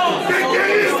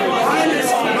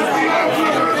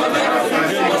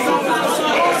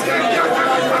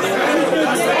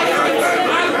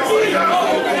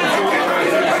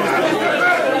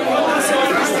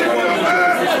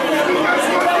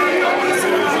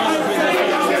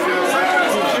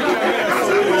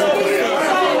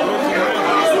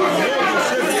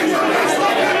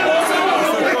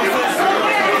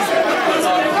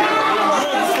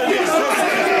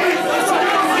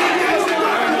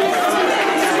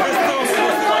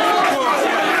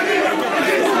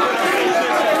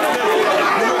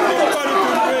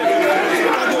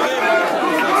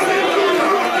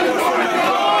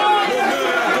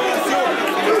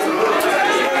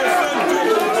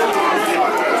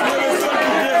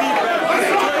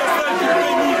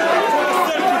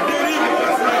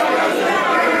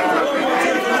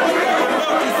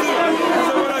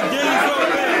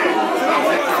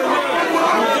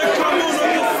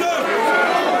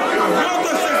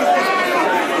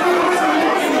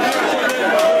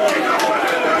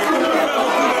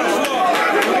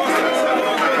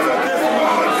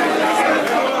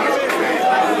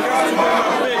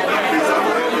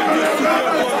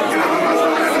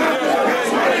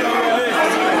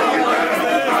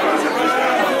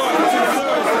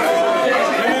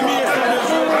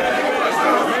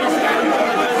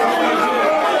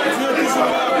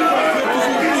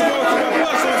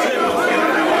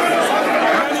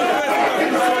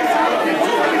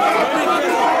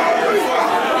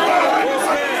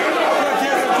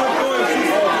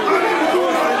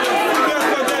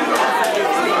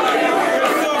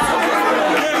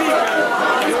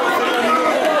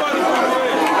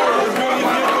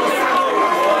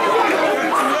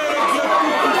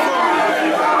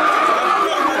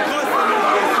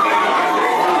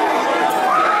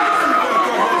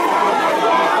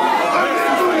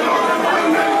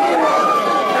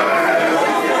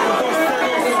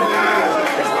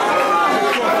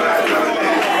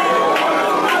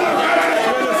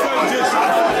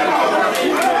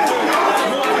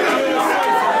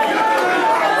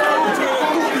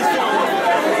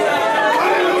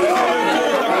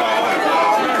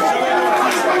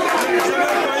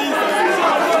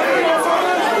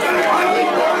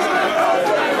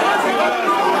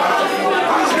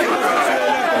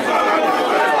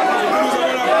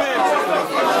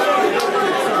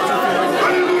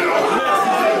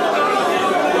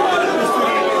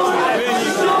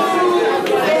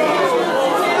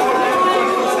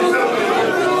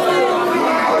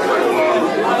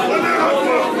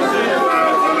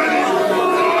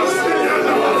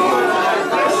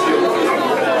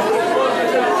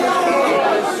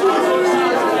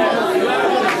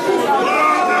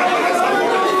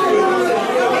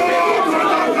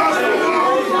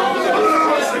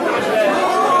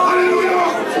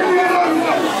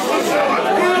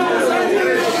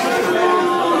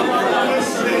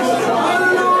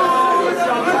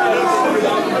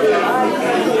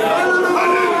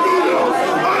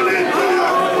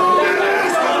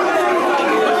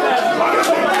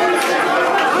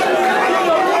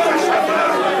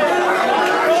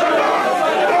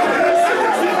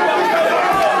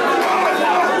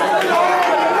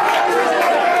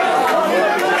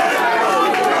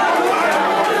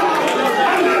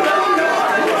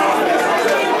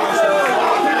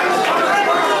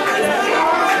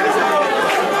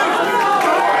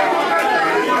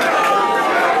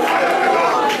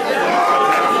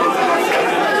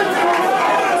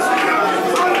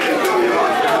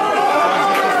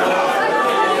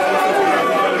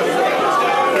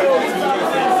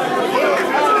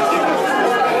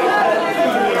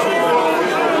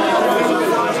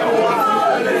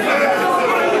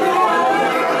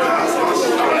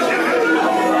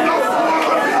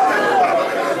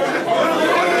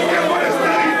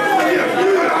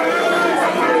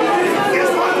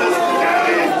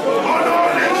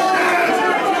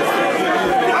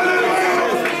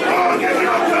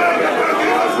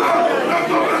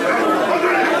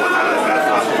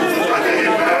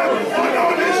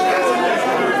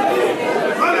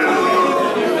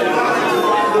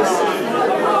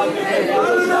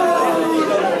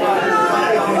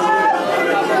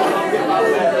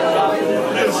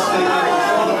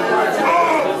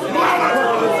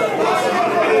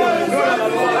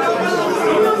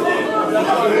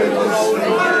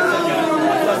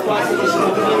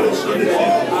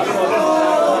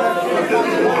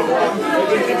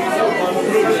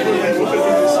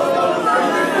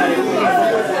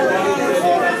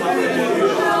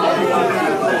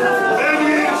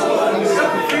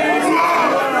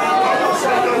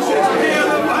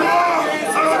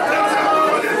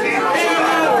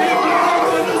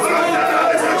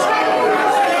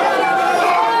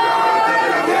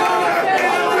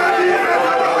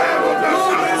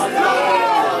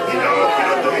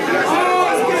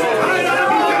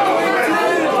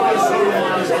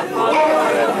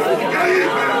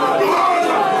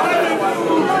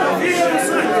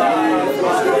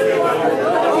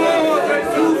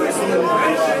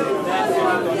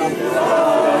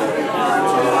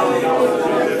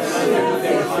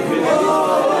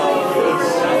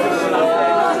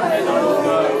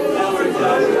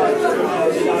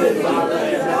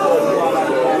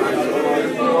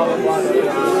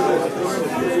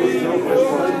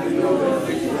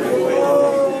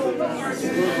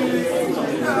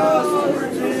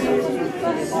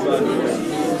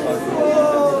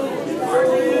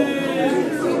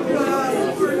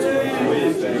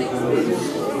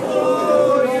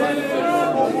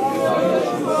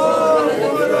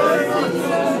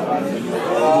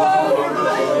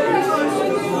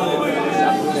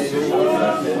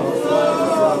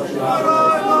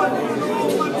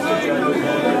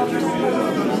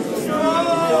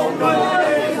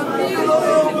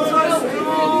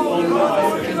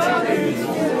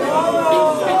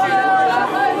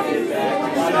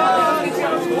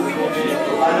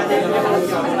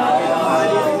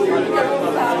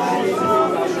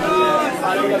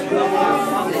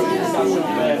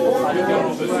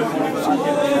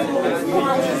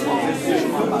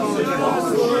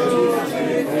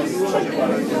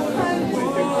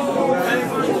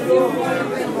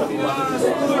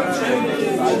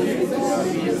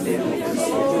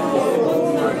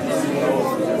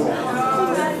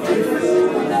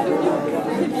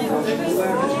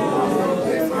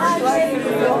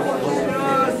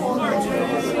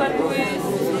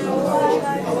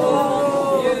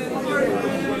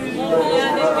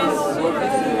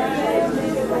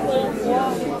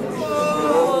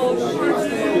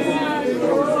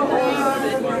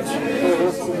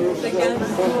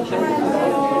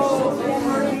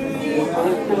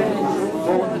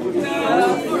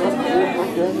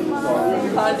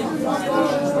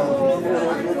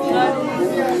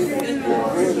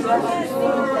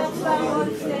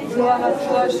 Gloire à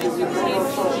toi,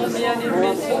 Jésus-Christ, mon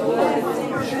bien-aimé Sauveur.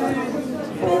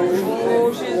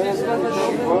 Oh Jésus, sois adoré.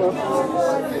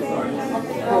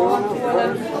 Oh, toi la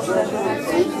vie,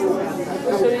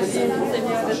 je te les dis,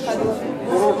 Seigneur, d'être adoré.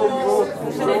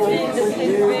 Je te les dis d'être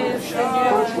élevé,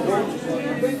 Seigneur.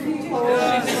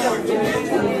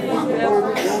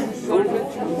 Oh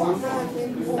Jésus,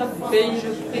 ta pays,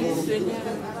 je prie, Seigneur.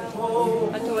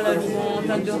 À toi la louange,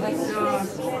 l'adoration,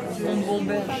 mon bon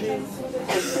berger.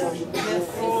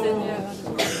 Merci Seigneur.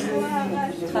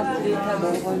 Rappeler ta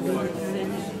parole,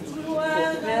 Seigneur.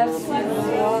 Merci mon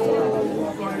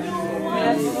roi.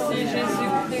 Merci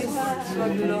Jésus-Christ. Sois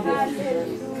glorifié.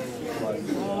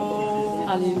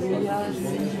 Alléluia.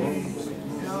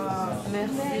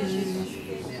 Merci Jésus.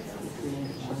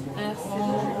 Merci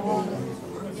mon roi.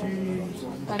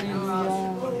 Alléluia.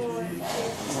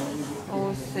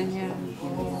 Oh Seigneur,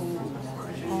 oh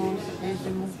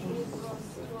Jésus mon Dieu,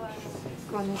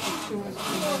 connais toutes choses,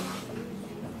 Seigneur.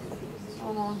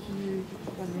 Oh mon Dieu, tu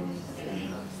connais,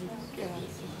 Seigneur, les cœurs,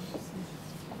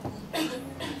 Seigneur.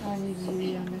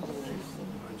 Alléluia, merci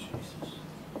Seigneur.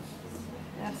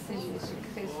 Merci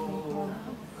Jésus-Christ, mon roi.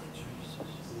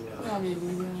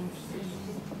 Alléluia,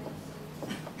 Seigneur.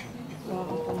 Gloire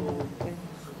à ton nom, Père.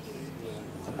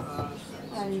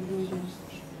 Alléluia.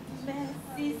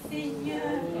 Merci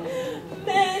Seigneur,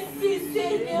 merci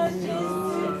Seigneur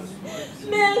Jésus,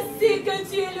 merci que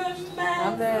tu es le même.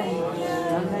 Amen.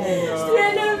 Seigneur. Tu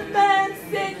es le même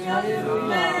Seigneur, le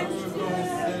même Dieu,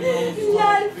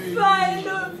 l'alpha et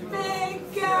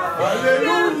l'oméga.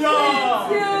 Alléluia.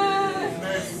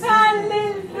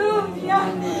 Alléluia,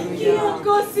 qui est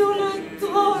encore sur le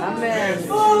trône. Amen.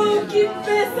 Oh, qui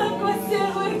fait encore ses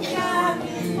regards.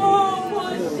 Oh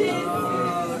mon Jésus.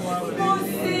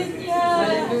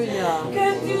 Alléluia. Que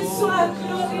tu sois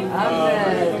glorifié.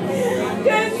 Amen.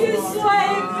 Que tu sois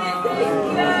aimé.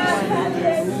 Alléluia.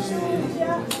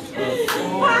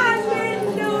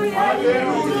 Alléluia.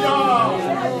 Alléluia.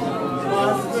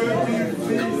 Parce que tu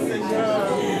vis, Seigneur.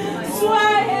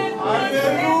 Sois aimé.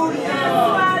 Alléluia.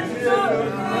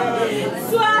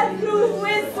 Sois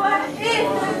loué, sois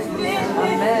élevé.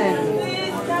 Amen.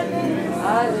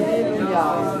 Alléluia.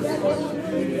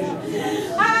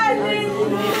 Alléluia.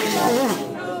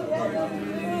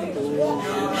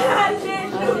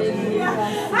 Alléluia.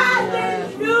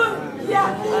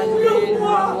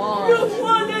 Alléluia.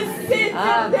 Louons le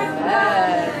Seigneur des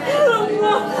frères.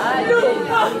 Louons-le.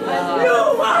 Élevez-vous,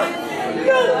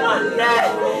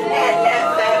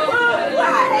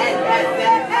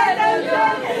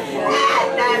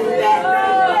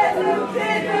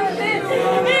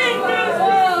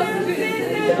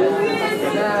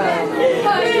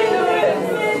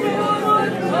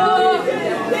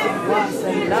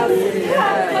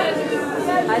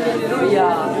 Alléluia.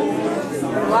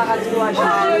 Gloire à toi,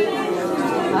 Jésus.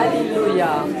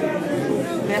 Alléluia.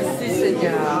 Merci,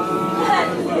 Seigneur.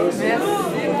 Merci,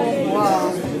 mon roi.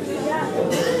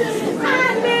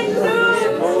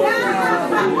 Alléluia.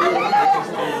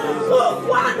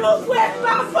 Pourquoi n'ouvrez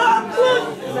pas vos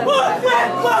bouches? Ouvrez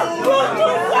vos bouches,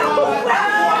 ouvrez.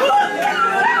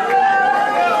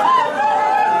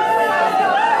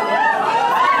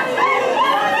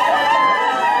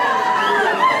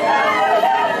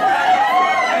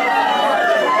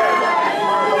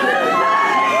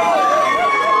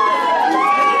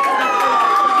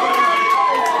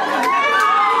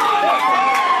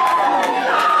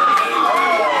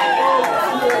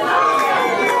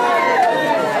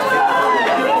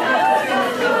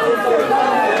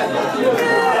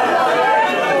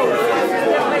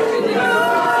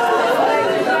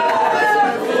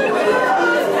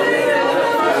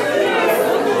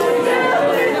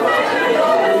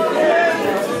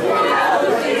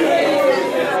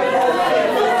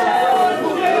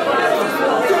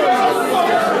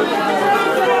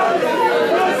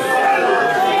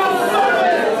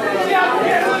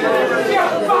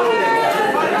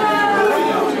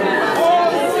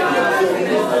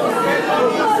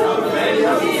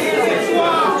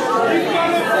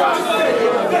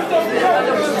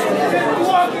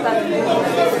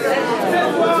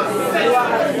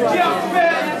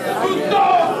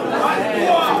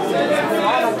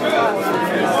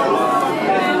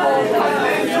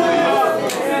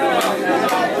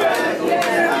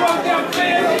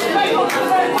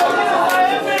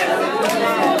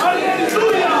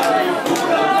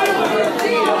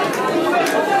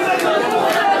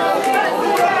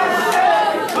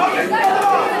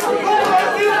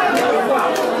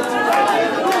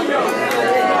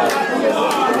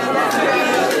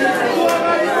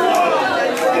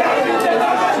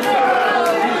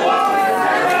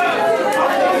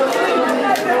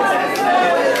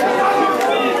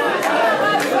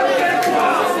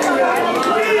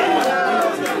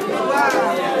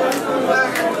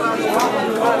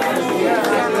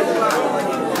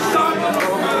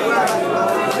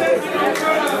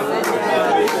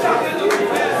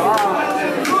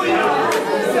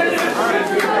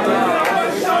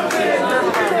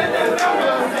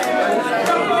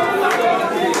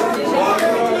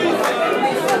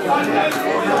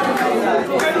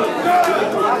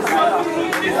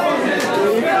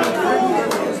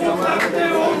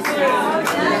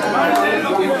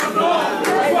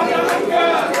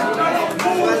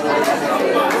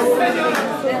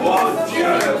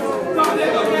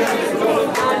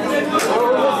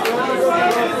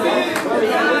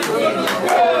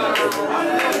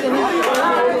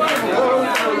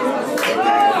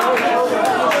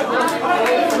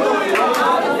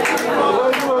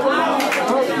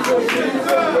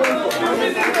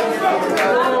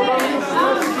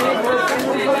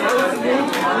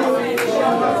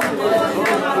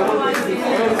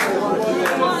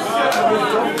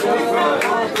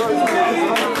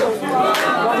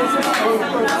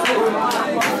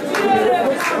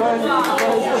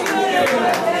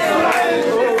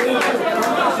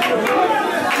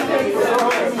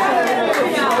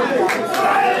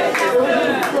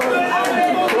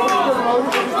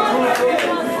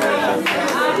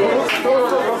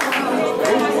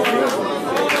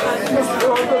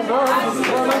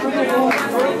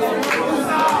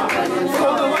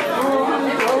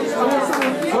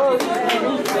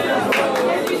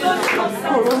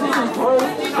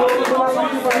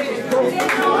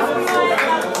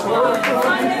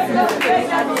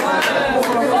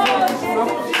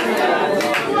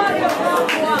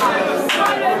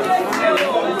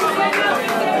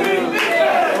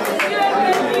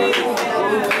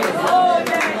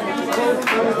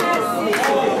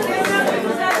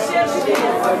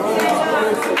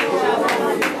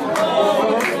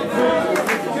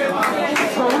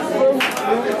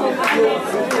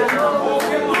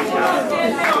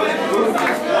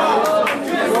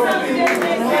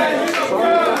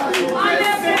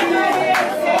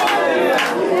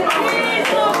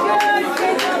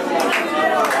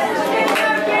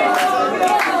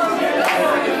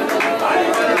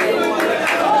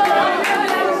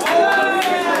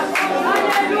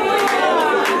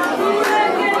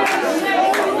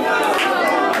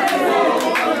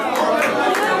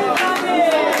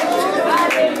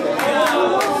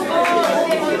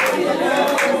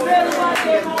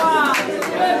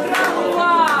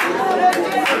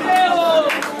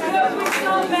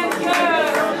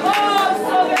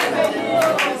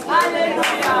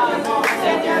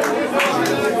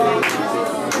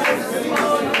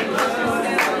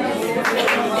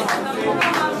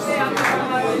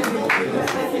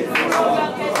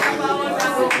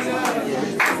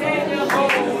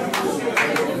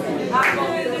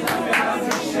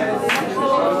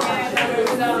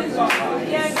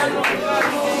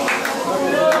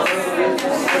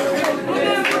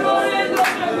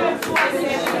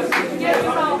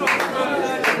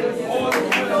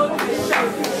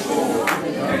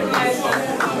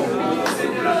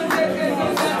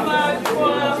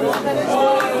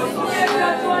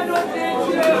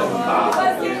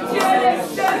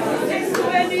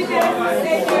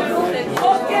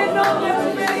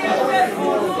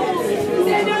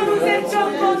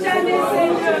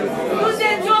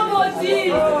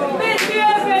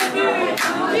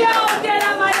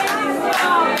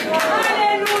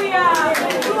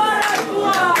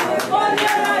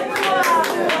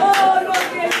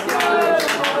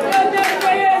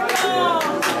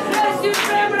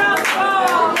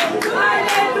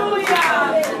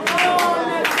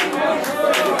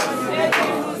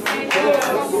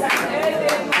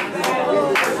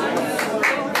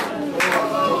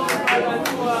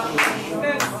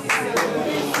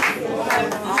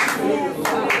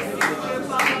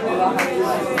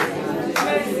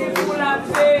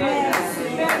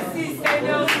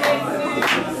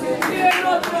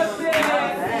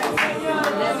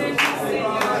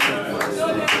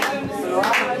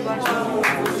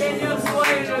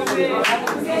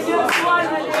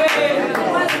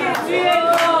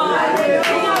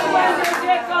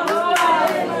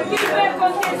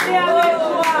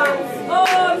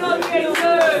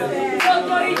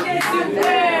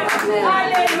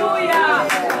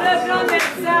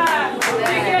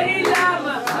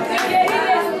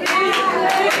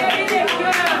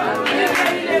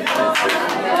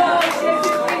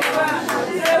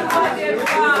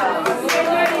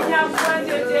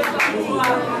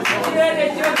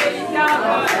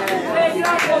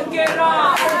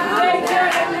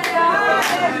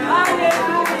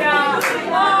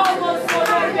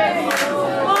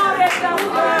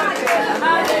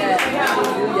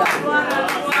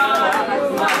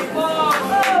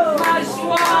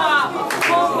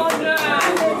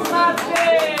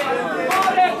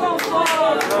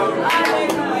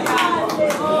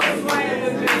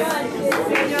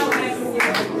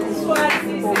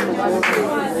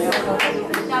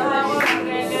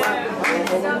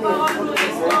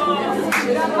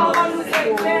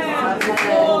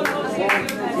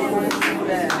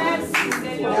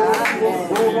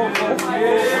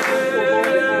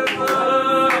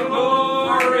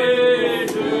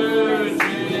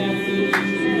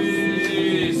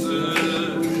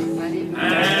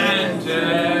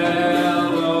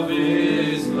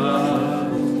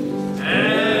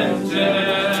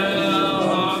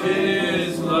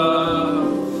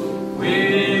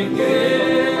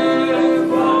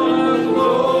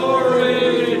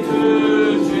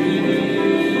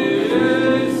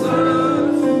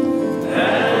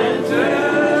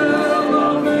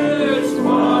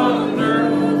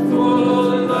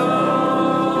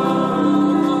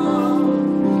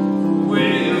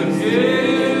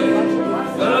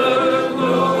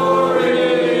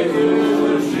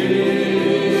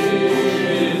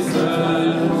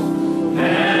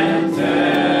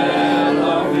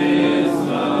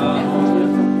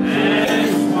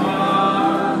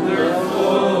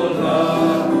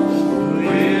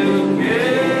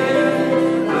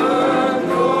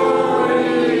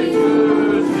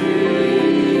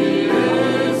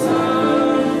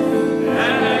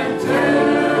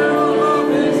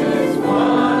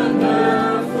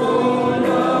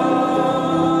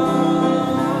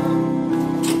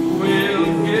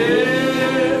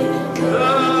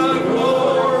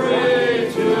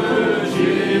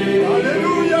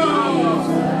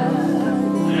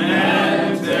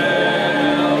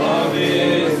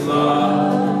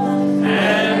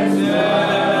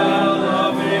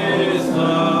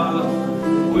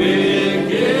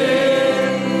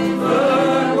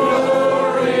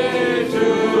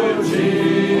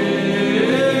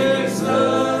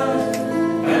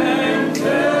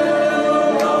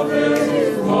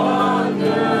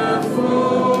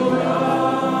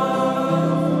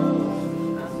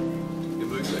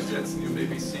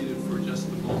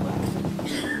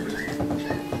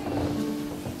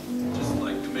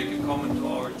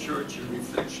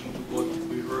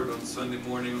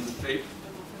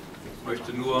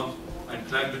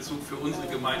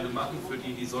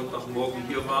 Sonntagmorgen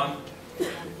hier waren.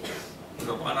 Und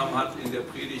auf Annam hat in der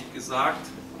Predigt gesagt,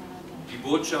 die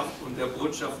Botschaft und der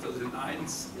Botschafter sind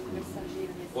eins.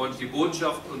 Und die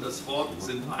Botschaft und das Wort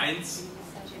sind eins.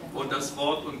 Und das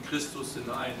Wort und Christus sind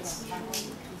eins.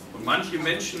 Und manche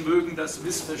Menschen mögen das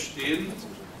missverstehen.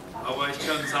 Aber ich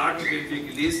kann sagen, wenn wir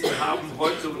gelesen haben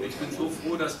heute, und ich bin so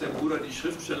froh, dass der Bruder die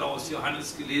Schriftstelle aus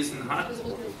Johannes gelesen hat,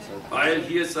 weil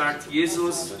hier sagt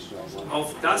Jesus,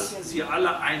 auf dass sie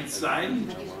alle eins seien,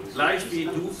 gleich wie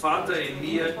du, Vater, in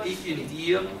mir, ich in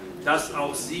dir, dass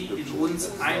auch sie in uns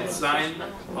eins seien,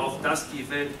 auf dass die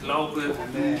Welt glaube,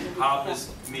 du habest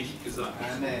mich gesandt.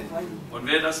 Und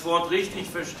wer das Wort richtig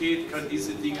versteht, kann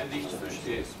diese Dinge nicht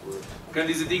verstehen, kann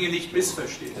diese Dinge nicht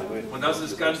missverstehen. Und das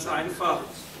ist ganz einfach.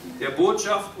 Der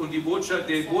Botschaft und der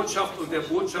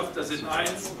Botschafter sind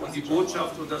eins und die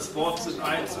Botschaft und das Wort sind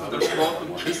eins und das Wort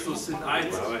und Christus sind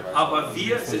eins. Aber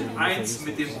wir sind eins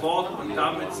mit dem Wort und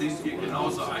damit sind wir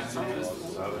genauso eins mit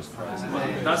Christus.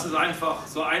 Und das ist einfach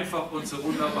so einfach und so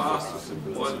wunderbar.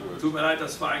 Und tut mir leid,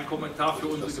 das war ein Kommentar für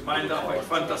unsere Gemeinde, aber ich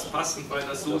fand das passend, weil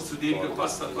das so zu dem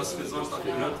gepasst hat, was wir Sonntag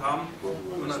gehört haben.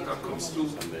 Und dann kommst du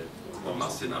und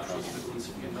machst den Abschluss mit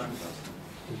uns. Vielen Dank.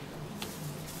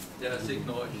 Der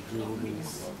segne euch.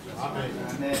 Amen.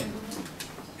 Amen.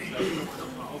 Ich darf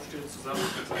noch mal aufstehen zusammen.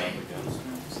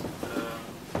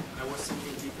 I was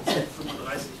thinking deep,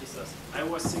 35 ist das. I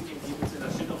was thinking deep,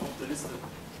 das steht auch auf der Liste.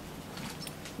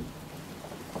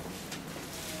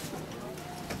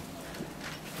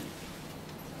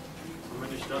 Und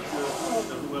wenn ich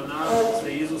darüber nachdenke, dass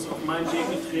der Jesus auf meinen Weg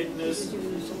getreten ist,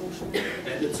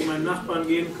 er hätte zu meinen Nachbarn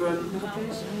gehen können,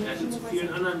 er hätte zu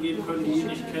vielen anderen gehen können, die ihn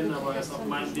nicht kennen, aber er ist auf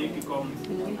meinen Weg gekommen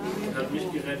und hat mich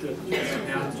gerettet. Ich bin dem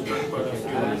Herrn so dankbar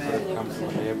dafür.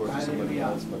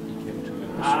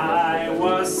 I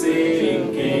was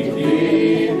sinking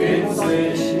deep in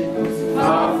sin,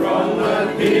 far from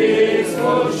the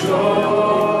peaceful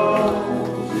shore,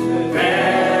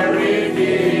 very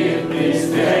deeply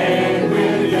stained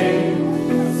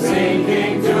within,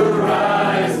 sinking to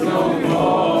rise no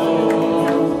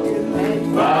more.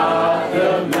 But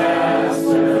the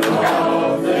Master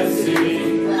of the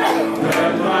sea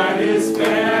heard my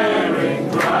despairing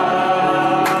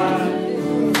cry.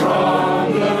 From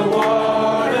the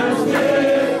waters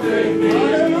lifted me,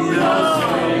 and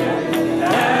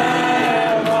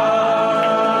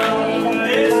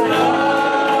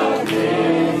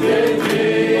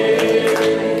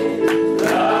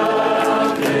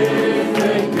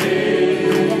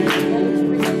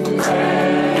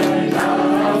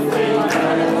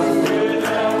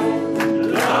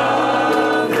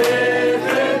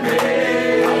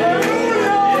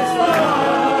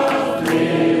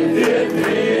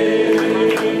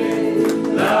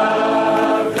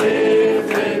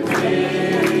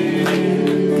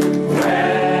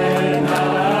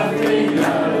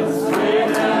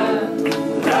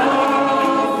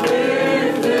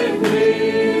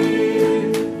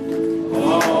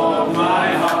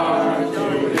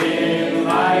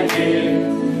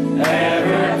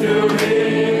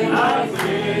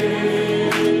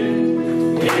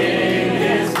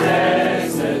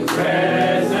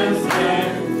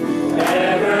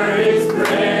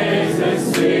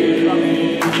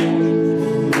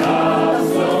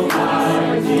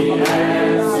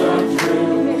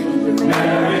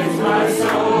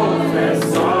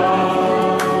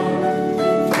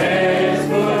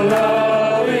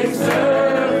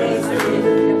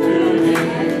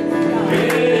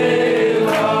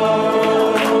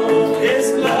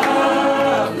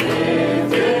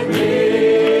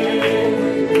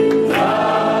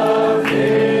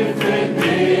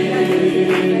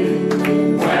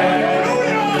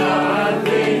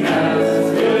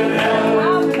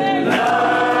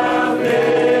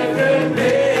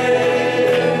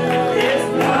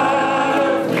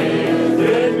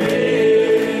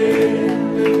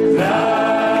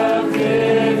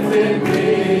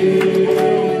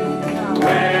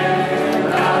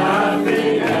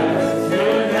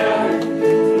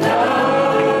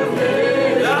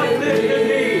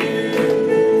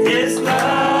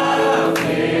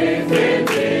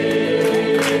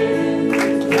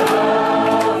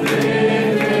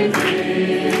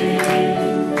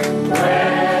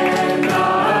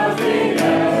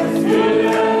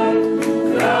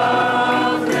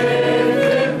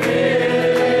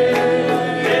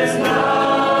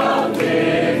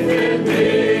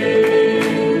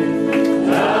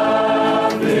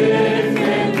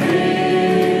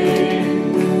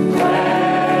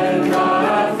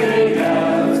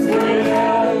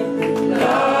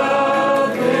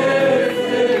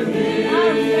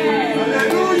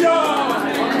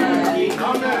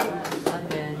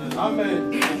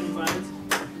Amen.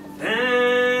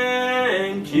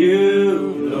 Thank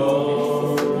you,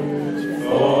 Lord,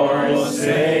 for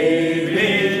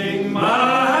saving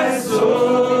my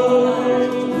soul.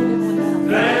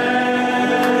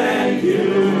 Thank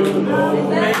you, Lord,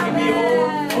 making me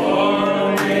whole,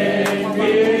 for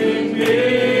making me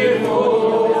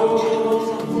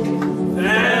whole.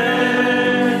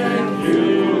 Thank you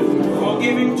for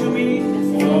giving to me,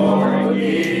 for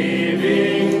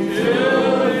giving to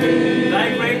me thy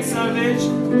great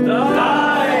salvation,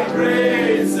 thy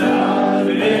great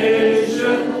salvation,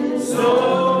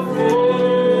 so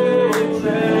full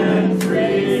and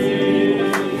free.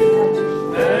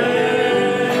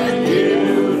 Thank you,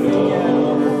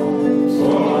 Lord,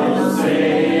 for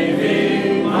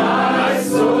saving my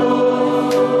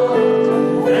soul.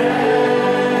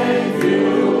 Thank you,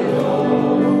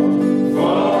 Lord,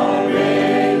 for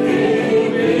making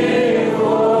me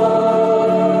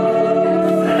whole.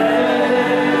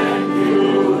 Thank you,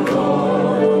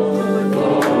 Lord,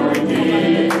 for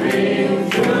giving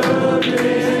to me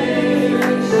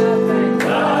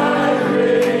thy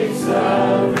great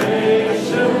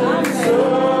salvation, so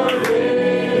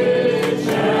rich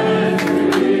and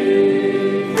free.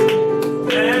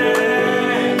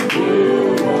 Thank you,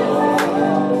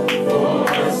 Lord, for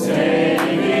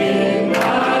saving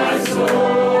my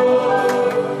soul.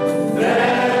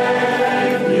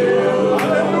 Thank you,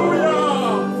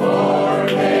 Lord, for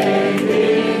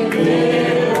making me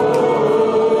whole.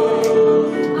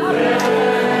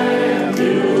 Thank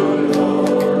you,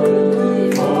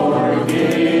 Lord, for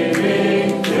giving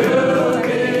to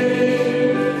me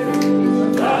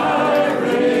thy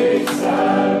great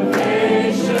salvation,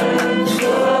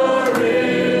 so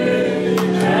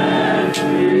rich and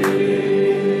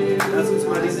free. Lass uns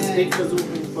mal dieses Lied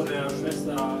versuchen von der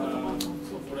Schwester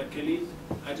oder Kelly.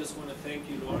 I just want to thank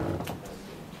you, Lord.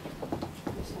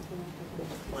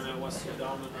 When I was so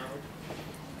down and out,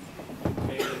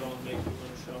 you came along, make me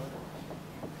want to shout.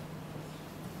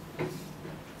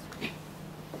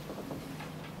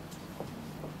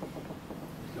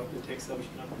 Ich glaube, den Text habe ich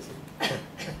gerade gesehen.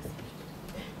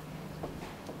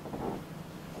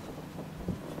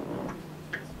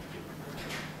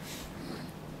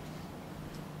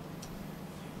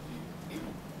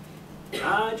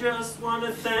 I just want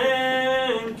to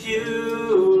thank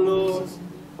you, Lord,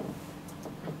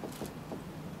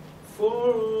 for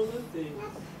all the things.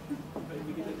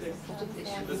 Wie geht der Text?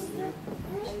 Das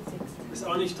ist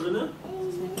auch nicht drin.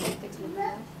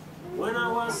 When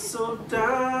I was so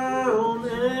down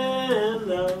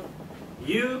and out,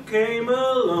 you came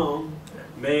along,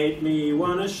 made me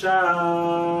wanna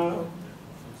shout.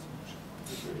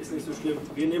 Ist nicht so schlimm.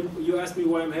 Wir nehmen, you asked me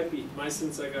why I'm happy. My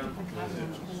sins are gone.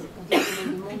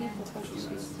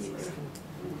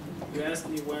 You asked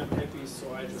me why I'm happy,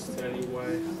 so I just tell you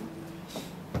why.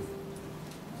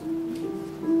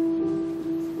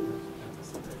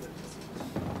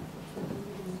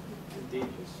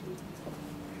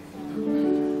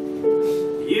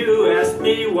 You asked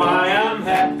me why I'm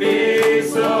happy,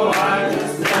 so I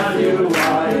just tell you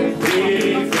why.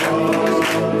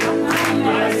 Because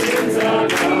my sins are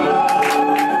gone.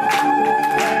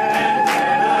 And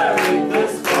when I read the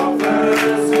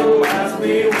scoffers who ask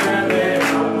me where they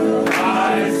are,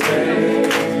 I say,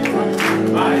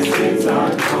 my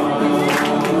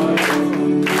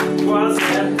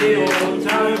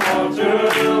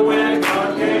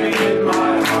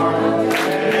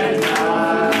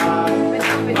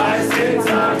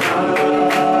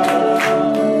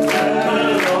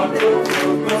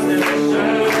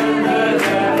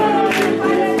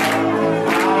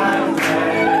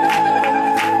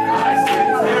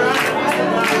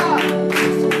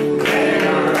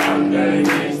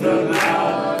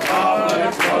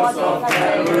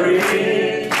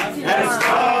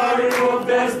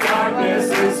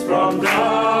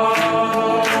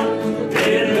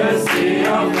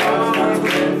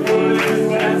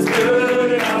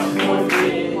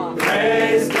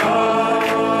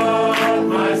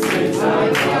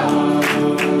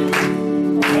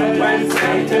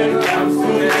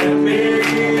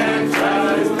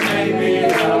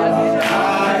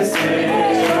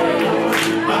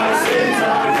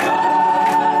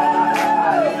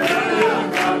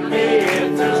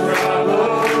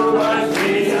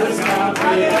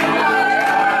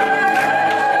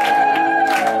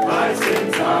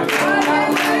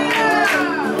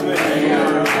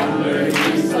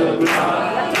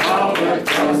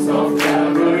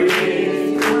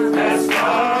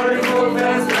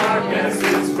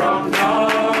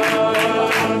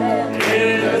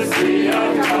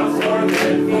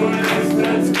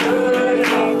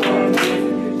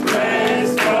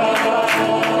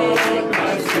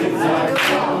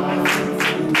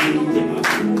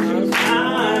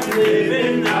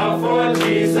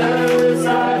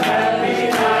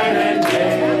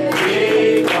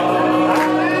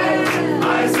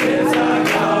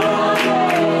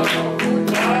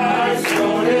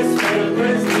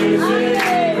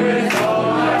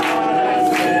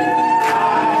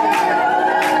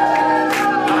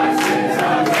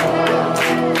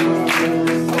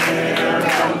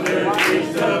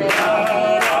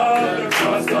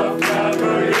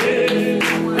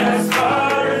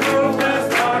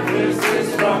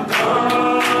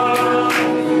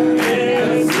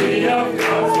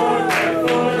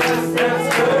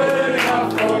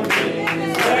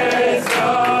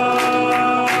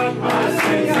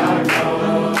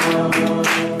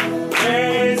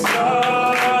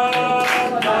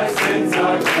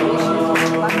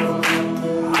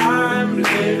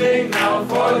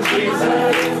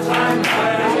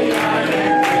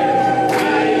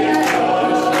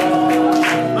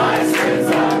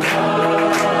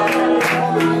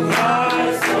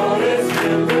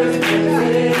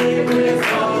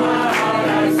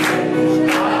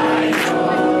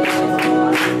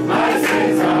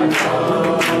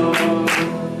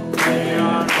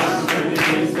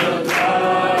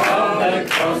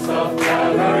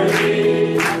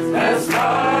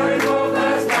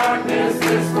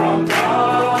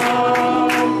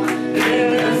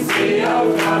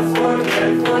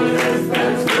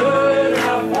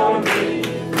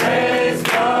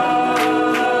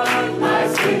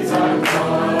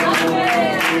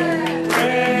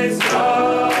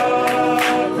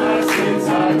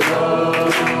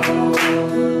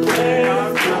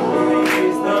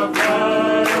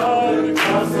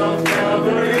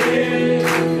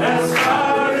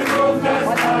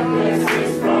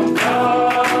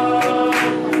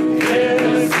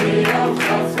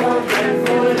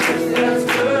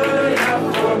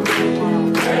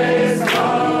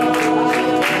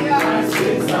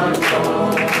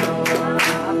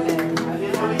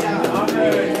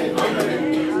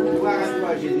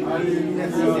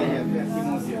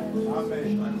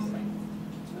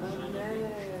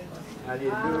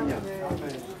Alléluia.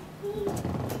 Amen.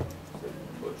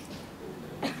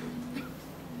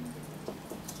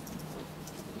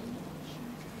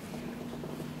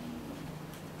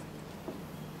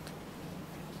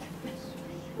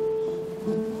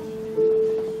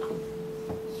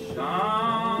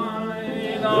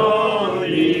 Shine on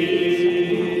me,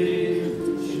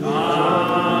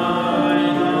 shine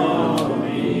on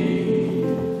me,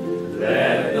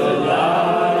 let the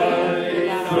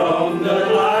light from the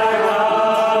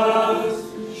lighthouse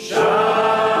shine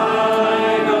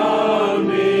on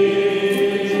me,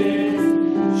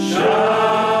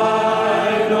 shine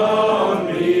on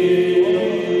me,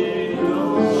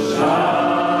 shine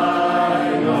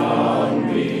on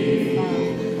me.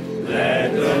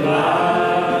 Let the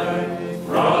light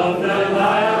from the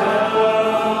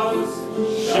lighthouse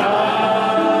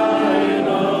shine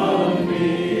on me,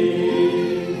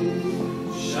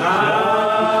 shine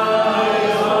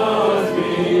on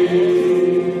me,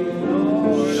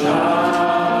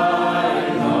 shine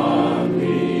on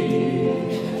me.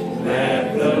 Let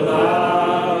the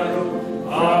light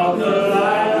of the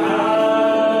lighthouse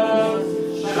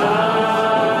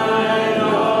shine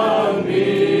on me.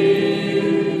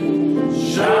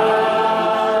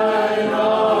 Shine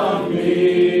on me,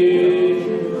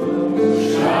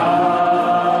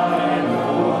 shine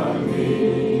on me.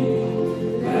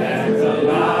 Let the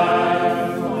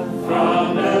light from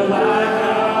the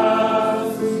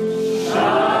lighthouse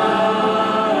shine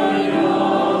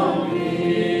on me.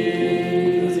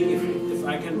 If I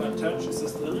can but touch, ist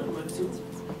das drin? Meinst du?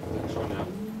 Schon, ja.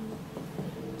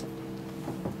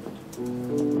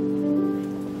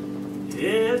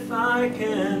 If I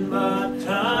can but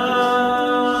touch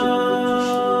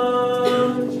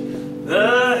the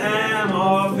hem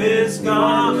of his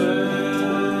garment,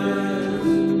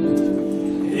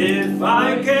 if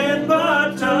I can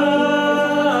but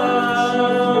touch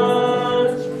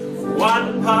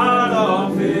one part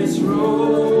of his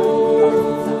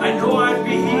robe, I know I'd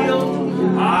be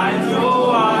healed, I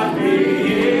know I'd be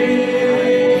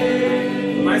healed.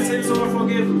 My sins are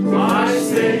forgiven, my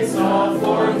sins are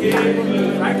forgiven.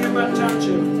 If I can but touch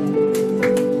him,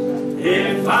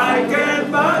 if I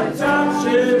can but touch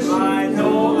him, I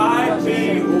know I'd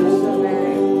be whole.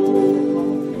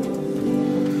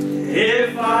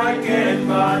 If I can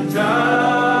but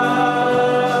touch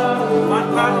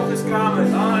one part of his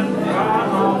garment, one part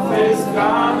of his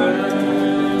garment,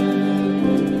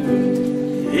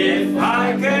 if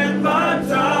I can but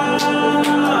touch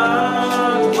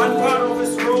one part of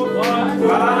his robe, one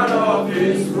part of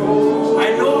his robe, I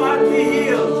know I'd be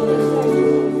healed.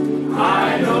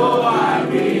 I know I'll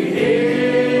be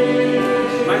healed.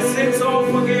 My sins are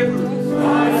forgiven.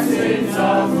 My sins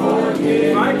are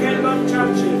forgiven. If I can but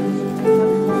touch him,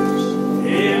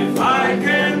 if I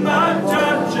can but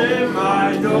touch him,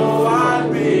 I know I'll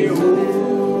be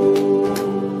whole.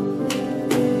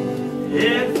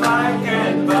 If I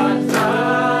can but touch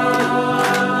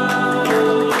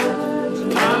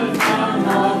one arm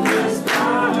of his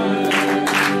garment,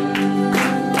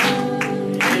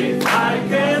 if I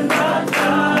can but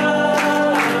touch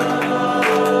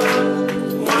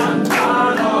one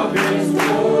part of his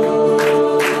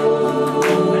robe, I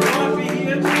know I'll be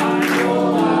healed. I know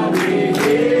I'll be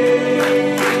healed.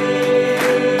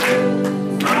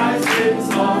 My sins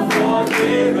are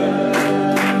forgiven.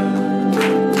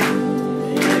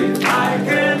 If I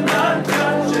can but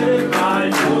touch him, I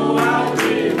know I'll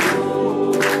be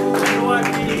whole. I know I'll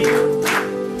be healed.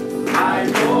 I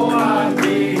know I'll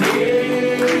be healed.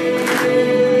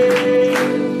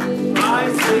 My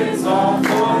sins are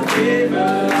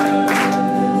forgiven.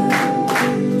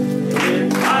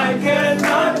 If I can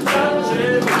but touch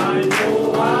him, I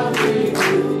know I'll be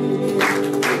healed.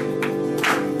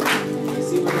 Ich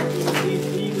sehe mal noch diesen Lied,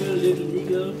 Eagle, Little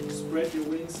Eagle, spread your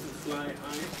wings and fly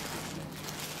high.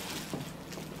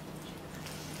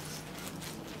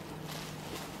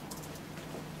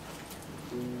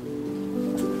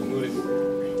 Nur den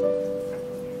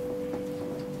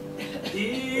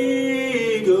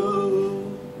Eagle,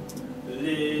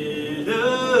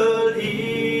 little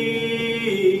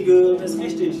eagle. Das ist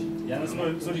richtig. Ja, das ist nur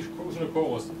so eine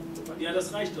Chorus. Ja,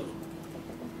 das reicht doch.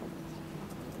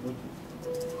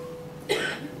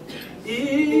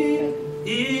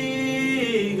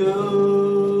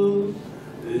 Eagle,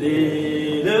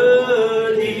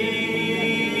 little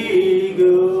eagle,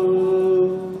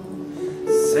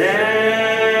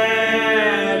 set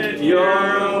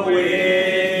your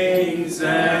wings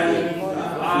and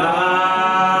fly.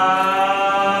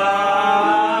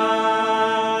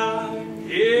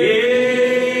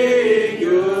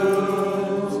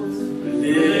 Eagles,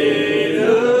 little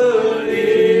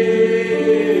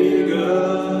eagles.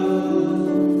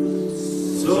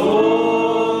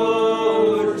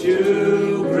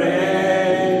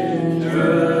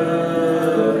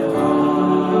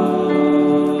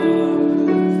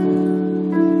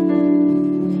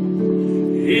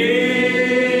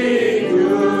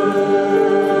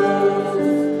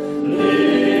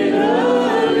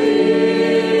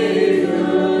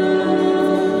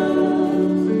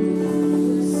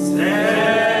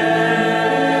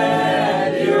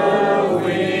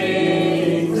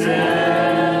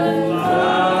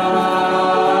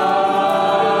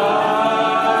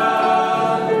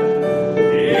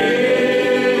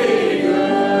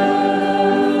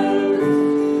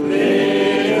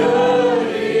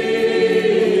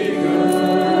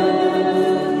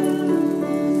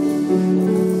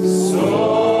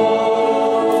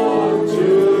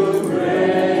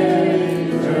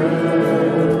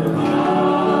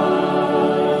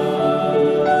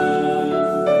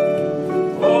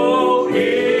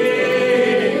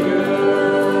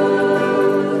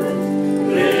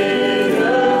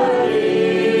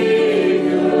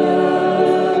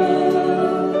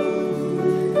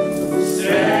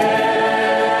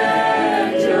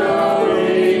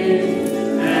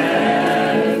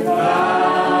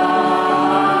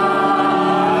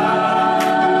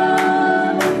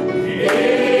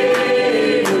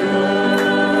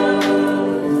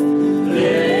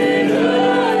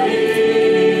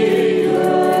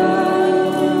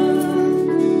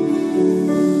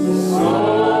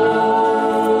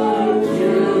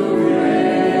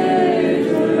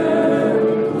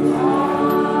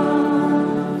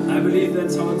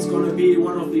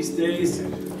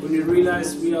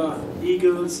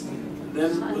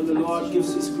 then when the Lord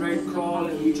gives His great call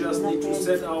and we just need to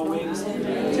set our wings and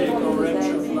take our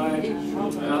rapture flight.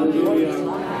 Hallelujah.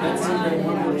 Let's sing that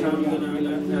one more time, then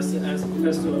I'll ask the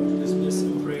Pastor to dismiss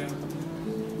in prayer.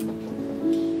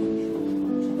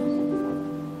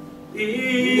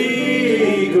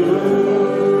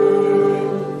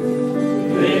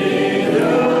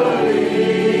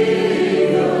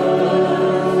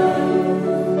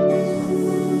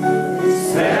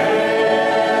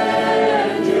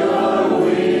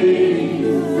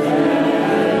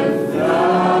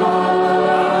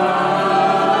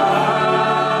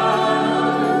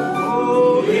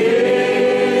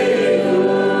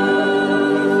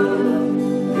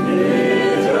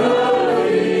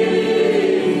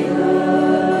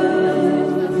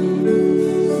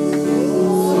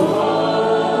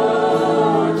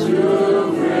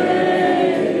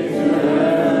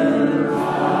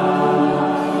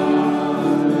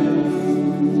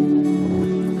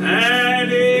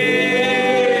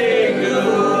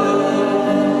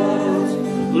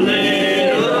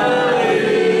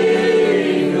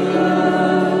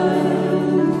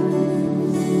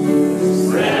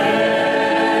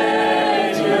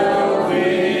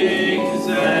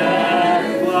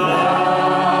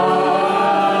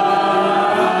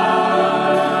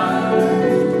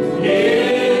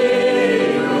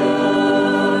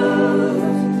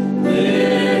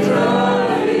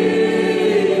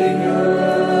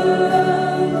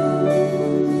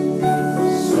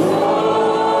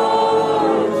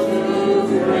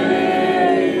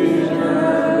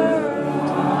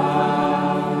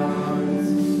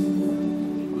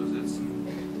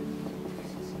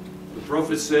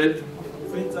 Said,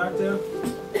 Prophet sagte,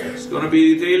 it's going to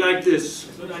be a day like this,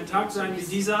 es wird ein Tag sein wie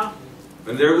dieser,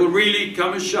 and there will really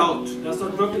come a shout dass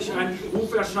dort wirklich ein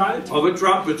Ruf erschallt, of a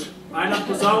trumpet, einer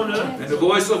Posaune and the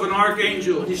voice of an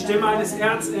archangel, und die Stimme eines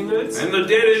Erzengels. and the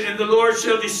dead and the Lord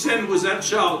shall descend with that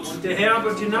shout, Und der Herr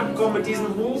wird hinabkommen mit diesem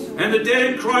Ruf. and the dead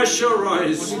in Christ shall Und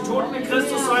rise, die Toten in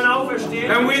Christus sollen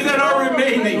auferstehen. and we that are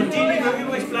remaining, Und die, die noch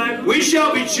übrig bleiben, we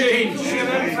shall be changed wir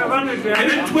werden verwandelt in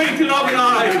werden. a twinkling of an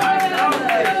eye.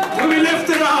 We'll be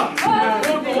lifted up,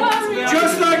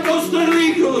 just like those little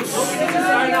eagles,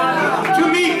 to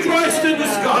meet Christ in the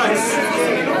skies.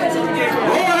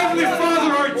 Oh, Heavenly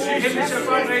Father, our Jesus,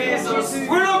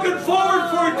 we're looking forward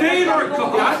for a day in our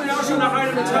God.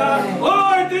 Oh,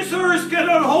 Lord, this earth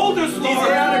cannot hold us, Lord.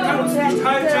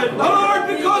 Oh, Lord,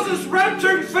 because this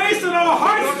rapturing face in our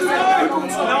hearts tonight. Oh,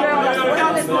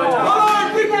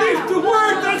 Lord, we believe the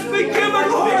word that's been given,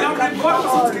 Lord. Oh,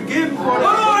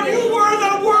 Lord, you were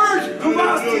the word.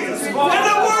 And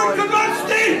the word could not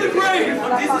stay in the grave.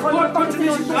 But it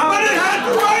had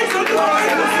to rise on the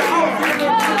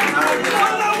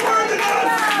word in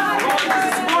us.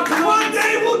 One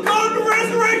day we'll go to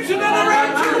resurrection and the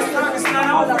rapture.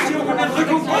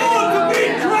 Oh, to be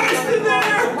Christ in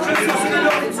there.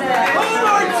 Oh,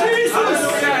 Lord Jesus.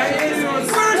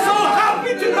 We're so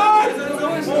happy tonight.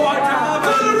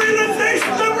 For the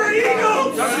realization that we're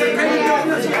eagles. That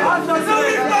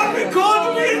we've not been called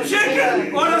to be a chicken.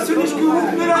 That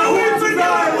we've been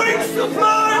given wings to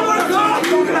fly. We're God.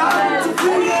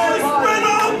 Oh, spread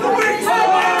out the wings to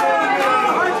fly.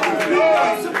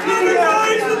 Let it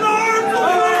rise in the arms of the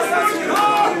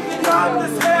Lord.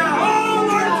 Oh,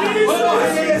 Lord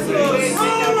Jesus.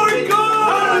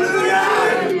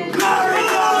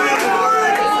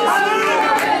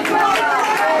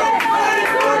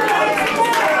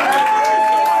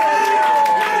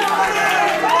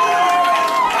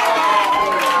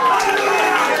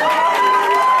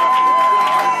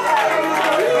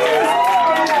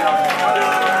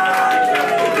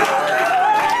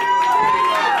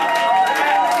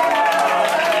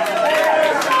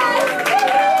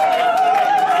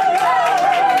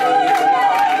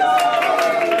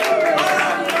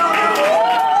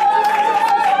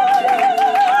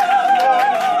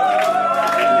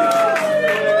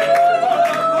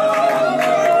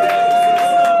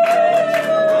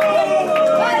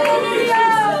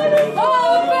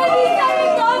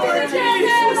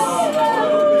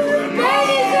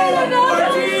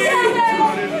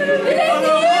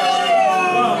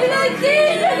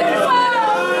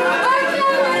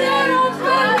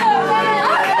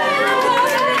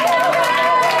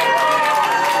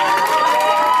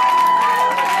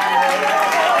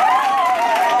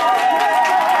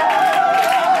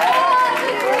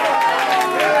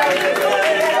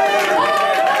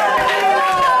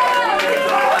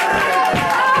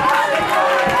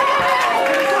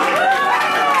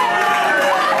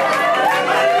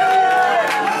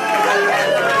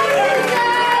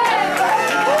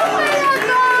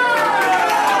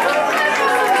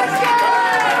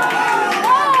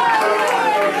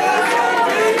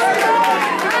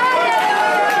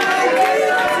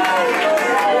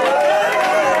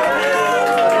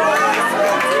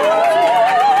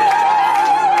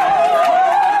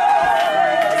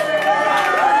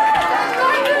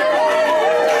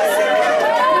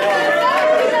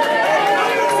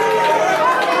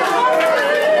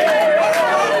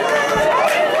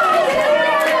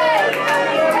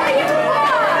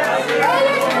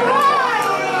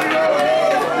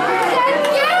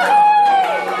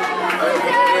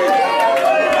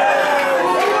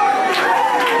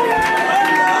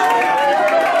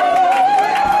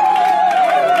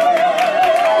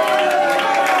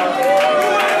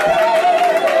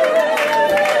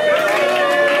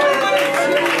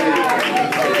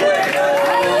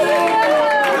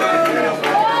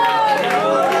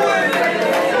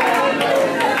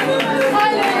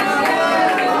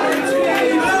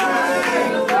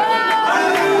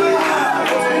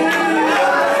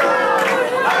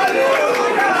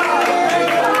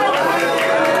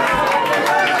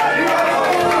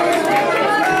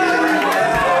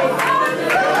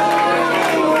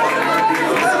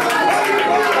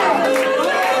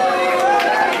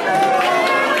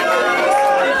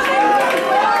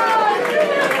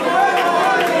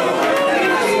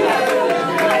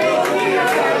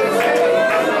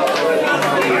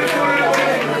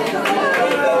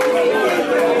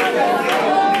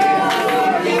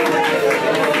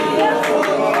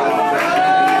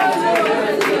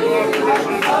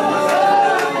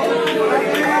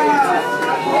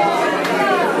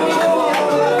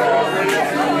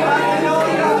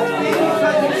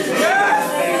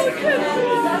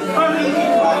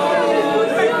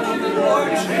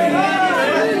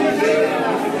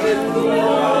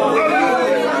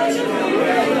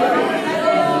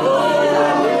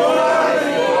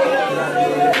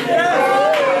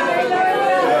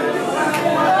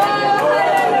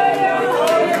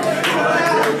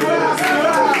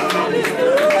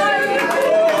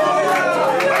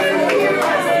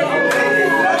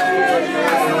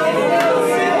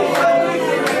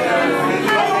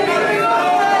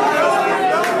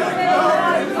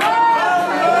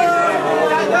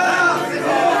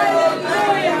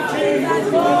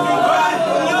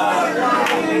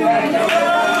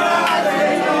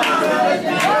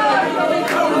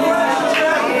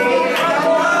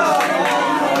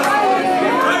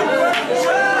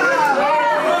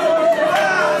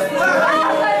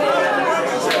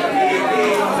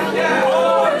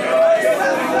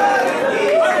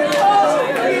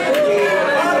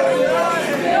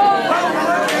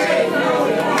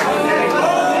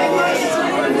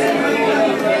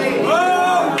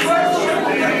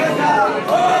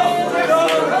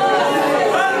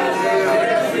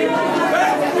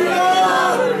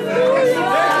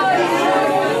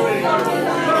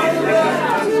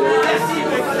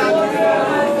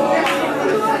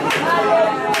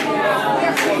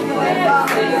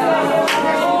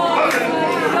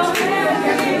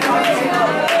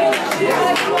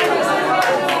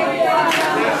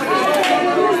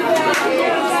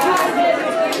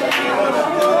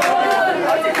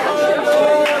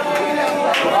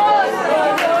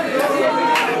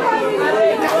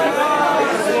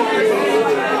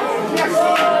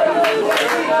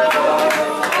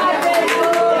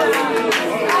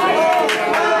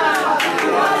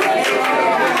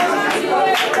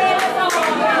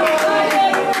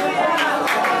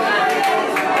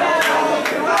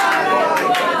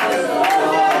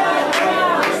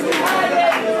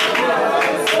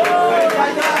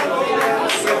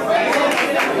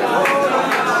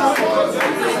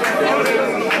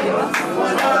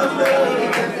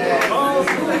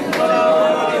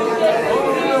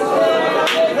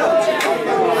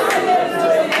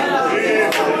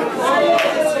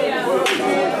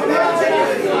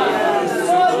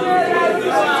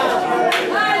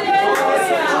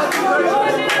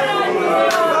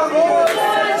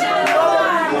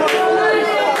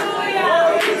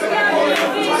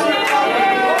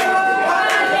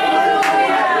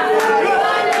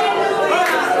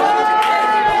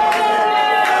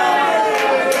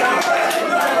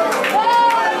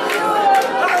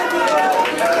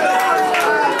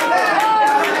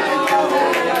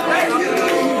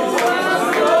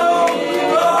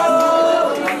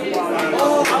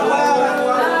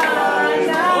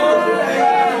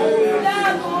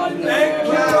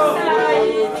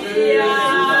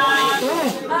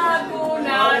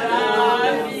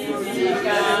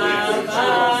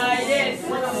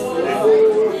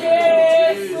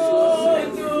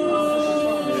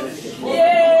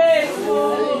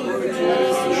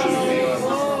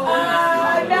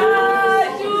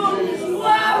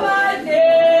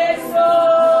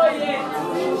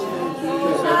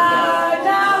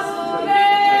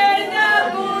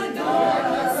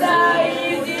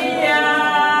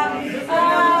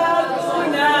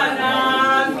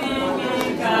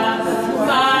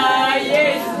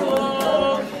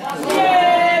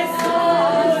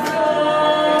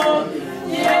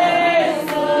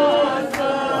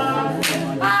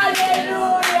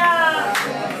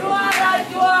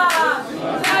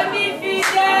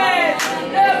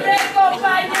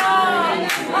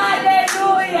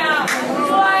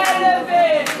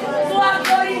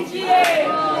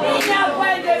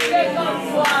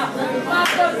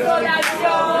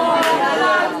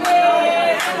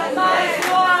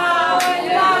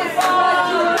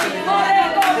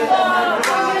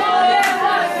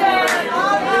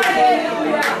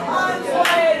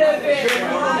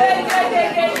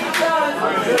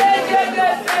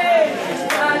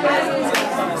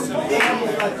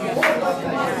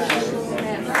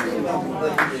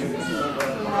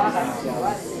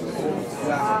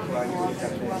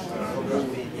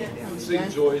 Sing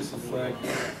Joy is the flag.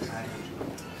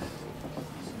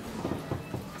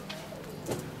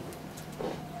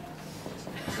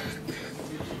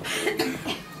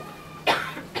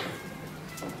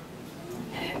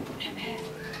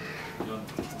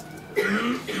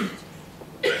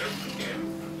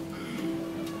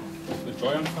 Mit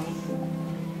Joy anfangen?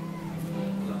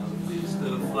 Is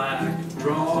the flag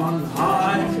drawn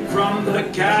high from the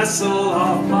castle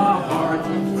of my heart,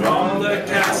 from the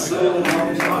castle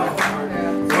of my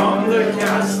heart, from the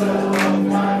castle of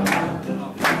my heart,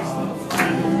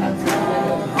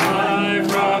 high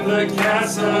from the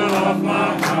castle of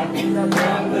my heart,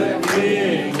 when the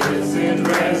King is in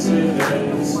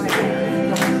residence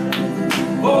here.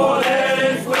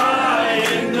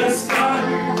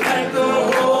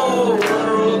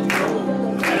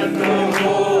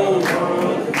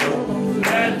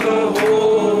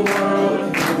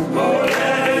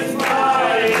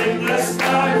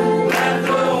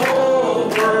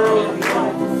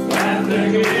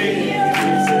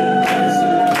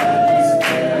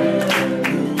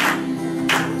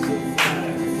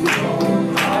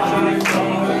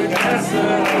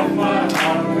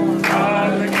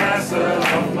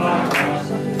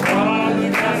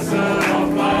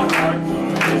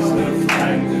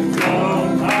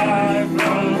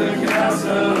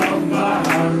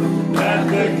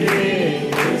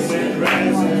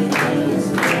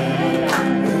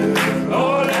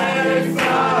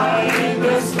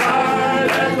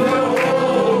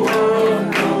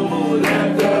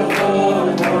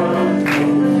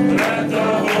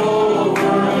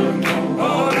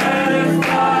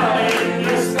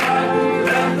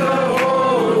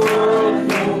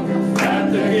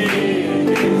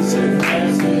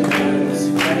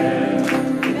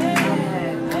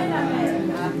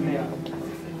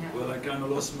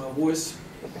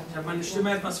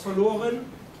 was verloren.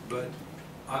 But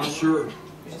I'm sure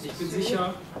Ich bin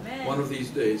sicher, one of these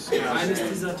days, eines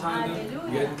dieser Tage,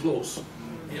 getting close.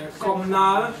 wir kommen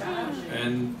nahe.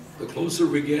 And the closer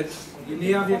we get, Je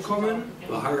näher wir kommen,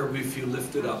 the higher we feel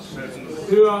lifted up.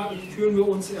 höher fühlen wir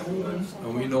uns erhoben.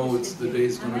 And we know it's the day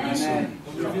is going to be soon.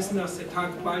 Wir wissen, dass der Tag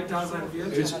bald da sein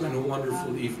wird. It's been a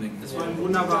wonderful evening. Es war ein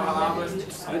wunderbarer Abend.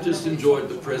 I just enjoyed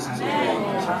the presence of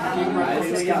God. Die Gegenwart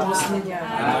Gottes genossen.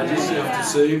 And I just have to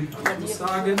say, Ich muss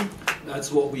sagen,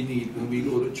 that's what we need when we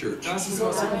go to church. das ist,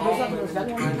 was wir brauchen.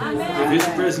 If His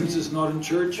presence is not in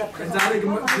church, Wenn seine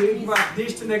Gegenwart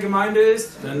nicht in der Gemeinde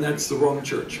ist, then that's the wrong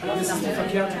church. dann ist es die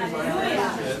verkehrte Gemeinde.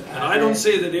 And I don't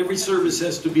say that every service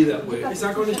has to be that way. Ich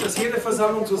sage auch nicht, dass jede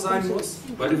Versammlung so sein muss,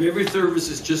 But if every service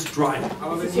is just dry,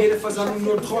 aber wenn jede Versammlung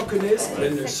nur trocken ist,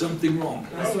 then there's something wrong.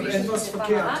 dann ist dort etwas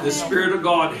verkehrt. The Spirit of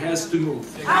God has to move.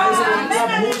 Der Geist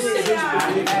Gottes muss sich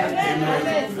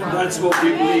bewegen. And that's what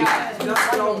we believe. Das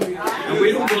glauben wir. And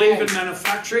we don't believe in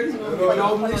manufacturing Wir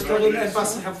glauben nicht darin,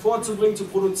 etwas hervorzubringen, zu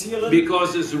produzieren.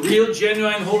 because there's a real,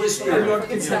 genuine Holy Denn Spirit. dort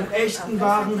gibt es einen echten,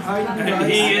 wahren Heiligen And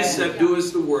He Geist. is that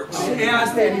doeth the works. Er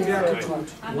ist der, der die Werke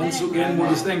tut. Once again, we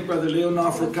want to thank Brother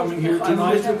Leonard for coming here Also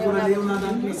tonight, möchte Bruder Leonard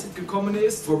danken, dass er gekommen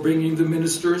ist, for bringing the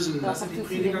ministers, and dass er die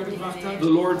Prediger gebracht hat. the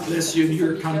Lord bless you in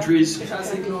your countries. Er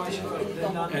segne euch in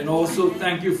euren Ländern. And also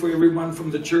thank you for everyone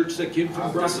from the church that came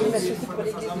from Brussels. Dass ihr von der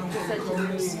Versammlung gekommen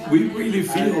ist. We really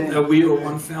feel that we are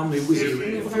one family with you.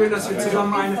 Wir fühlen, dass wir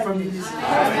zusammen eine Familie sind.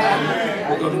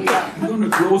 We're going to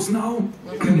close now,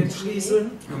 Wir können jetzt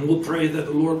schließen. and we'll pray that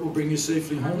the Lord will bring you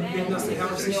safely home. Wir beten, dass der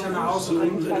Herr euch sicher nach Hause So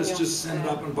bringt. let us just stand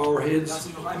up and bow our heads. Lass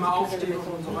uns noch einmal aufstehen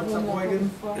und unsere Hand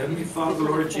verbeugen. Heavenly Father,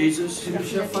 Lord Jesus,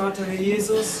 Himmlischer Vater, Herr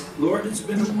Jesus, Lord, it's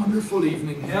been a wonderful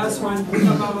evening, Herr, es war ein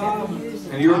wunderbarer Abend.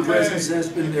 and your presence has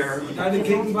been there. Deine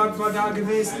Gegenwart war da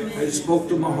gewesen. It spoke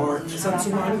to my heart. Es hat zu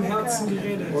meinem Herzen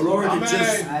geredet. Oh Lord, it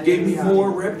just gave me more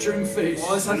rapturing faith,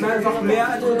 Oh, es hat mir einfach mehr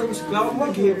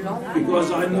Erdrückungsglauben gegeben.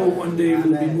 because I know one day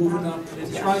we'll be moving up.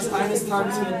 Ich weiß, eines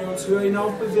Tages werden wir uns höher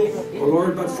hinauf bewegen. Oh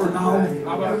Lord, but for now,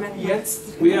 Aber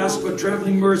jetzt we ask for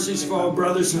traveling mercies for our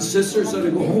brothers and sisters that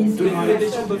go home bitten wir tonight.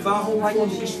 dich um Bewahrung für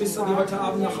unsere Geschwister, die heute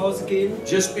Abend nach Hause gehen.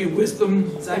 Just be with them,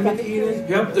 Sei mit ihnen,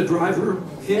 help the driver,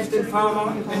 hilf den Fahrer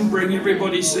and bring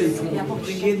everybody safe home. und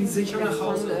bring jeden sicher nach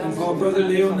Hause. And for our brother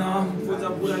Leonard, Unser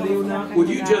Bruder Leonard, would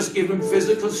you just give him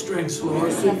physical strength, Lord,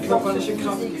 dass du ihm körperliche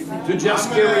Kraft geben, to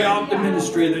just carry out the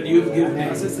ministry that you've given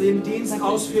dass him. er den Dienst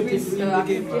ausführt, den du ihm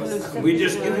gegeben hast. We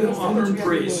just give you honor and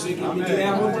praise. Wir geben dir die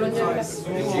Ehre und den Preis.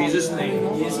 In Jesus'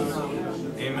 name. In Jesu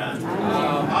Namen.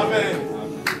 Amen.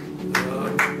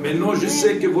 Maintenant, je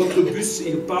sais que votre bus,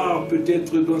 il part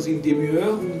peut-être dans une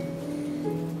demi-heure.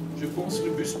 Je pense que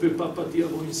le bus ne peut pas partir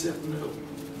avant une certaine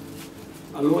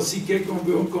heure. Alors, si quelqu'un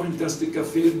veut encore une tasse de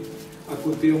café, à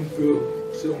côté, on peut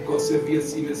se encore servir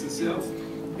si nécessaire.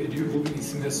 Et Dieu vous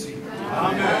bénisse. Merci.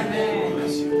 Amen.